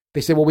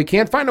said, well, we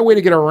can't find a way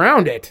to get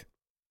around it.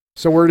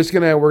 So we're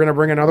gonna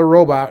bring another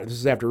robot. This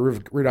is after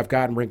Rudolf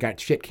Gottenbrink got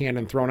shit canned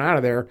and thrown out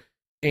of there.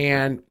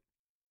 And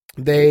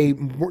they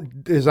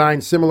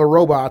designed similar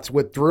robots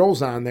with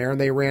drills on there,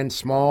 and they ran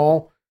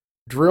small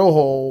drill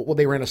hole. Well,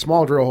 they ran a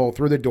small drill hole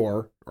through the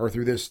door or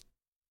through this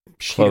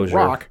sheet of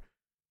rock,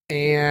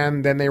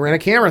 and then they ran a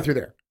camera through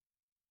there,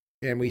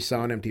 and we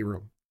saw an empty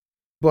room.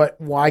 But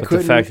couldn't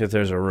the fact that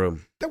there's a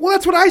room? Well,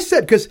 that's what I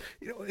said, because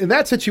in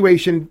that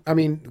situation, I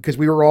mean, because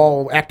we were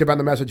all active on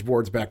the message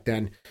boards back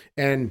then,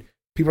 and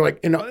people were like,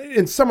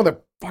 and some of the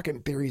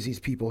fucking theories these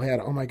people had.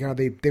 Oh my God,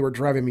 they were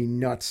driving me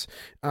nuts.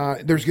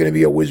 There's going to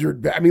be a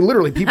wizard. I mean,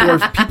 literally, people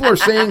are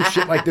saying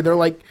shit like that. They're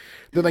like,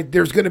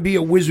 there's going to be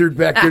a wizard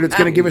back there that's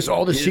going to give us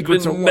all the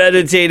secrets. Been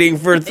meditating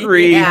for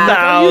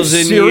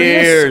 3,000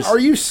 years. Are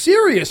you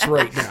serious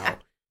right now?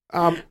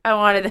 I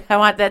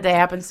want that to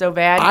happen so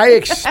bad. I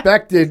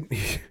expected.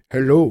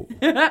 Hello.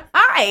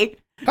 Hi.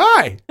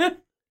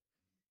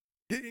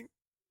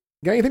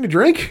 Got anything to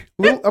drink?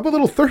 I'm a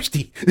little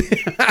thirsty.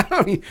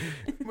 I mean,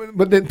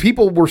 but then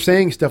people were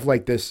saying stuff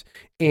like this,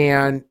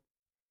 and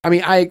I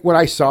mean, what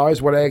I saw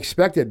is what I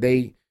expected.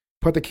 They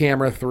put the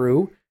camera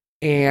through,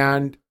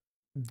 and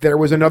there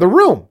was another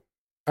room.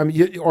 I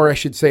mean, or I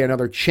should say,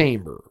 another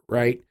chamber,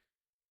 right?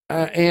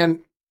 And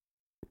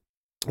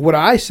what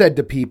I said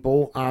to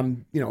people,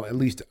 at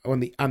least on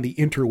the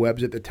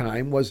interwebs at the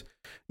time, was,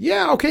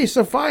 yeah, okay,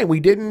 so fine. We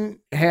didn't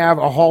have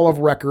a hall of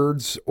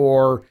records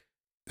or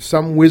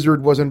some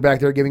wizard wasn't back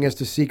there giving us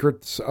the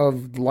secrets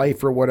of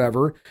life or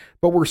whatever,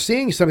 but we're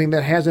seeing something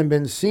that hasn't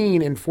been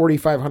seen in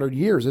 4,500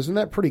 years. Isn't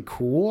that pretty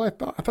cool? I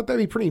thought that'd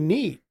be pretty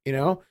neat,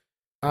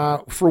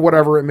 for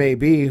whatever it may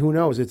be. Who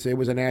knows? It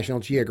was a National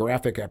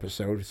Geographic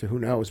episode, so who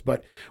knows?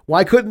 But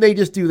why couldn't they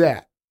just do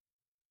that?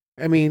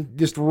 I mean,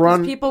 just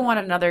run. People want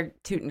another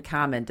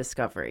Tutankhamun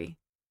discovery.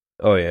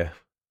 Oh yeah.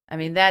 I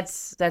mean,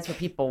 that's what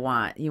people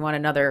want. You want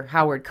another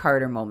Howard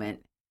Carter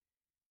moment.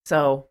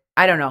 So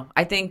I don't know.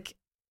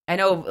 I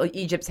know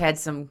Egypt's had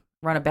some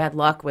run of bad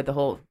luck with the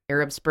whole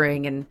Arab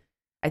Spring, and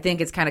I think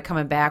it's kind of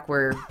coming back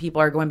where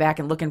people are going back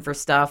and looking for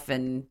stuff,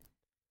 and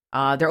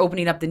they're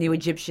opening up the new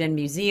Egyptian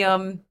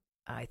museum.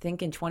 I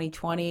think in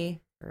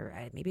 2020, or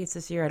maybe it's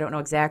this year. I don't know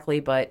exactly,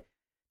 but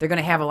they're going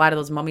to have a lot of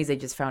those mummies they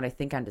just found, I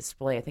think, on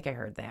display. I think I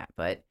heard that,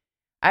 but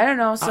I don't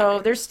know. So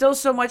there's still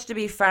so much to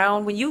be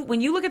found. When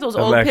you look at those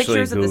old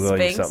pictures of the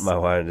Sphinx. Something I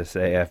wanted to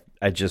say.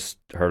 I just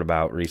heard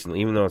about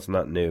recently, even though it's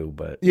not new,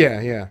 but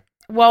yeah.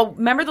 Well,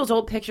 remember those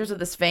old pictures of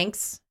the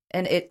Sphinx,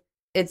 and it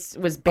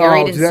was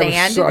buried in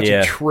sand. Was such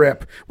a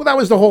trip. Well, that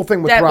was the whole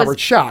thing with Robert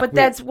Schoch. But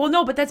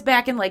that's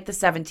back in like the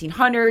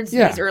 1700s.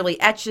 Yeah. These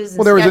early etches.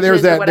 And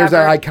there's that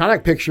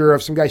iconic picture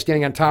of some guy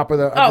standing on top of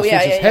the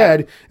Sphinx's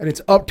head, and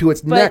it's up to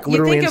its neck,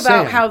 literally in sand. You think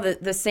about how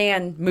the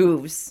sand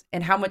moves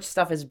and how much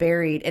stuff is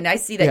buried, and I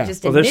see that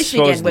just in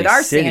Michigan with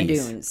our sand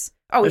dunes.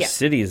 Oh, there's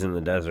cities in the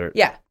desert.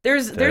 Yeah,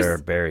 there's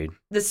buried.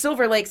 The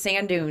Silver Lake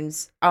sand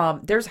dunes.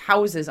 There's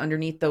houses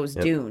underneath those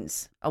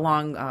dunes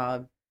along,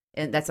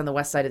 and that's on the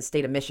west side of the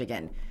state of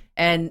Michigan.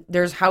 And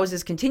there's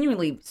houses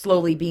continually,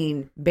 slowly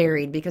being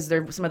buried because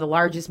they're some of the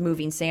largest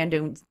moving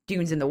sand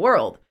dunes in the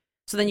world.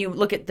 So then you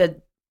look at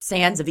the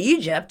sands of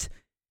Egypt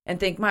and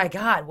think, my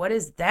God, what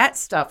is that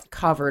stuff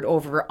covered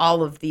over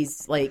all of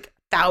these like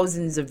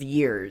thousands of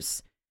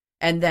years?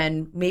 And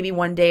then maybe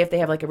one day if they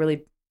have like a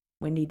really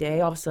windy day,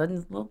 all of a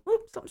sudden,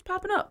 something's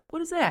popping up.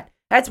 What is that?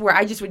 That's where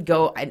I just would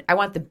go. I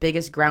want the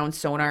biggest ground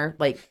sonar.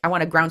 Like, I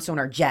want a ground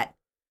sonar jet.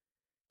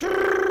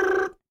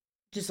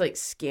 Just like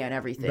scan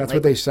everything. That's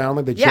what they sound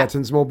like, the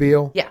Jetsons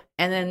mobile? Yeah.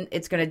 And then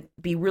it's going to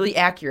be really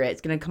accurate.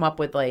 It's going to come up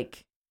with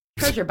like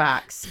treasure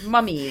box,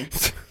 mummy.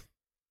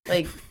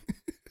 Like,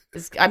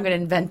 I'm going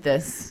to invent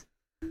this.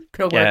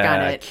 Go work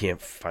on it. I can't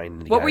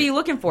find the What were you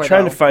looking for,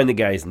 trying to find the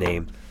guy's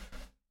name.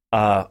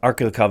 Ark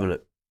of the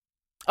Covenant.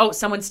 Oh,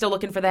 someone's still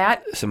looking for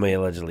that? Somebody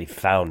allegedly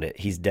found it.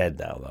 He's dead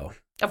now, though.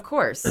 Of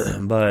course.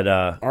 But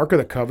Ark of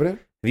the Covenant?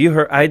 Have you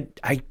heard?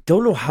 I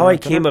don't know how I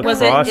came across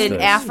this. Was it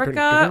in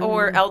Africa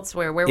or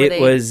elsewhere? Where were they?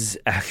 It was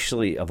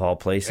actually, of all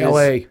places,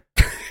 L.A.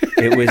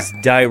 It was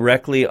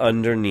directly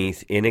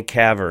underneath in a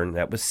cavern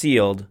that was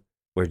sealed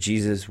where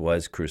Jesus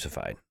was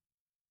crucified.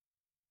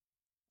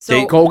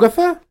 So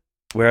Golgotha?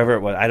 Wherever it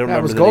was. I don't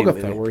remember the name. That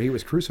was Golgotha, where he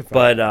was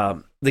crucified.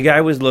 But the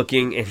guy was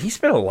looking, and he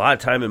spent a lot of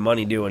time and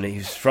money doing it.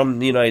 He's from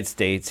the United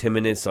States. Him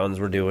and his sons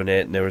were doing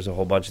it, and there was a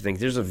whole bunch of things.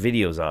 There's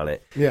videos on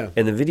it. Yeah.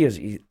 And the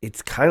videos,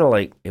 it's kind of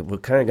like,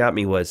 what kind of got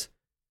me was,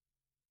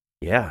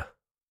 yeah,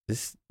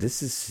 this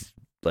is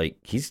like,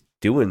 he's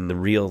doing the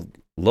real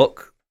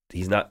look.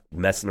 He's not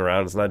messing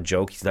around. It's not a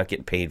joke. He's not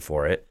getting paid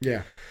for it.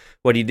 Yeah.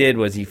 What he did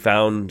was he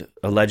found,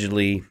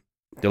 allegedly,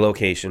 the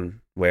location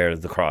where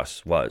the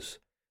cross was.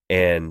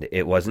 And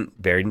it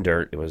wasn't buried in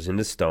dirt. It was in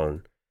the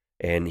stone.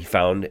 And he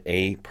found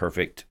a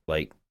perfect,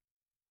 like,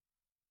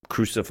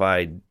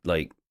 crucified,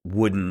 like,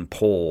 wooden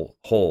pole,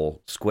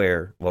 hole,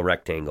 square, well,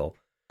 rectangle.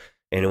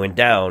 And it went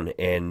down,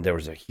 and there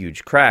was a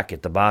huge crack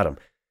at the bottom.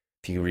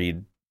 If you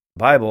read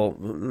Bible,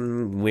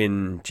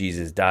 when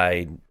Jesus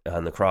died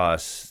on the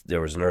cross, there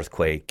was an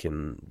earthquake,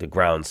 and the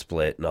ground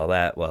split and all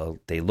that. Well,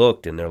 they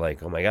looked, and they're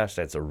like, oh, my gosh,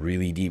 that's a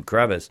really deep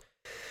crevice.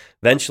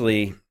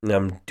 Eventually, and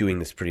I'm doing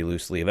this pretty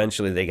loosely,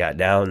 eventually they got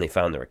down, they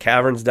found there were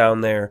caverns down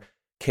there,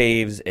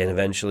 caves, and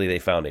eventually they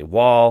found a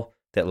wall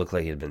that looked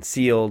like it had been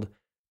sealed,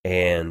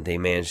 and they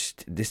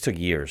managed, this took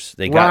years.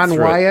 They got Ron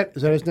through Wyatt, it.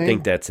 is that his name? I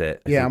think that's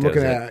it. I'm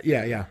looking at it.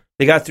 Yeah.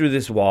 They got through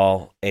this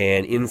wall,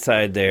 and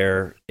inside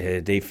there,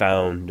 they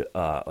found,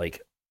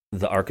 like,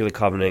 the Ark of the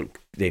Covenant.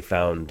 They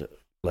found,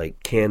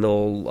 like,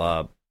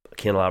 candelabra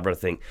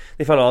thing.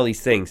 They found all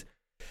these things.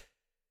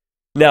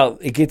 Now,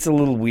 it gets a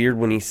little weird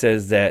when he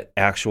says that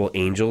actual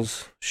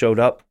angels showed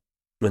up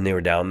when they were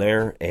down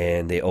there,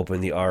 and they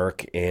opened the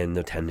ark, and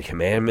the 10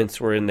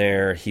 Commandments were in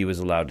there. He was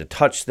allowed to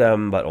touch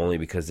them, but only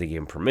because they gave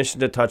him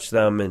permission to touch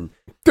them. And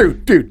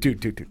Dude.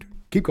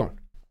 Keep going.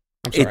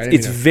 I'm sorry.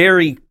 It's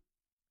very...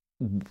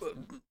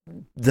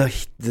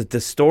 The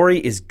story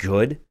is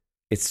good.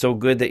 It's so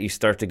good that you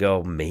start to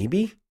go,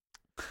 maybe?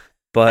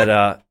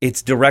 But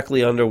it's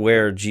directly under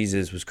where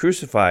Jesus was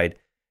crucified.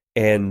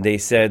 And they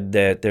said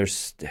that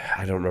there's,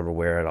 I don't remember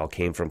where it all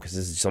came from because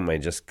this is something I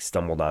just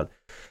stumbled on,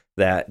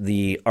 that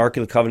the Ark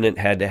of the Covenant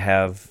had to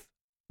have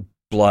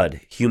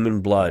blood,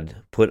 human blood,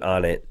 put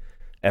on it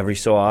every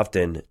so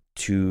often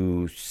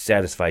to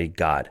satisfy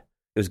God.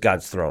 It was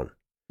God's throne.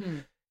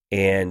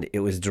 and it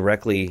was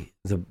directly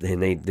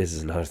this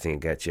is another thing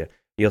that gets you.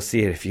 You'll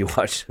see it if you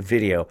watch the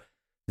video.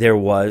 There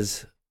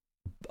was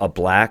a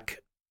black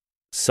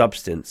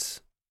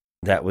substance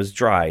that was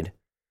dried,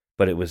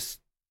 but it was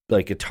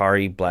like a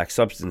tarry black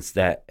substance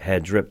that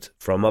had dripped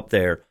from up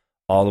there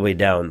all the way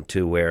down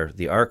to where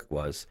the ark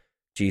was.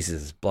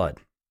 Jesus' blood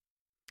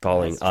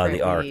falling on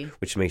the ark,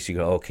 which makes you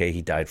go, okay,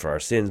 he died for our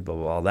sins, blah,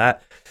 blah, all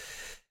that.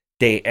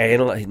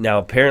 Now,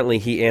 apparently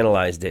he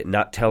analyzed it,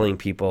 not telling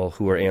people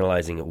who were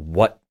analyzing it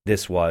what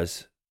this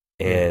was,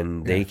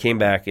 and they came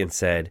back and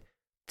said,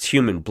 it's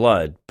human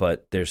blood,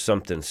 but there's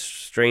something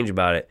strange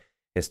about it.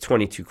 It's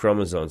 22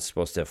 chromosomes,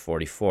 supposed to have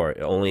 44.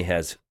 It only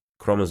has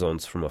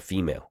chromosomes from a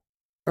female.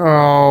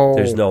 Oh.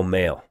 There's no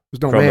male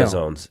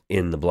chromosomes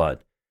in the blood.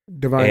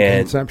 Divine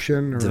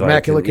conception or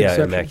immaculate conception.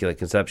 Yeah, immaculate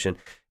conception.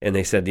 And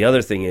they said the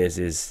other thing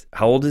is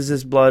how old is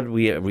this blood?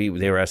 They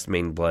were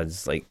estimating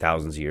blood's like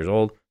thousands of years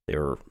old. They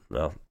were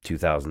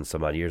 2,000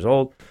 some odd years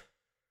old.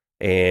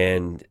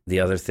 And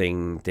the other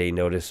thing they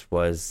noticed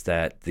was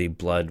that the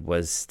blood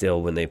was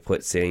still, when they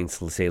put saline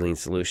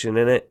solution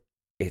in it,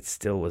 it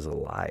still was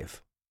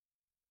alive.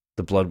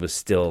 The blood was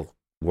still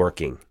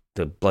working.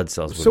 The blood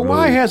cells would So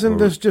why hasn't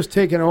this just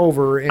taken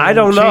over and I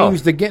don't know.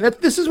 changed the game?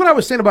 This is what I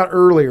was saying about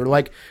earlier.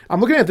 Like, I'm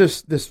looking at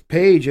this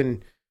page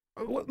and,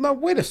 no,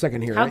 wait a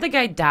second here. How'd the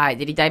guy die?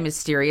 Did he die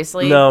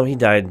mysteriously? No, he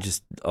died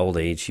just old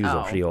age. He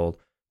was pretty old.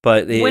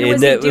 But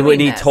when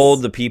he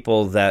told the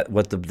people that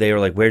they were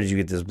like, where did you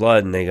get this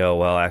blood? And they go,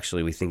 well,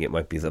 actually, we think it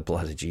might be the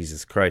blood of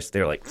Jesus Christ.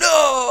 They're like,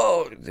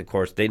 no! Of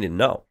course, they didn't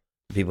know.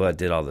 The people that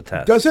did all the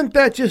tests. Doesn't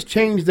that just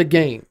change the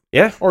game?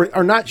 Yeah.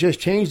 Or not just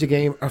change the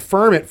game,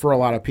 affirm it for a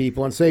lot of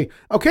people and say,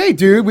 okay,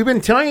 dude, we've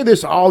been telling you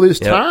this all this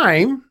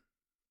time,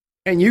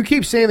 and you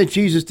keep saying that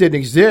Jesus didn't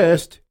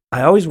exist.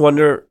 I always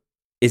wonder,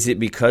 is it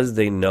because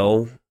they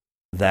know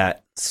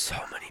that so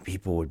many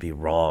people would be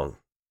wrong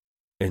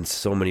and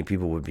so many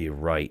people would be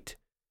right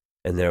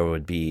and there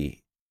would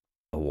be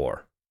a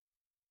war?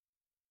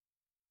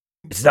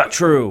 It's not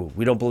true.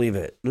 We don't believe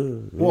it.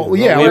 Well,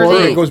 yeah,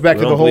 it goes back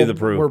to the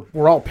whole,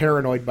 we're all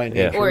paranoid by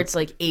nature. Or it's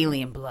like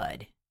alien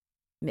blood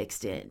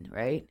mixed in,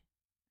 right?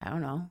 I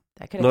don't know.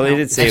 That could they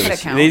did say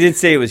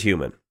it was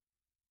human.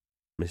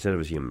 They said it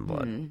was human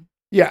blood. Mm.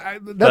 Yeah,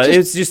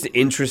 it's just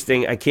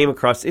interesting. I came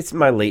across it's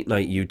my late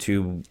night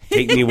YouTube.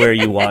 Take me where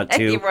you want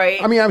to.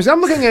 Right. I mean,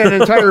 I'm looking at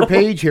an entire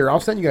page here. I'll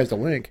send you guys the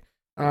link.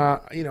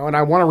 And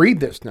I want to read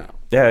this now.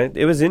 Yeah,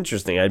 it was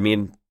interesting. I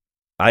mean,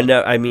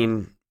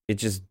 it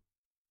just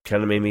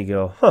kind of made me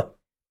go, huh.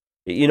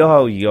 You know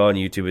how you go on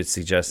YouTube, it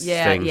suggests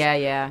things.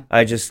 Yeah.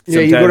 I just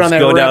sometimes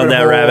go down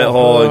that rabbit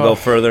hole and go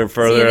further and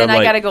further. See, and then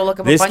I got to go look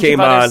up a bunch of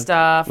other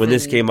stuff. When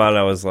this came on,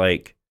 I was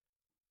like,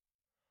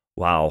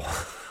 wow,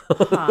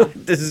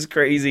 this is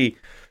crazy.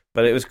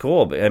 But it was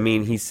cool. But I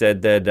mean, he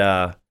said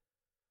that,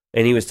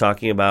 and he was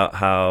talking about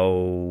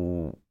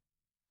how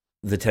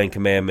the 10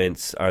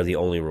 Commandments are the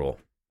only rule.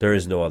 There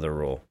is no other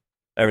rule.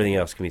 Everything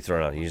else can be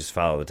thrown out. You just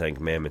follow the 10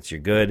 Commandments. You're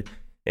good.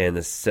 And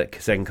the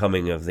second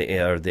coming of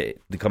the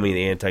coming of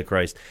the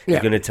Antichrist is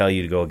going to tell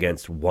you to go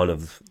against one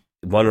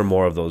or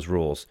more of those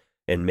rules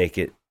and make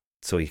it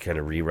so he kind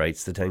of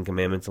rewrites the 10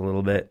 Commandments a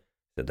little bit.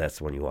 That's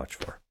the one you watch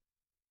for.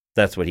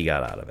 That's what he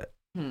got out of it.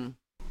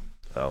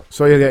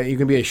 So you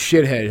can be a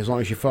shithead as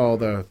long as you follow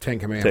the 10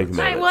 Commandments.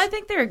 I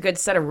think they're a good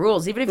set of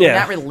rules, even if you're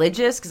not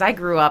religious. Because I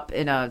grew up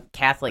in a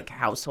Catholic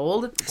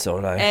household. So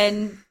did I.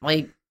 And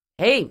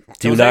hey,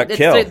 do not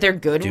kill. They're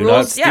good rules. Do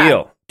not steal.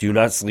 Yeah. Do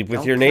not sleep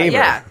with your neighbor.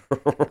 Yeah,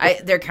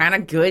 they're kind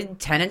of good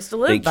tenets to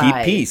live by. They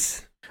keep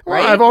peace.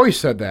 Well, I've always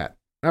said that.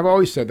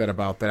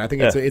 About that. I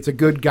think it's a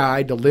good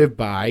guide to live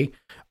by.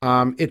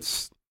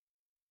 It's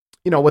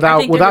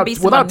without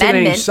taking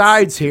any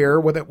sides here.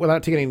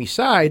 Without taking any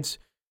sides,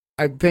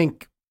 I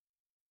think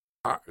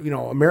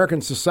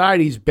American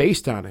society is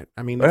based on it.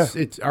 I mean,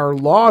 it's our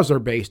laws are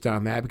based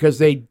on that because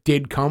they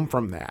did come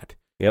from that.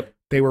 Yep.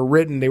 They were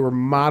written, they were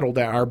modeled.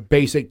 Our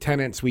basic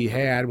tenets we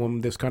had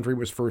when this country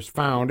was first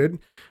founded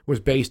was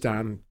based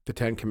on the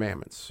 10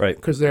 Commandments. Right.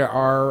 Because they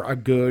are a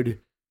good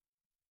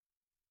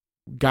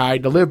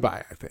guide to live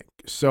by, I think.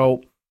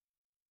 So,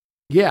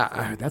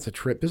 yeah, that's a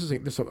trip. I'm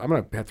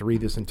going to have to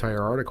read this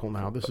entire article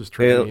now. This is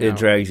tripping It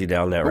drags you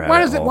down that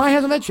rabbit hole. Why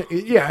hasn't that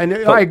changed? Yeah, and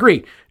I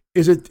agree.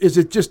 Is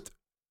it just,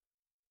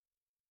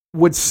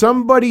 would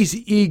somebody's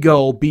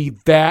ego be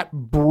that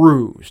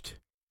bruised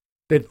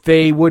that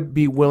they would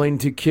be willing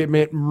to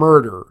commit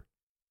murder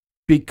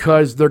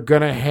because they're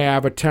going to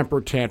have a temper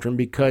tantrum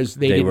because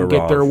they didn't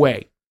get their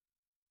way?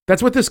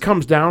 That's what this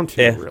comes down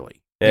to,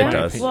 really. It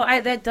does. Well,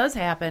 that does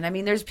happen. I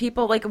mean, there's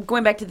people, like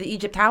going back to the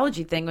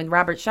Egyptology thing with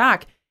Robert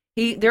Schoch,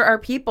 there are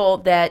people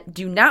that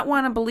do not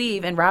want to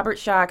believe in Robert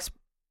Schoch's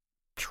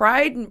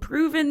tried and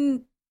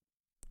proven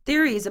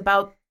theories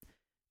about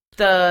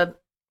the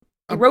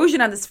erosion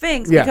on the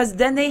Sphinx because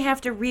then they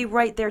have to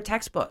rewrite their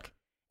textbook.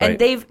 And Right.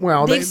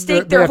 they've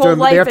staked they their have to whole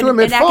admit- they life have to and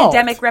admit an fault.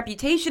 academic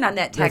reputation on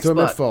that They have to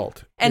admit textbook.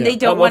 fault. And Yeah. they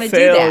don't I'm want a to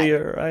do that.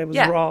 failure. I was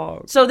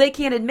wrong. So they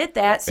can't admit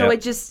that. So Yeah.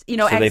 it just, So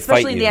they especially fight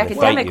in you. the They fight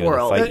academic you and they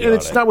world. fight And you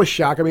it's on not with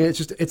shock. I mean,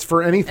 it's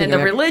for anything. In the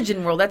in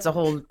religion world, that's a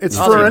whole. It's It's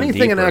for even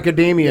anything in deeper.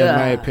 academia, in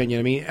my Yeah.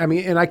 opinion. I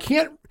mean, and I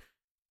can't.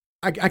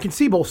 I can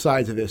see both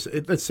sides of this.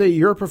 Let's say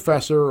you're a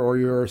professor or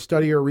you're a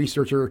studier or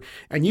researcher,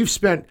 and you've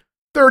spent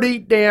 30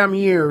 damn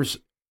years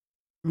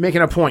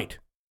making a point.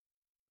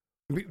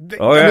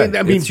 Oh, yeah.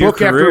 I mean, It's your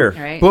book after career.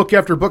 Right. book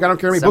after book. I don't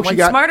care how many books you Someone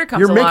got. smarter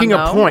comes You're making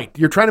along, a though. point.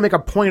 You're trying to make a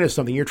point of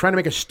something. You're trying to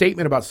make a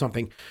statement about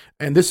something.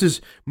 And this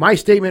is my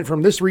statement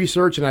from this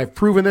research, and I've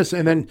proven this.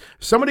 And then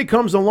somebody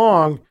comes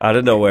along Out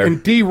of nowhere.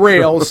 and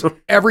derails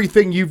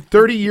everything you've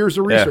 30 years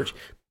of Yeah. research.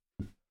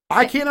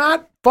 I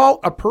cannot fault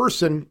a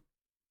person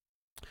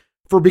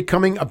for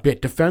becoming a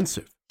bit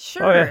defensive.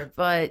 Sure, Oh, yeah.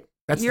 but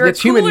That's you're a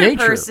human cooler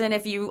nature. person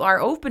if you are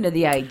open to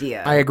the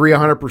idea. I agree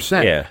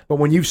 100%. Yeah. But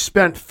when you've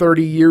spent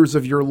 30 years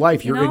of your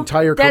life, You your know?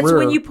 entire That's career.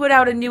 when you put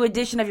out a new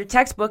edition of your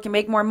textbook and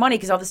make more money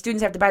because all the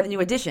students have to buy the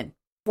new edition.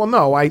 Well,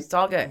 no, It's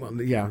all good. well,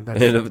 yeah,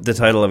 that's, And the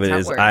title of it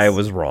That's is how it "I works.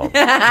 Was Wrong."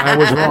 I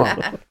was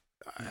wrong.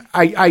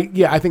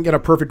 I think in a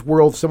perfect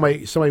world,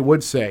 somebody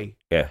would say,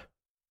 Yeah.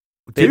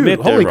 They dude,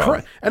 admit they're holy wrong.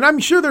 crap. And I'm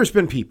sure there's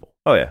been people.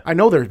 Oh yeah. I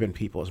know there's been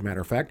people, as a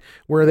matter of fact,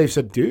 where they've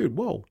said, dude,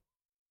 whoa,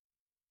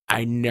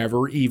 I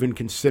never even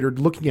considered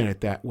looking at it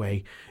that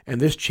way.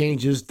 And this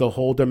changes the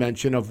whole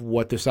dimension of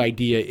what this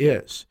idea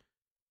is.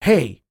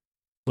 Hey,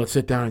 let's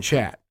sit down and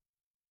chat.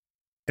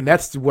 And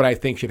that's what I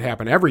think should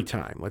happen every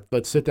time.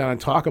 Let's sit down and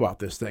talk about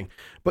this thing.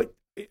 But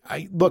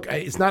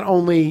it's not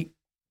only,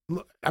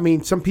 I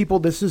mean, some people,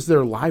 this is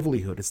their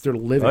livelihood. It's their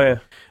living. Oh yeah.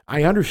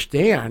 I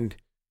understand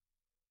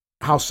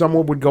how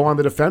someone would go on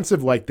the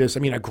defensive like this. I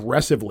mean,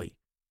 aggressively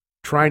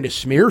trying to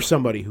smear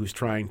somebody who's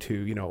trying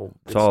to,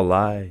 It's all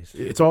lies.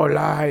 it's all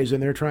lies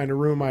and they're trying to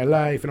ruin my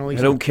life and all these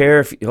I don't care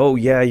if. Oh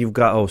yeah, you've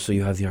got. Oh, so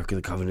you have the Ark of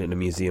the Covenant in a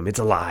museum. It's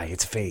a lie.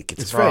 It's fake.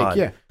 It's fraud. fake.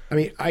 Yeah. I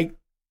mean, I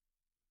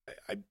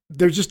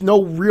there's just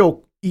no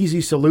real easy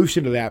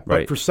solution to that. But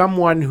Right. for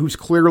someone who's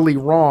clearly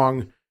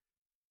wrong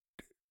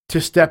to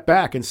step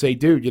back and say,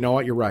 dude, you know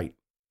what? You're right.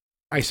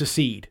 I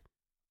secede.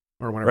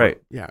 Or whatever.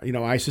 Right. Yeah.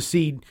 I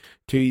secede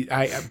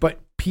but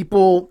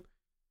people,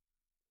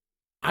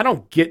 I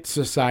don't get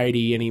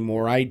society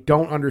anymore. I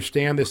don't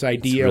understand this It's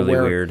idea really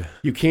where weird.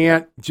 you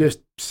can't just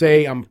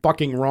say I'm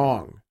fucking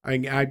wrong. I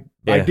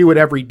Yeah. do it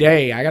every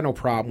day. I got no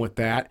problem with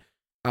that.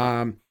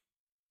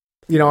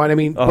 You know what I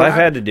mean? Oh, But I've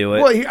had to do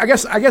it. Well,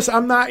 I guess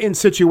I'm not in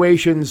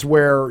situations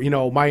where,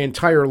 my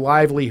entire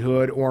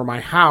livelihood or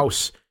my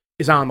house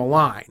is on the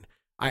line.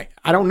 I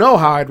don't know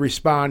how I'd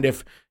respond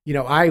if,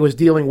 I was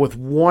dealing with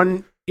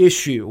one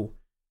issue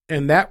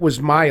and that was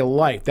my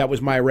life. That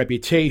was my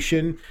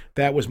reputation.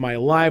 That was my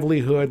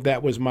livelihood.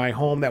 That was my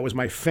home. That was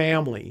my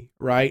family,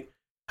 right?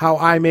 How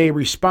I may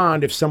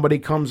respond if somebody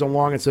comes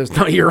along and says,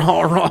 no, you're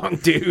all wrong,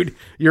 dude.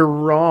 You're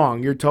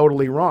wrong. You're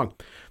totally wrong.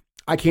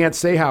 I can't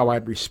say how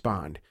I'd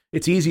respond.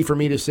 It's easy for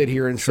me to sit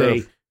here and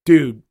True. say,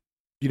 dude,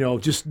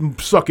 just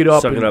suck it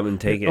up. Suck it up and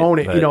take it, Own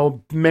it.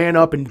 but- Man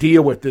up and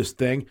deal with this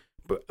thing.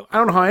 But I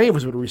don't know how any of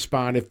us would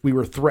respond if we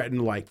were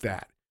threatened like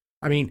that.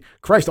 I mean,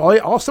 Christ,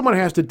 all someone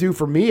has to do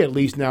for me, at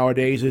least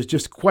nowadays, is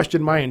just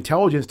question my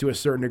intelligence to a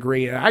certain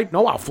degree. And I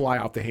know I'll fly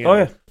off the handle. Oh,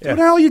 yeah. Who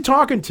the hell are you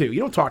talking to? You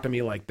don't talk to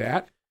me like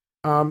that.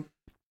 And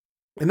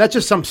that's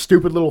just some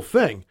stupid little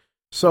thing.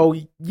 So,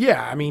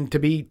 yeah, I mean, to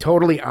be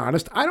totally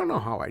honest, I don't know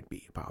how I'd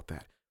be about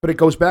that. But it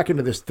goes back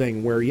into this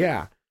thing where,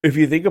 yeah. If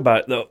you think about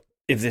it, though,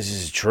 if this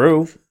is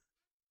true,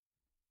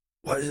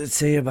 what does it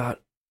say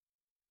about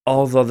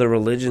all the other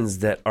religions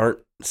that aren't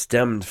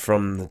stemmed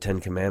from the Ten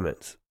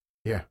Commandments?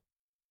 Yeah.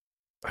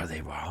 Are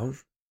they wrong?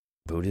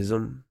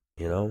 Buddhism,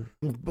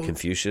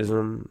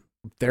 Confucianism.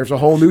 There's a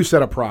whole new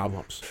set of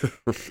problems.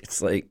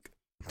 It's like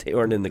they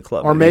weren't in the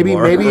club. Or maybe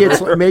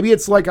anymore. maybe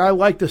it's like I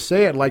like to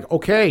say it, like,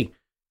 okay,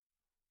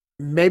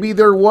 maybe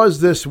there was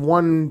this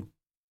one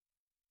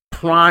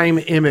prime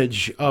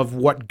image of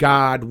what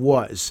God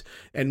was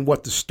and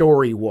what the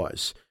story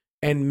was.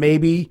 And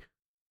maybe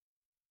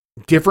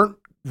different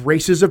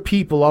races of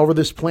people all over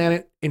this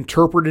planet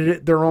interpreted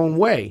it their own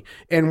way.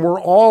 And we're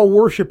all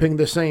worshiping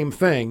the same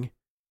thing.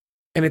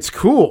 And it's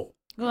cool.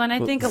 Well, and I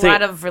think a think-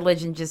 lot of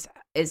religion just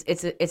is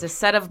it's a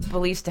set of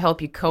beliefs to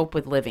help you cope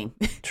with living.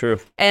 True.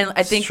 And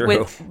I think True.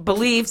 with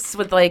beliefs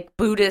with like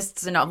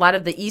Buddhists and a lot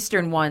of the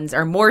Eastern ones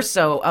are more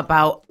so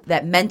about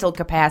that mental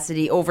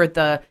capacity over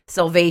the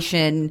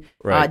salvation,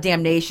 Right.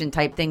 damnation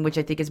type thing, which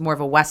I think is more of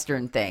a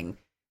Western thing.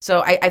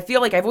 So I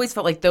feel like I've always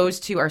felt like those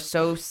two are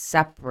so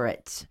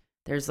separate.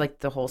 There's like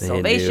the whole They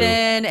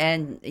salvation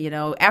and,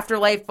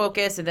 afterlife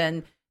focus. And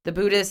then the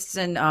Buddhists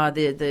and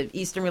the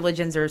Eastern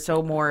religions are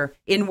so more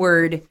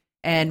inward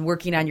and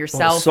working on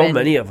yourself. Well, so and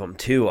many of them,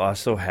 too,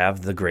 also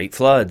have the Great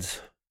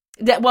Floods.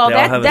 That, They all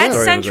have a that's story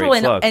of a central great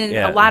in flood. and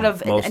Yeah, a lot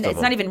of, most and of it's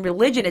them. not even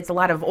religion. It's a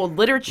lot of old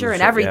literature and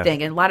Sure,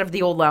 everything, and a lot of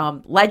the old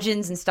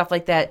legends and stuff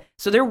like that.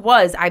 So there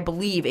was, I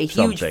believe, a huge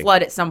Something.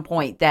 flood at some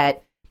point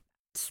that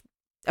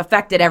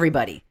affected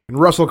everybody. And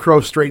Russell Crowe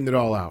straightened it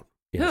all out.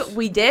 Yes. Who,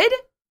 we did?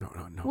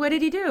 No. What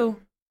did he do?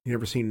 You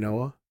ever seen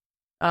Noah?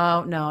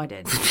 Oh, no, I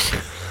didn't.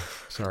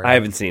 Sorry. I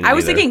haven't seen it I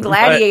was either. thinking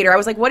Gladiator. I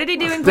was like, what did he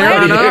do in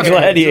There it Gladiator? is.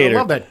 Gladiator. I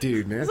love that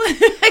dude, man.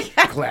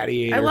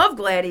 Gladiator. I love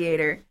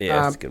Gladiator.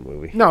 Yeah, it's a good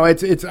movie. No,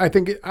 it's. I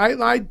think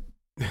I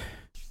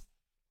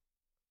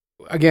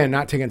again,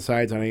 not taking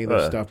sides on any of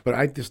this stuff, but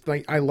I just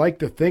I like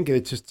to think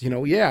it's just,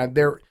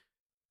 there.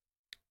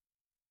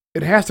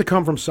 It has to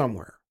come from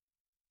somewhere,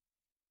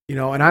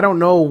 and I don't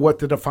know what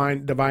the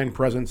divine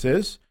presence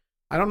is.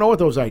 I don't know what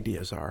those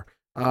ideas are.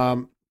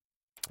 But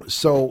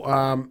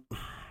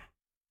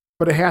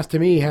it has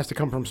to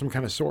come from some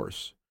kind of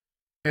source,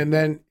 and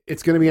then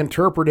it's going to be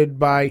interpreted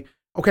by.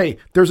 Okay,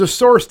 there's a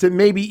source that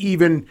maybe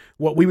even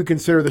what we would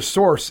consider the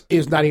source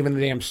is not even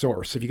the damn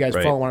source, if you guys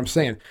follow what I'm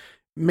saying.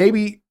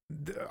 Maybe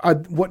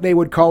what they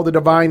would call the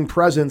divine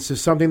presence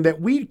is something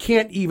that we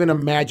can't even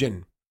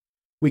imagine.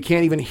 We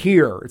can't even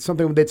hear. It's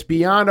something that's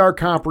beyond our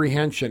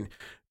comprehension.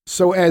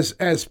 So as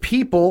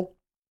people,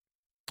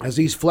 as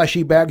these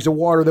fleshy bags of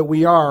water that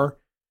we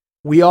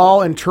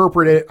all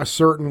interpret it a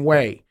certain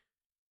way.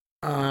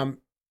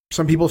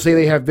 Some people say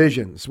they have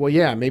visions. Well,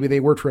 yeah, maybe they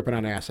were tripping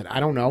on acid.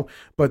 I don't know.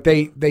 But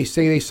they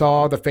say they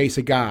saw the face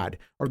of God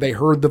or they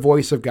heard the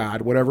voice of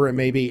God, whatever it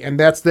may be. And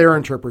that's their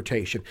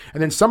interpretation.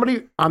 And then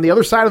somebody on the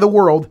other side of the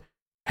world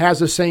has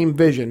the same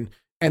vision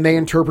and they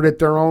interpret it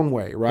their own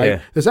way, right?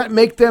 Yeah. Does that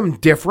make them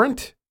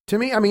different to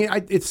me? I mean,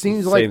 it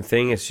seems like... Same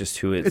thing. It's just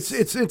who it's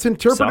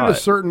interpreted a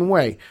certain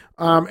way.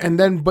 But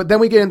then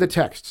we get into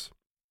texts.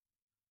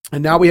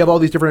 And now we have all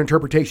these different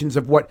interpretations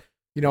of what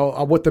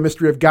the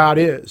mystery of God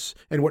is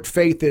and what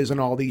faith is and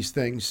all these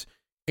things.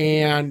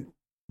 And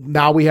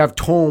now we have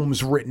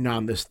tomes written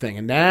on this thing.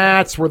 And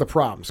that's where the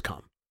problems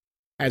come.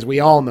 As we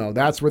all know,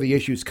 that's where the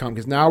issues come,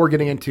 because now we're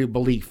getting into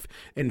belief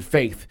and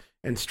faith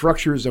and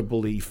structures of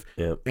belief.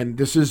 Yep. And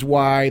this is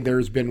why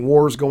there's been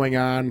wars going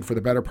on for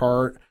the better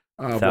part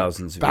of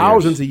thousands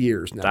of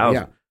years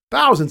now.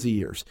 Thousands of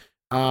years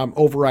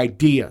over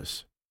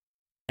ideas.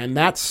 And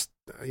that's,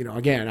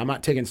 again, I'm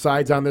not taking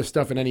sides on this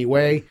stuff in any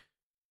way.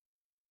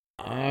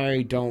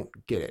 I don't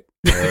get it.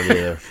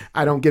 Yeah.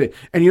 I don't get it.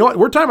 And you know what?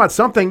 We're talking about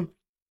something,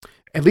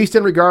 at least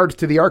in regards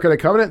to the Ark of the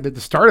Covenant, that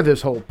the start of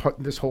this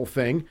whole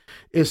thing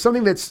is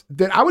something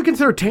that I would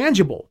consider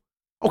tangible.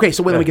 Okay,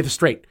 so let me get this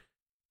straight.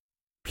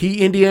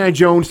 Indiana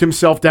Jones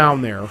himself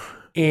down there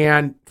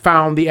and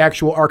found the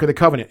actual Ark of the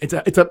Covenant.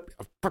 It's a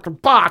fucking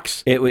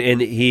box.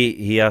 And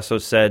he also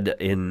said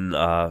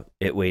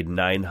it weighed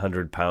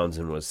 900 pounds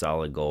and was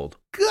solid gold.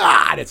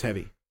 God, it's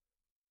heavy.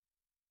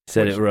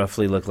 Said it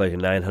roughly looked like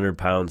 900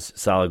 pounds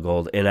solid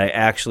gold. And I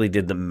actually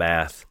did the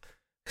math.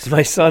 Because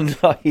my son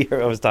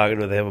here, I was talking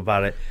with him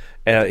about it.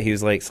 And he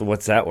was like, so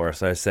what's that worth?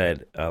 So I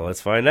said, let's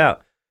find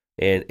out.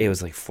 And it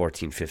was like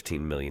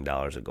 $14-15 million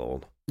of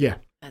gold. Yeah.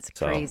 That's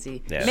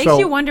crazy. Yeah. Makes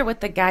you wonder what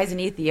the guys in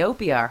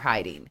Ethiopia are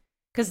hiding.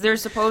 Because they're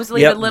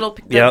supposedly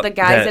the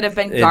guys that have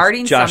been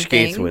guarding Josh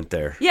something. Gates went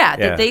there. Yeah,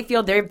 that they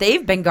feel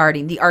they've been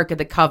guarding the Ark of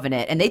the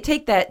Covenant, and they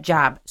take that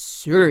job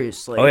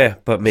seriously. Oh yeah,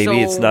 but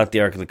maybe it's not the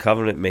Ark of the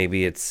Covenant.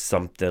 Maybe it's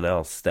something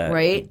else.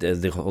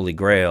 The Holy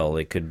Grail.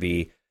 It could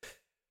be.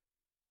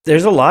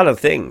 There's a lot of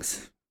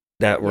things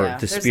that were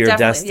the Spear of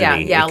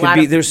Destiny. Yeah, it could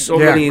be. There's so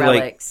many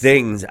relics.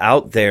 things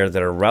out there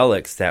that are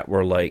relics that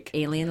were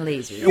alien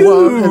lasers.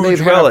 And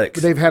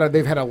relics. They've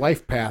had a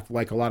life path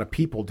like a lot of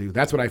people do.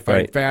 That's what I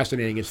find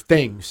fascinating is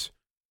things.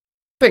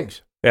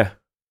 Yeah.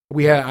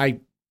 I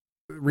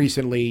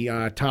recently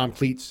Tom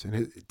Cleats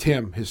and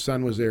Tim, his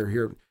son, was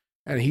here,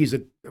 and he's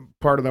a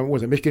part of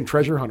the Michigan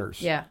Treasure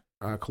Hunters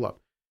club,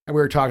 and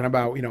we were talking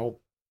about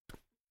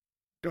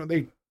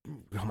they.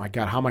 Oh my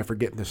God, how am I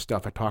forgetting this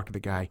stuff? I talked to the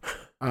guy.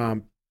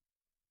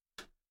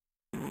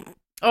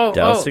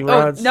 Dowsing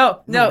rods?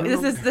 No,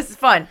 this is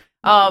fun.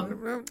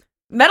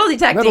 Metal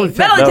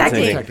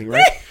detecting,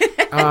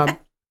 right?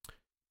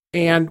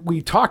 And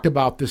we talked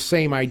about the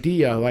same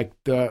idea, like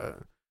the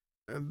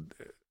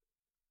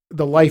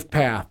life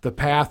path, the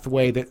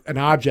pathway that an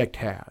object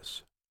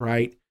has,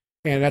 right?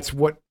 And that's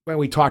what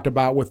we talked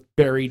about with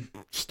buried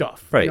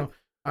stuff, right?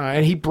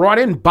 And he brought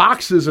in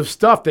boxes of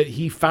stuff that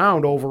he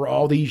found over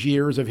all these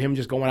years of him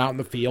just going out in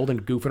the field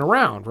and goofing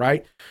around,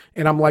 right?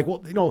 And I'm like,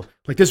 well,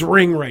 like this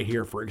ring right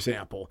here, for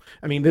example.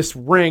 I mean, this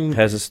ring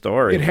has a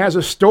story. It has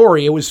a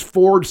story. It was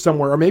forged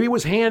somewhere, or maybe it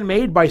was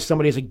handmade by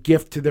somebody as a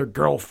gift to their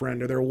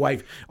girlfriend or their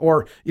wife,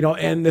 or,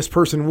 and this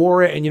person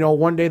wore it, and,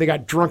 one day they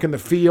got drunk in the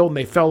field and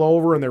they fell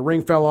over and their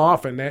ring fell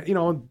off, and that,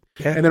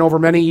 and then over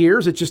many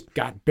years, it just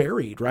got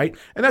buried, right?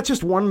 And that's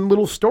just one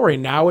little story.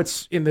 Now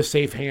it's in the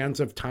safe hands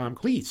of Tom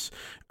Cleats.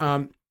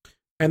 And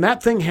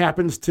that thing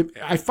happens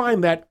I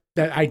find that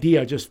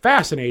idea just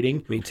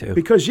fascinating. Me too.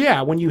 Because,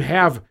 when you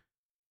have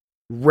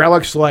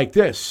relics like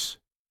this.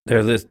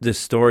 This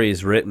story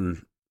is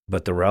written,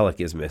 but the relic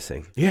is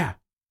missing. Yeah.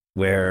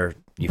 Where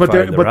you find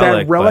the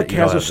relic, that relic but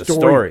has a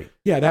story.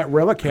 Yeah, that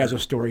relic has a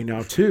story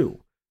now, too.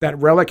 That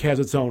relic has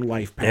its own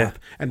life path.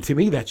 Yeah. And to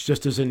me, that's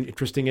just as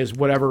interesting as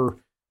whatever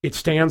it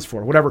stands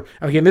for, whatever.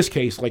 Again, in this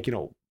case, like,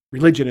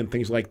 religion and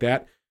things like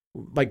that,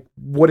 like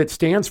what it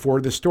stands for,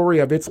 the story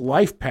of its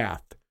life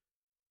path.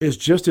 is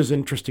just as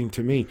interesting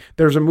to me.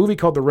 There's a movie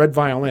called The Red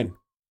Violin.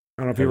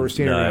 I don't know if you've ever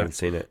seen it. No, or I not. haven't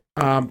seen it.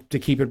 To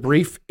keep it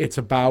brief, it's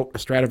about a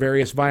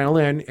Stradivarius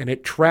violin and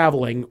it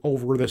traveling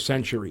over the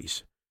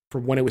centuries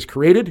from when it was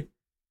created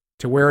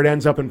to where it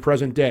ends up in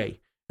present day.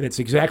 And it's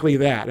exactly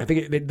that. I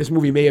think this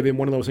movie may have been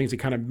one of those things that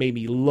kind of made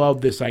me love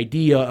this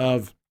idea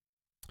of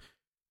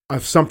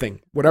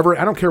something, whatever.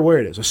 I don't care where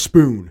it is, a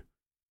spoon,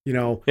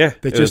 Yeah,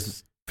 that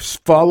just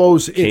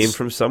follows. Came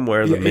from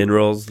somewhere. The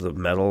minerals, the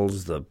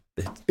metals, the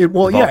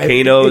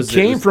volcanoes. It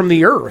came from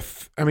the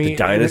earth. I mean, the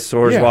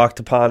dinosaurs walked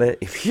upon it.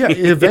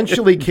 It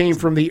eventually came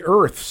from the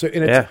earth. So,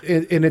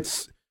 and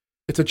it's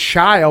a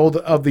child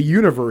of the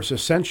universe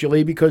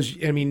essentially, because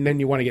I mean, then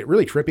you want to get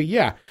really trippy.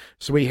 Yeah.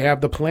 So we have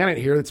the planet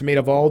here that's made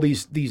of all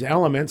these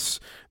elements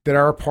that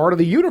are a part of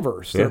the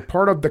universe. They're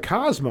part of the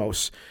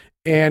cosmos.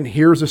 And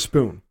here's a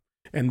spoon.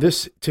 And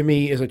this to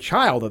me is a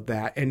child of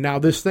that. And now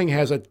this thing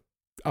has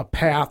a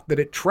path that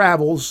it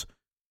travels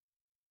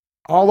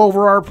all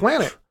over our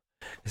planet.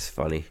 It's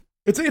funny.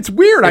 It's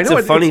weird. It's I know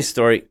a funny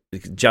story.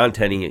 John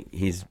Tenney,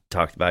 he's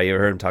talked about. You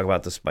ever heard him talk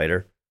about the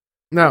spider?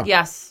 No.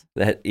 Yes.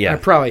 I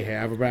probably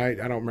have, but I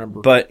don't remember.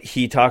 But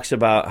he talks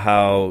about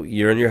how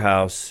you're in your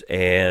house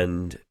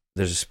and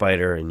there's a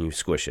spider and you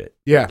squish it.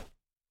 Yeah.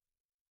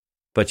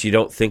 But you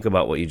don't think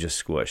about what you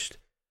just squished.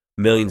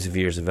 Millions of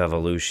years of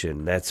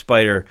evolution. That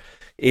spider,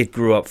 it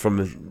grew up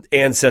from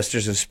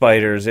ancestors of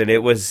spiders, and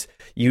it was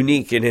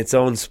unique in its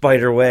own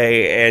spider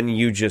way, and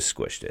you just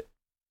squished it.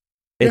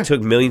 It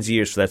took millions of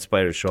years for that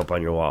spider to show up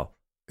on your wall.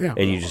 Yeah.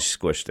 And you just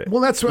squished it.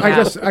 Well, that's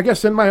I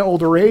guess in my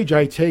older age,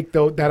 I take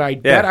that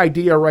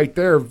idea right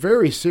there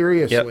very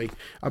seriously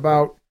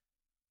about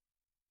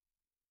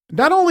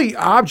not only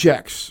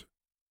objects,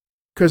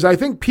 because I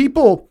think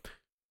people,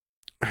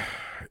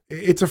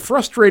 it's a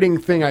frustrating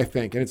thing, I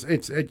think, and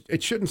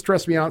it shouldn't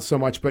stress me out so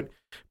much, but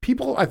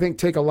people, I think,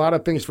 take a lot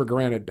of things for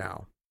granted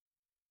now.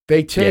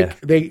 They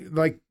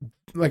like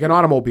an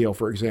automobile,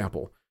 for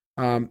example.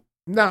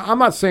 Now, I'm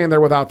not saying they're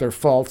without their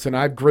faults, and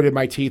I've gritted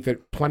my teeth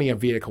at plenty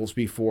of vehicles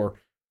before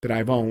that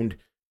I've owned.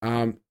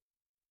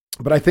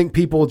 But I think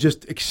people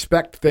just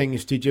expect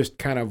things to just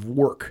kind of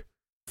work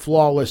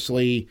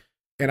flawlessly.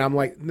 And I'm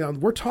like, no,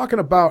 we're talking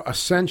about a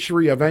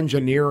century of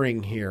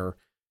engineering here,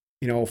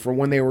 from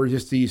when they were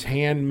just these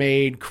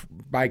handmade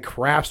by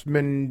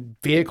craftsmen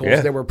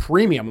vehicles that were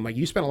premium. I'm like,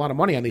 you spent a lot of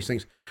money on these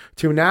things,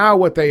 to now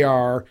what they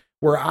are,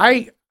 where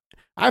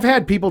I've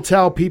had people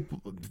tell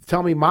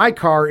me my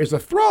car is a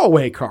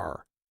throwaway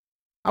car.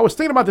 I was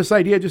thinking about this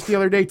idea just the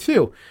other day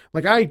too.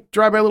 Like, I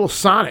drive my little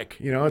Sonic,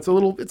 it's a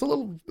little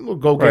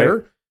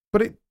go-getter, right.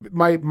 But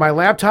my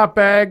laptop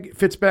bag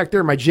fits back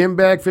there, my gym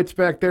bag fits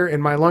back there,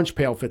 and my lunch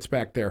pail fits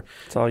back there.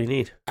 That's all you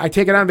need. I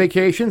take it on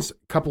vacations, a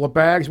couple of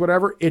bags,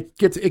 whatever. It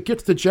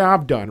gets the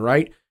job done,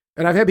 right?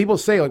 And I've had people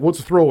say, like, what's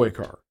a throwaway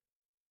car?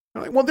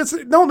 I'm like, well, this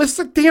is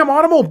a damn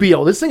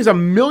automobile. This thing's a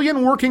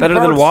million working parts.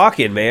 Better than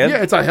walking, man.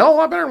 Yeah, it's a hell of a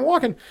lot better than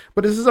walking.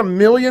 But this is a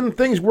million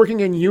things working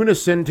in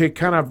unison to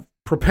kind of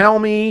propel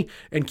me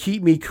and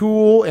keep me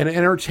cool and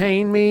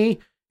entertain me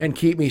and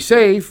keep me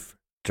safe.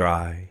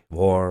 Dry,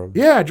 warm.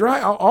 Yeah, dry.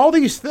 All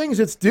these things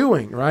it's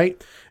doing,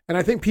 right? And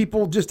I think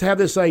people just have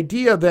this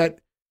idea that,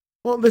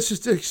 well, this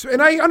is,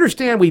 and I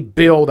understand we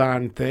build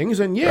on things,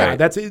 and right.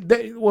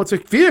 It's a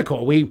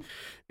vehicle.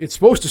 It's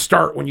supposed to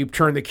start when you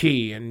turn the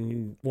key,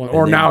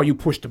 now you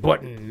push the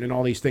button and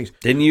all these things.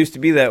 Didn't used to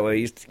be that way.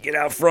 You used to get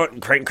out front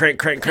and crank,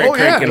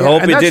 and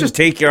hope it didn't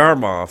take your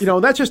arm off.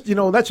 That's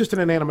just an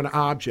inanimate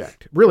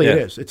object. Really, it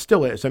is. It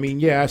still is. I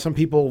mean, some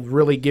people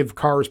really give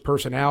cars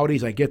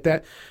personalities. I get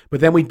that,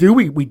 but then we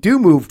do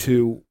move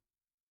to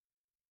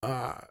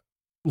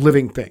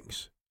living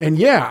things,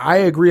 and I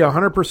agree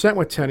 100%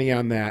 with Tenny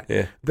on that.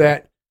 Yeah.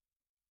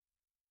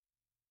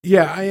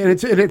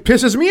 And it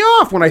pisses me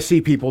off when I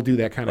see people do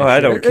that kind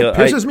of shit. It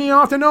pisses me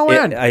off to no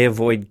end. I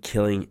avoid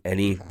killing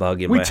any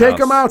bug in my house. We take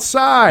them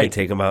outside. I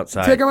take them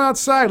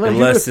outside.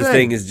 Unless the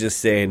thing is just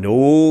saying,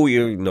 no.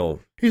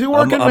 He's a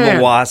working man. I'm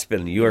a wasp,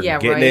 and you are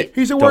getting right. it.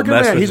 He's a working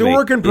man. He's a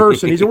working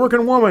person. He's a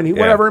working woman.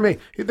 Whatever it may.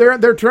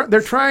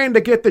 They're trying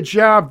to get the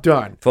job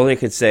done. If only I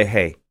could say,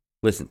 hey,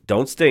 listen,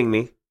 don't sting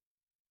me.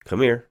 Come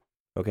here.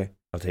 Okay,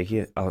 I'll take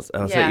you. I'll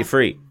set you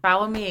free.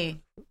 Follow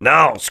me.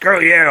 No,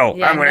 screw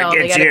you. I'm going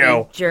to get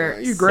you.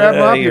 You grab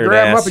them up, and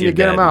you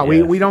get them out.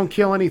 Yeah. We don't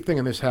kill anything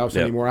in this house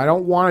anymore. I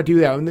don't want to do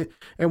that.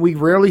 And we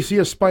rarely see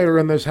a spider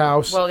in this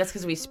house. Well, that's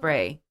because we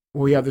spray.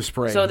 We have the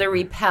spray. So they're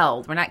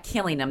repelled. We're not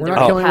killing them. They're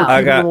repelled.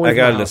 I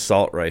got an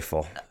assault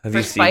rifle. Have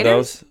you seen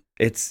those?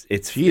 It's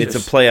a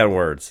play on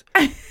words.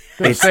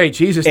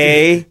 Jesus.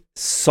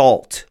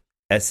 Assault.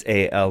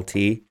 SALT.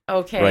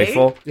 Okay.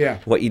 Rifle. Yeah.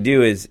 What you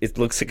do is, it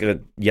looks like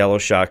a yellow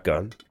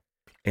shotgun,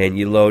 and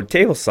you load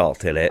table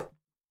salt in it,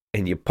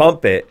 and you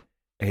pump it,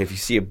 and if you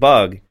see a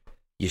bug,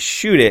 you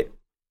shoot it,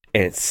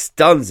 and it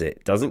stuns it.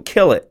 It doesn't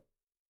kill it,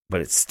 but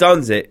it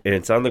stuns it, and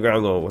it's on the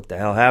ground going, what the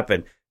hell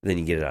happened? And then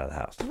you get it out of the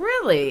house.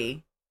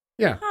 Really?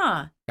 Yeah.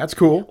 Huh. That's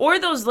cool. Or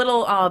those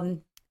little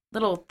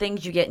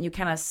things you get, and you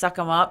kind of suck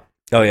them up.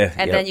 Oh, yeah.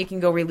 And then you can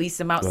go release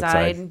them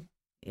outside.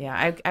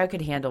 Yeah, I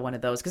could handle one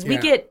of those because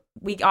Yeah.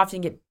 we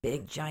often get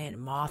big giant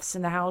moths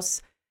in the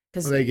house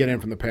because They get in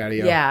from the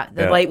patio. yeah,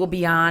 the light will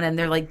be on and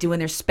they're like doing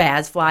their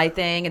spaz fly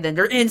thing and then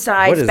they're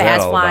inside What is that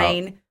spaz all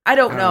flying. I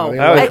don't know. they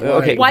like- I-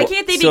 okay, why well,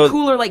 can't they be so-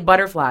 cooler like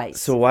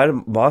butterflies? So why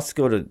do moths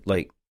go to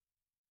like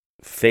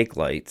fake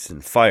lights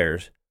and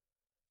fires?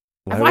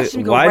 I've watched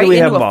them go why right do we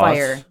have into a moths?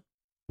 fire.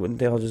 Wouldn't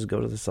they all just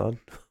go to the sun?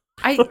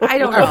 I don't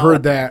know. I've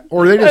heard that,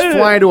 or they just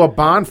fly into a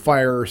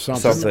bonfire or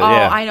something. Something. Oh,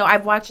 Yeah. I know.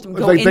 I've watched them It's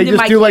go like into they just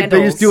my do candles.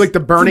 they just do like the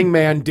Burning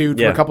Man dude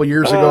from Yeah. a couple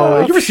years ago.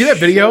 Did you ever see that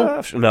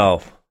video,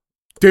 No,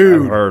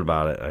 dude? I've heard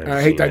about it.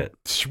 I hate to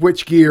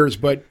switch gears,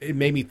 but it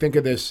made me think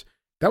of this.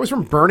 That was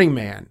from Burning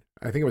Man.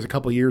 I think it was a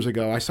couple years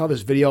ago. I saw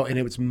this video and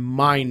it was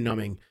mind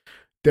numbing.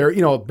 They're,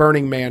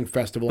 Burning Man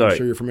festival. I'm Right.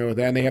 sure you're familiar with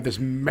that. And they have this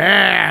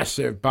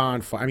massive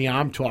bonfire. I mean,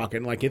 I'm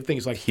talking like it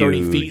thing's like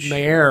 30 feet in Huge. the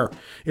air.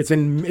 It's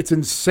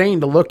insane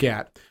to look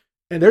at.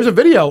 And there's a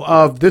video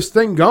of this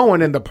thing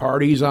going and the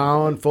party's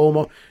on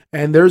full.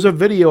 And there's a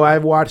video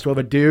I've watched of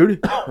a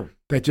dude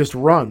that just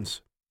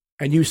runs.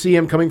 And you see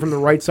him coming from the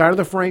right side of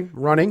the frame,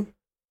 running.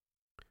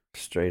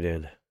 Straight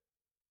in.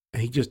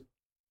 And he just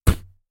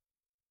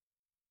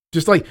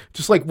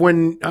like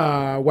when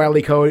Wile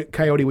E.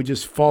 Coyote would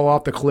just fall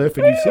off the cliff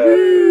and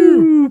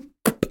you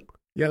see,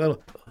 yeah,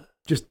 that'll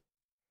just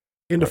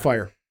into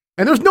fire.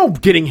 And there's no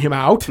getting him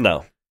out.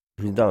 No,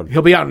 he's done.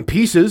 He'll be out in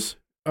pieces.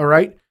 All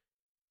right.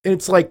 And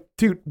it's like,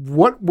 dude,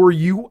 what were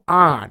you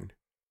on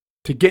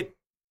to get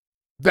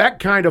that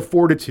kind of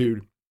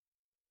fortitude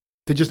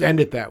to just end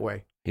it that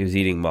way? He was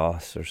eating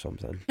moss or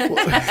something.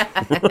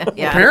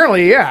 Yeah.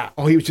 Apparently, yeah.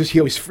 Oh, he was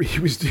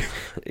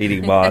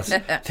Eating moss.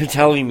 They're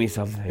telling me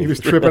something. he was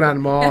tripping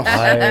on moths.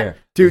 Fire.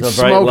 Dude, It's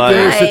a bright smoke light.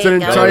 this. It's an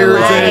Light,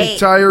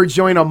 entire, light.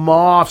 joint of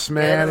moths,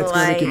 man. Good It's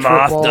gonna make you light. trip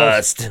Moth balls.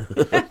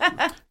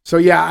 dust. So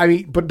yeah, I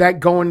mean, but that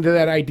going to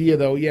that idea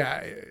though,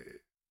 yeah,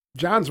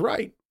 John's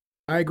right.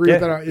 I agree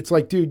with Yeah. that. It's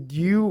like, dude,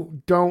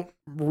 you don't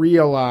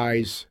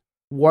realize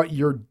what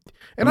you're,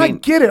 and I I, mean,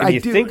 get it. if I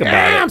you do. think about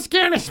it- I'm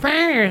scared of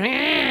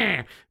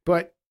spiders.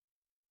 But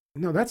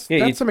no, that's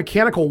Yeah, a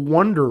mechanical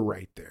wonder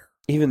right there.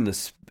 Even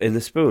in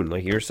the spoon,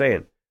 like you were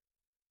saying,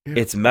 Yeah.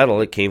 it's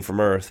metal. It came from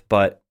Earth,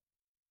 but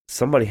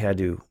somebody had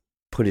to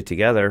put it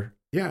together,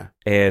 Yeah,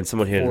 and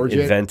someone had Forge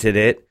it. invented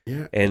it.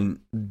 yeah.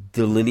 And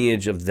the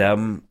lineage of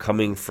them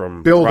coming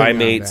from Building on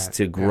primates that,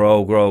 to yeah.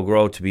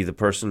 grow to be the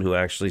person who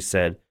actually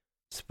said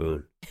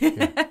spoon,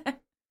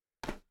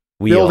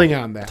 wheel, Building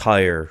on that,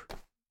 tire,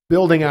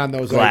 building on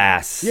those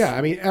glass. Yeah,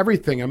 I mean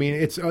everything. I mean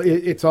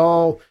it's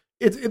all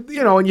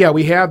and yeah,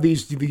 we have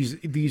these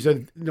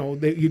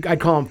I'd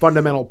call them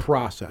fundamental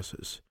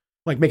processes,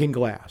 like making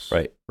glass.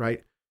 Right.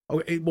 Right.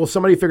 Okay, well,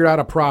 somebody figured out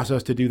a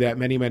process to do that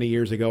many, many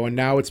years ago, and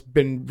now it's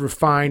been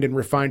refined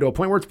to a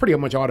point where it's pretty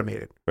much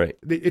automated. Right.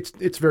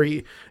 It's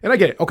very, and I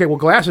get it. Okay, well,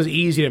 glass is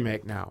easy to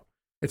make now.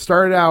 It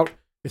started out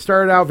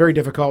very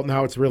difficult.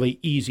 Now it's really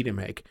easy to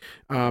make.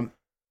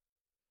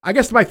 I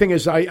guess my thing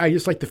is I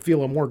just like to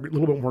feel a little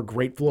bit more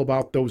grateful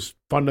about those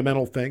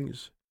fundamental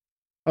things.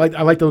 I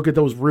like to look at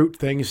those root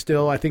things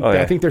still. I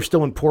think they're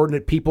still important.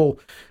 That people,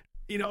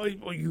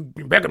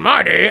 back in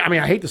my day. I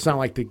mean, I hate to sound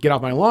like to get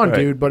off my lawn, Right.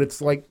 dude, but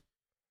it's like,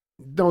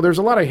 no, there's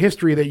a lot of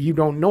history that you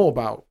don't know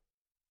about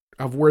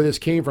of where this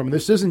came from.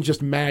 This isn't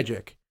just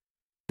magic.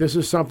 This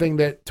is something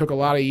that took a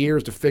lot of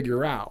years to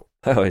figure out.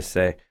 I always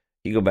say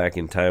you go back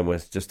in time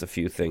with just a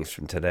few things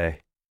from today.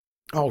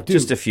 Oh, dude.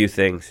 Just a few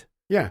things.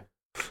 Yeah.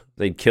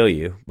 They'd kill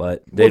you,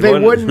 but Well, they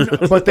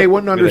wouldn't. but they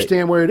wouldn't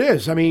understand where it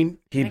is. I mean,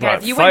 He Oh my God, brought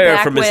if you went fire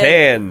back from his with-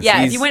 hands. Yeah,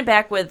 if He's- you went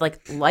back with like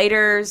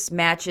lighters,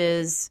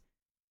 matches,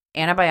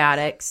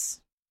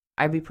 antibiotics,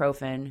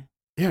 ibuprofen,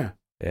 yeah.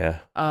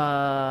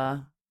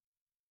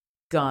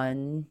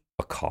 gun,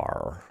 a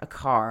car, a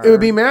car. It would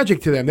be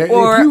magic to them.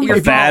 Or If you- your a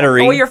if- phone.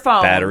 battery, Or your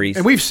phone. batteries.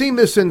 And we've seen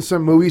this in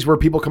some movies where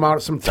people come out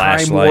at some time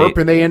Flashlight. warp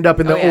and they end up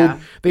in the Oh,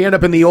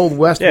 yeah. old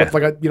west Yeah. with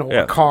like a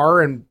Yeah. a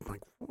car and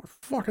like, what the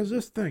fuck is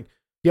this thing?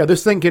 Yeah,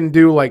 this thing can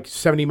do like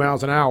 70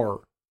 miles an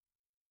hour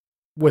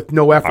with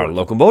no effort. Our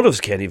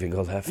locomotives can't even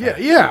go that fast.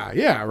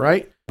 yeah,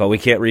 right. But we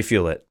can't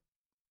refuel it.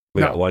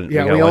 We No, got one.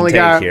 Yeah, we got we one only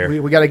tank got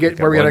here. we got to get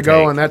got where we got to one go,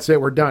 tank. and that's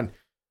it. We're done.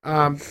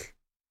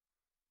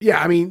 Yeah,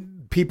 I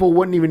mean, people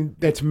wouldn't even.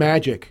 That's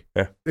magic.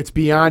 Yeah. It's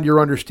beyond your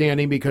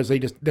understanding because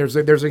there's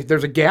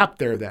a gap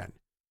there. Then,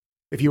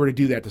 if you were to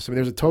do that to somebody,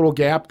 there's a total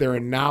gap there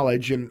in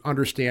knowledge and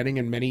understanding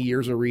and many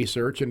years of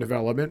research and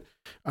development.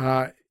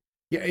 Yeah,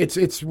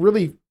 it's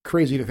really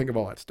crazy to think of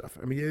all that stuff.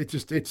 I mean, it's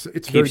very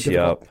Keeps you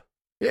difficult. up.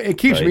 Yeah, it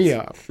keeps Right. me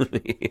up,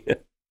 Yeah.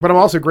 but I'm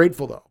also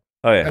grateful though.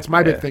 Oh yeah, That's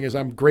my big yeah. thing is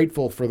I'm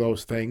grateful for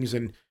those things,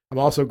 and I'm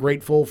also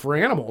grateful for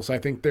animals. I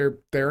think they're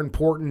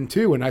important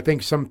too, and I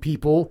think some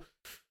people,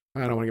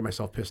 I don't want to get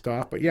myself pissed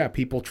off, but yeah,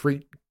 people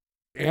treat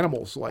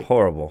animals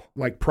Horrible.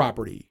 like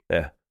property.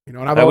 Yeah. You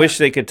know, and I wish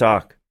they could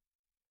talk.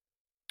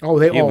 they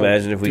Can you all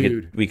imagine if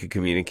dude. we could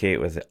communicate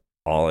with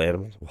all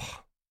animals?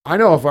 I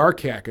know if our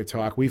cat could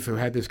talk, we've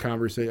had this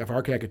conversation. If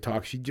our cat could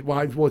talk, she'd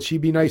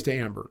be nice to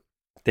Amber.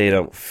 They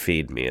don't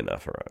feed me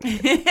enough around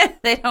here.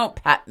 They don't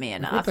pat me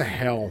enough. What the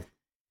hell?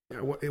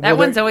 That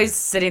one's always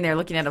sitting there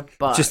looking at a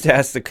bug. Just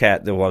ask the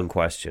cat the one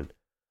question.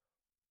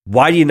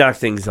 Why do you knock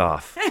things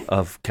off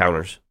of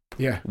counters?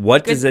 Yeah.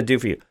 What does that do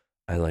for you?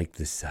 I like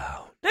the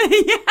sound.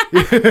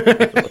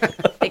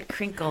 It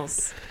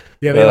crinkles.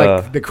 Yeah, they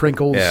like the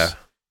crinkles. Yeah.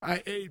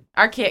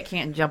 Our cat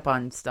can't jump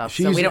on stuff, so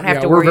She's- we don't have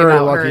yeah, to we're worry very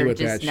about lucky her with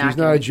just that. knocking. She's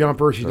not a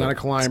jumper. She's not a That's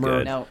climber.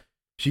 good. No.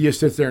 She just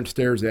sits there and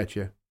stares at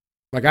you.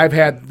 Like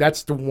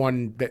that's the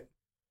one that,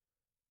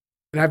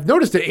 and I've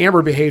noticed that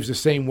Amber behaves the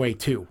same way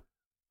too.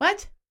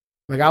 What?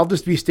 Like I'll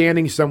just be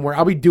standing somewhere,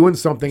 I'll be doing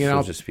something, and She'll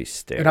I'll just be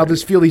staring. and I'll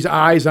just feel these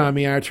eyes on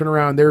me. And I turn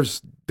around,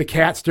 there's the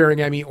cat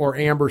staring at me or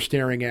Amber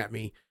staring at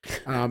me.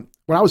 When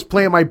I was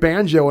playing my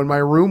banjo in my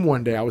room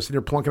one day, I was sitting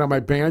there plunking on my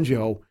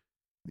banjo.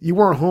 You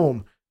weren't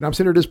home. And I'm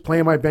sitting there just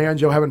playing my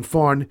banjo, having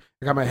fun.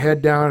 I got my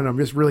head down and I'm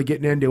just really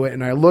getting into it.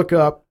 And I look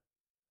up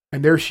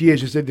and there she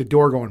is just at the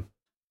door going,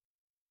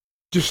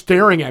 just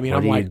staring at me. And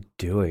What I'm are like, you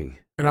doing?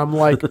 and I'm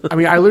like, I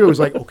mean, I literally was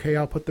like, okay,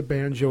 I'll put the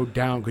banjo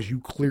down because you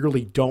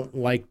clearly don't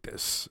like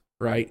this,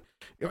 right?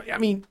 I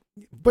mean,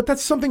 but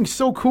that's something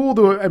so cool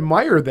to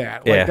admire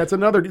that. Like, Yeah.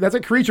 that's a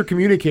creature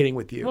communicating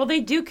with you. Well,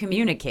 they do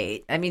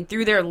communicate. I mean,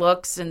 through their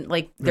looks and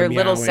like their Their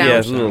little meowing. sounds. Yeah,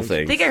 Sounds. little I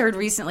things. think I heard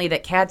recently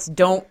that cats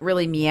don't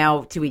really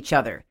meow to each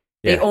other.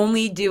 They Yeah.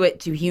 only do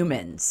it to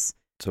humans.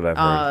 That's what I've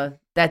heard.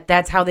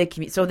 That's how they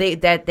communicate. So they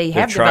have They've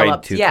tried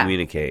developed. to Yeah,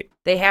 communicate.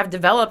 they have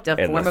developed a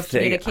And form the of thing,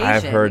 communication.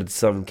 I've heard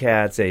some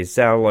cats, they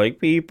sound like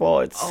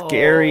people. It's Oh.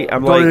 scary.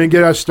 I'm Don't even like,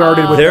 get us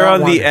started with they're that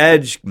on one. the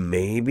edge.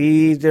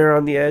 Maybe they're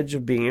on the edge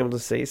of being able to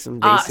say some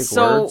basic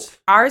so words.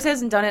 ours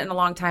hasn't done it in a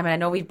long time, and I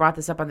know we've brought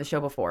this up on the show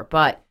before,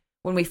 but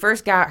when we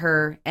first got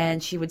her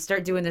and she would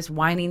start doing this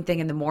whining thing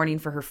in the morning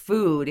for her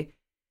food,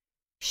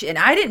 and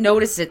I didn't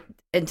notice it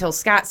until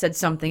Scott said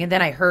something, and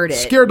then I heard it.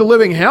 Scared the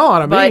living hell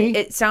out of but me.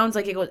 it sounds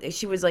like it goes.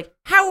 She was like,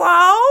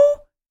 "Hello,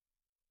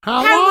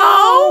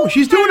 Hello?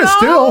 She's doing it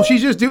Hello? still.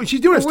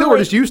 She's doing it still. We're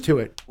just used to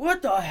it.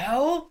 what the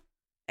hell?"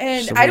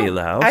 And Somebody I don't. in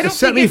the house? I It don't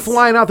sent think me it's,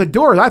 flying out the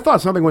door. I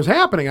thought something was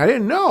happening. I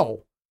didn't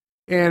know.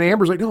 And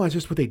Amber's like, no, that's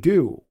just what they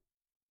do.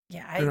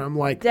 Yeah, And I'm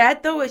like,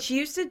 that though. She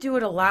used to do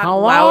it a lot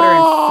Hello? louder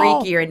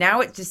and freakier, and now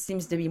it just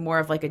seems to be more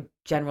of like a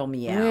general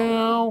meow.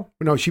 meow.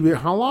 No, she'd be,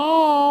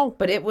 hello.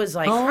 But it was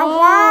like, Hello?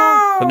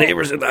 "Hello." The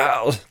neighbors in the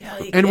house.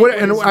 Like, And it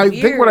was I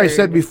think what I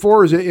said weird.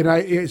 before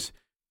is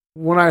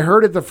when I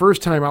heard it the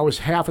first time, I was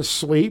half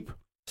asleep.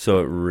 So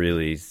it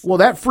really. Well,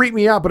 that freaked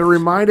me out, but it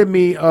reminded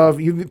me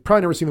of, you've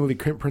probably never seen the movie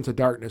Prince of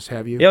Darkness,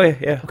 have you?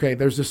 Yeah. Okay,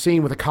 there's a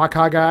scene with a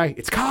Kaka guy.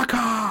 It's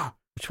Kaka.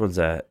 Which one's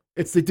that?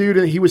 It's the dude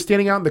that he was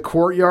standing out in the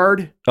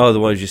courtyard. Oh, the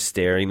one who's just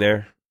staring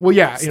there. Well,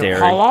 yeah. Staring.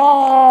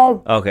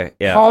 Hello. Okay,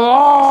 yeah.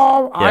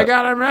 Hello. I Yep.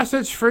 got a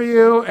message for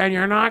you, and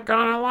you're not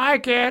going to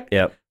like it.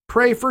 Yep.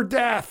 Pray for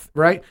death,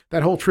 right?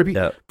 That whole trippy.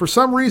 Yep. For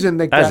some reason,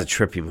 That's a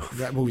trippy movie.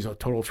 that movie's a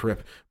total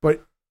trip.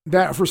 But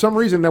that for some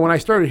reason, that when I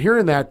started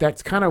hearing that,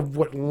 that's kind of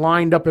what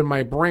lined up in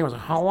my brain was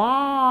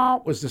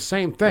hello was the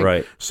same thing.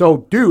 Right.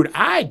 So, dude,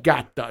 I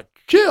got the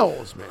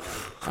chills, man.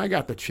 I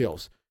got the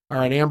chills. All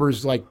right,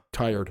 Amber's like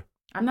tired.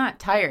 I'm not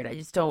tired. I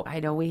just don't. I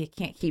know we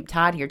can't keep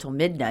Todd here till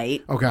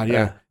midnight. Oh God,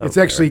 yeah. It's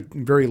okay. actually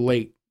very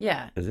late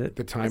Yeah, Is at it?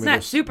 the time. it's of not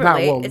this. super Not,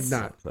 late. Well, it's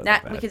not. Not not.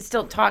 that We bad. can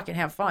still talk and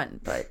have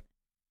fun, but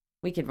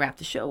we can wrap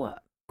the show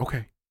up.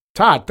 Okay.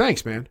 Todd,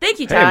 thanks, man. Thank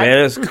you, Hey, Todd.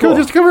 man, it's Let's cool. go,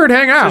 just come here and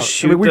hang out. Just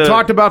shoot I mean, we the-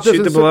 talked about this.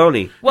 Shoot the and said-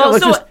 baloney. Well,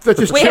 let's so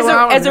just wait, chill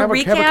out as and a have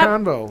recap, a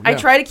convo. I Yeah.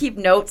 try to keep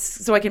notes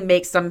so I can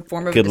make some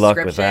form of Good luck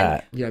description. with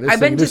that. Yeah,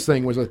 I've been this just-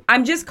 thing was a.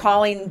 I'm just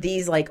calling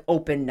these like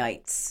open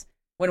nights.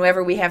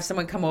 Whenever we have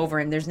someone come over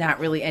and there's not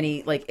really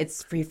any like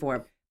it's free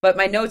form. But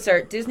my notes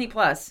are Disney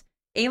Plus,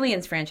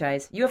 Aliens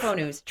franchise, UFO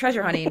news,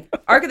 treasure hunting,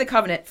 Ark of the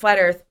Covenant, Flat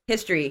Earth,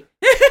 history.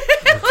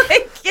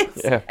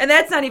 Yeah. And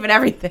that's not even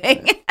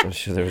everything. I'm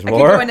sure there's I keep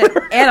more. going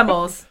to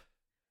animals,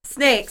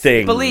 snakes,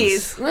 Things.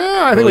 Belize.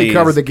 Well, I think we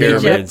covered the game.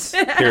 Pyramids.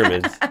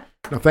 Pyramids.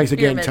 No, thanks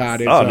again, Pyramids.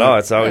 Todd. Oh, no,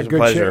 it's always a good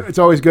pleasure. It's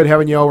always good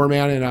having you over,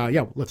 man. And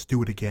yeah, let's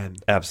do it again.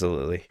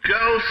 Absolutely.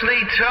 Ghostly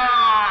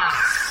Talk!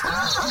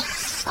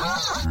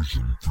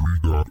 Version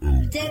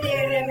 3.0. Then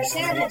they never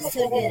sounded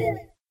so good.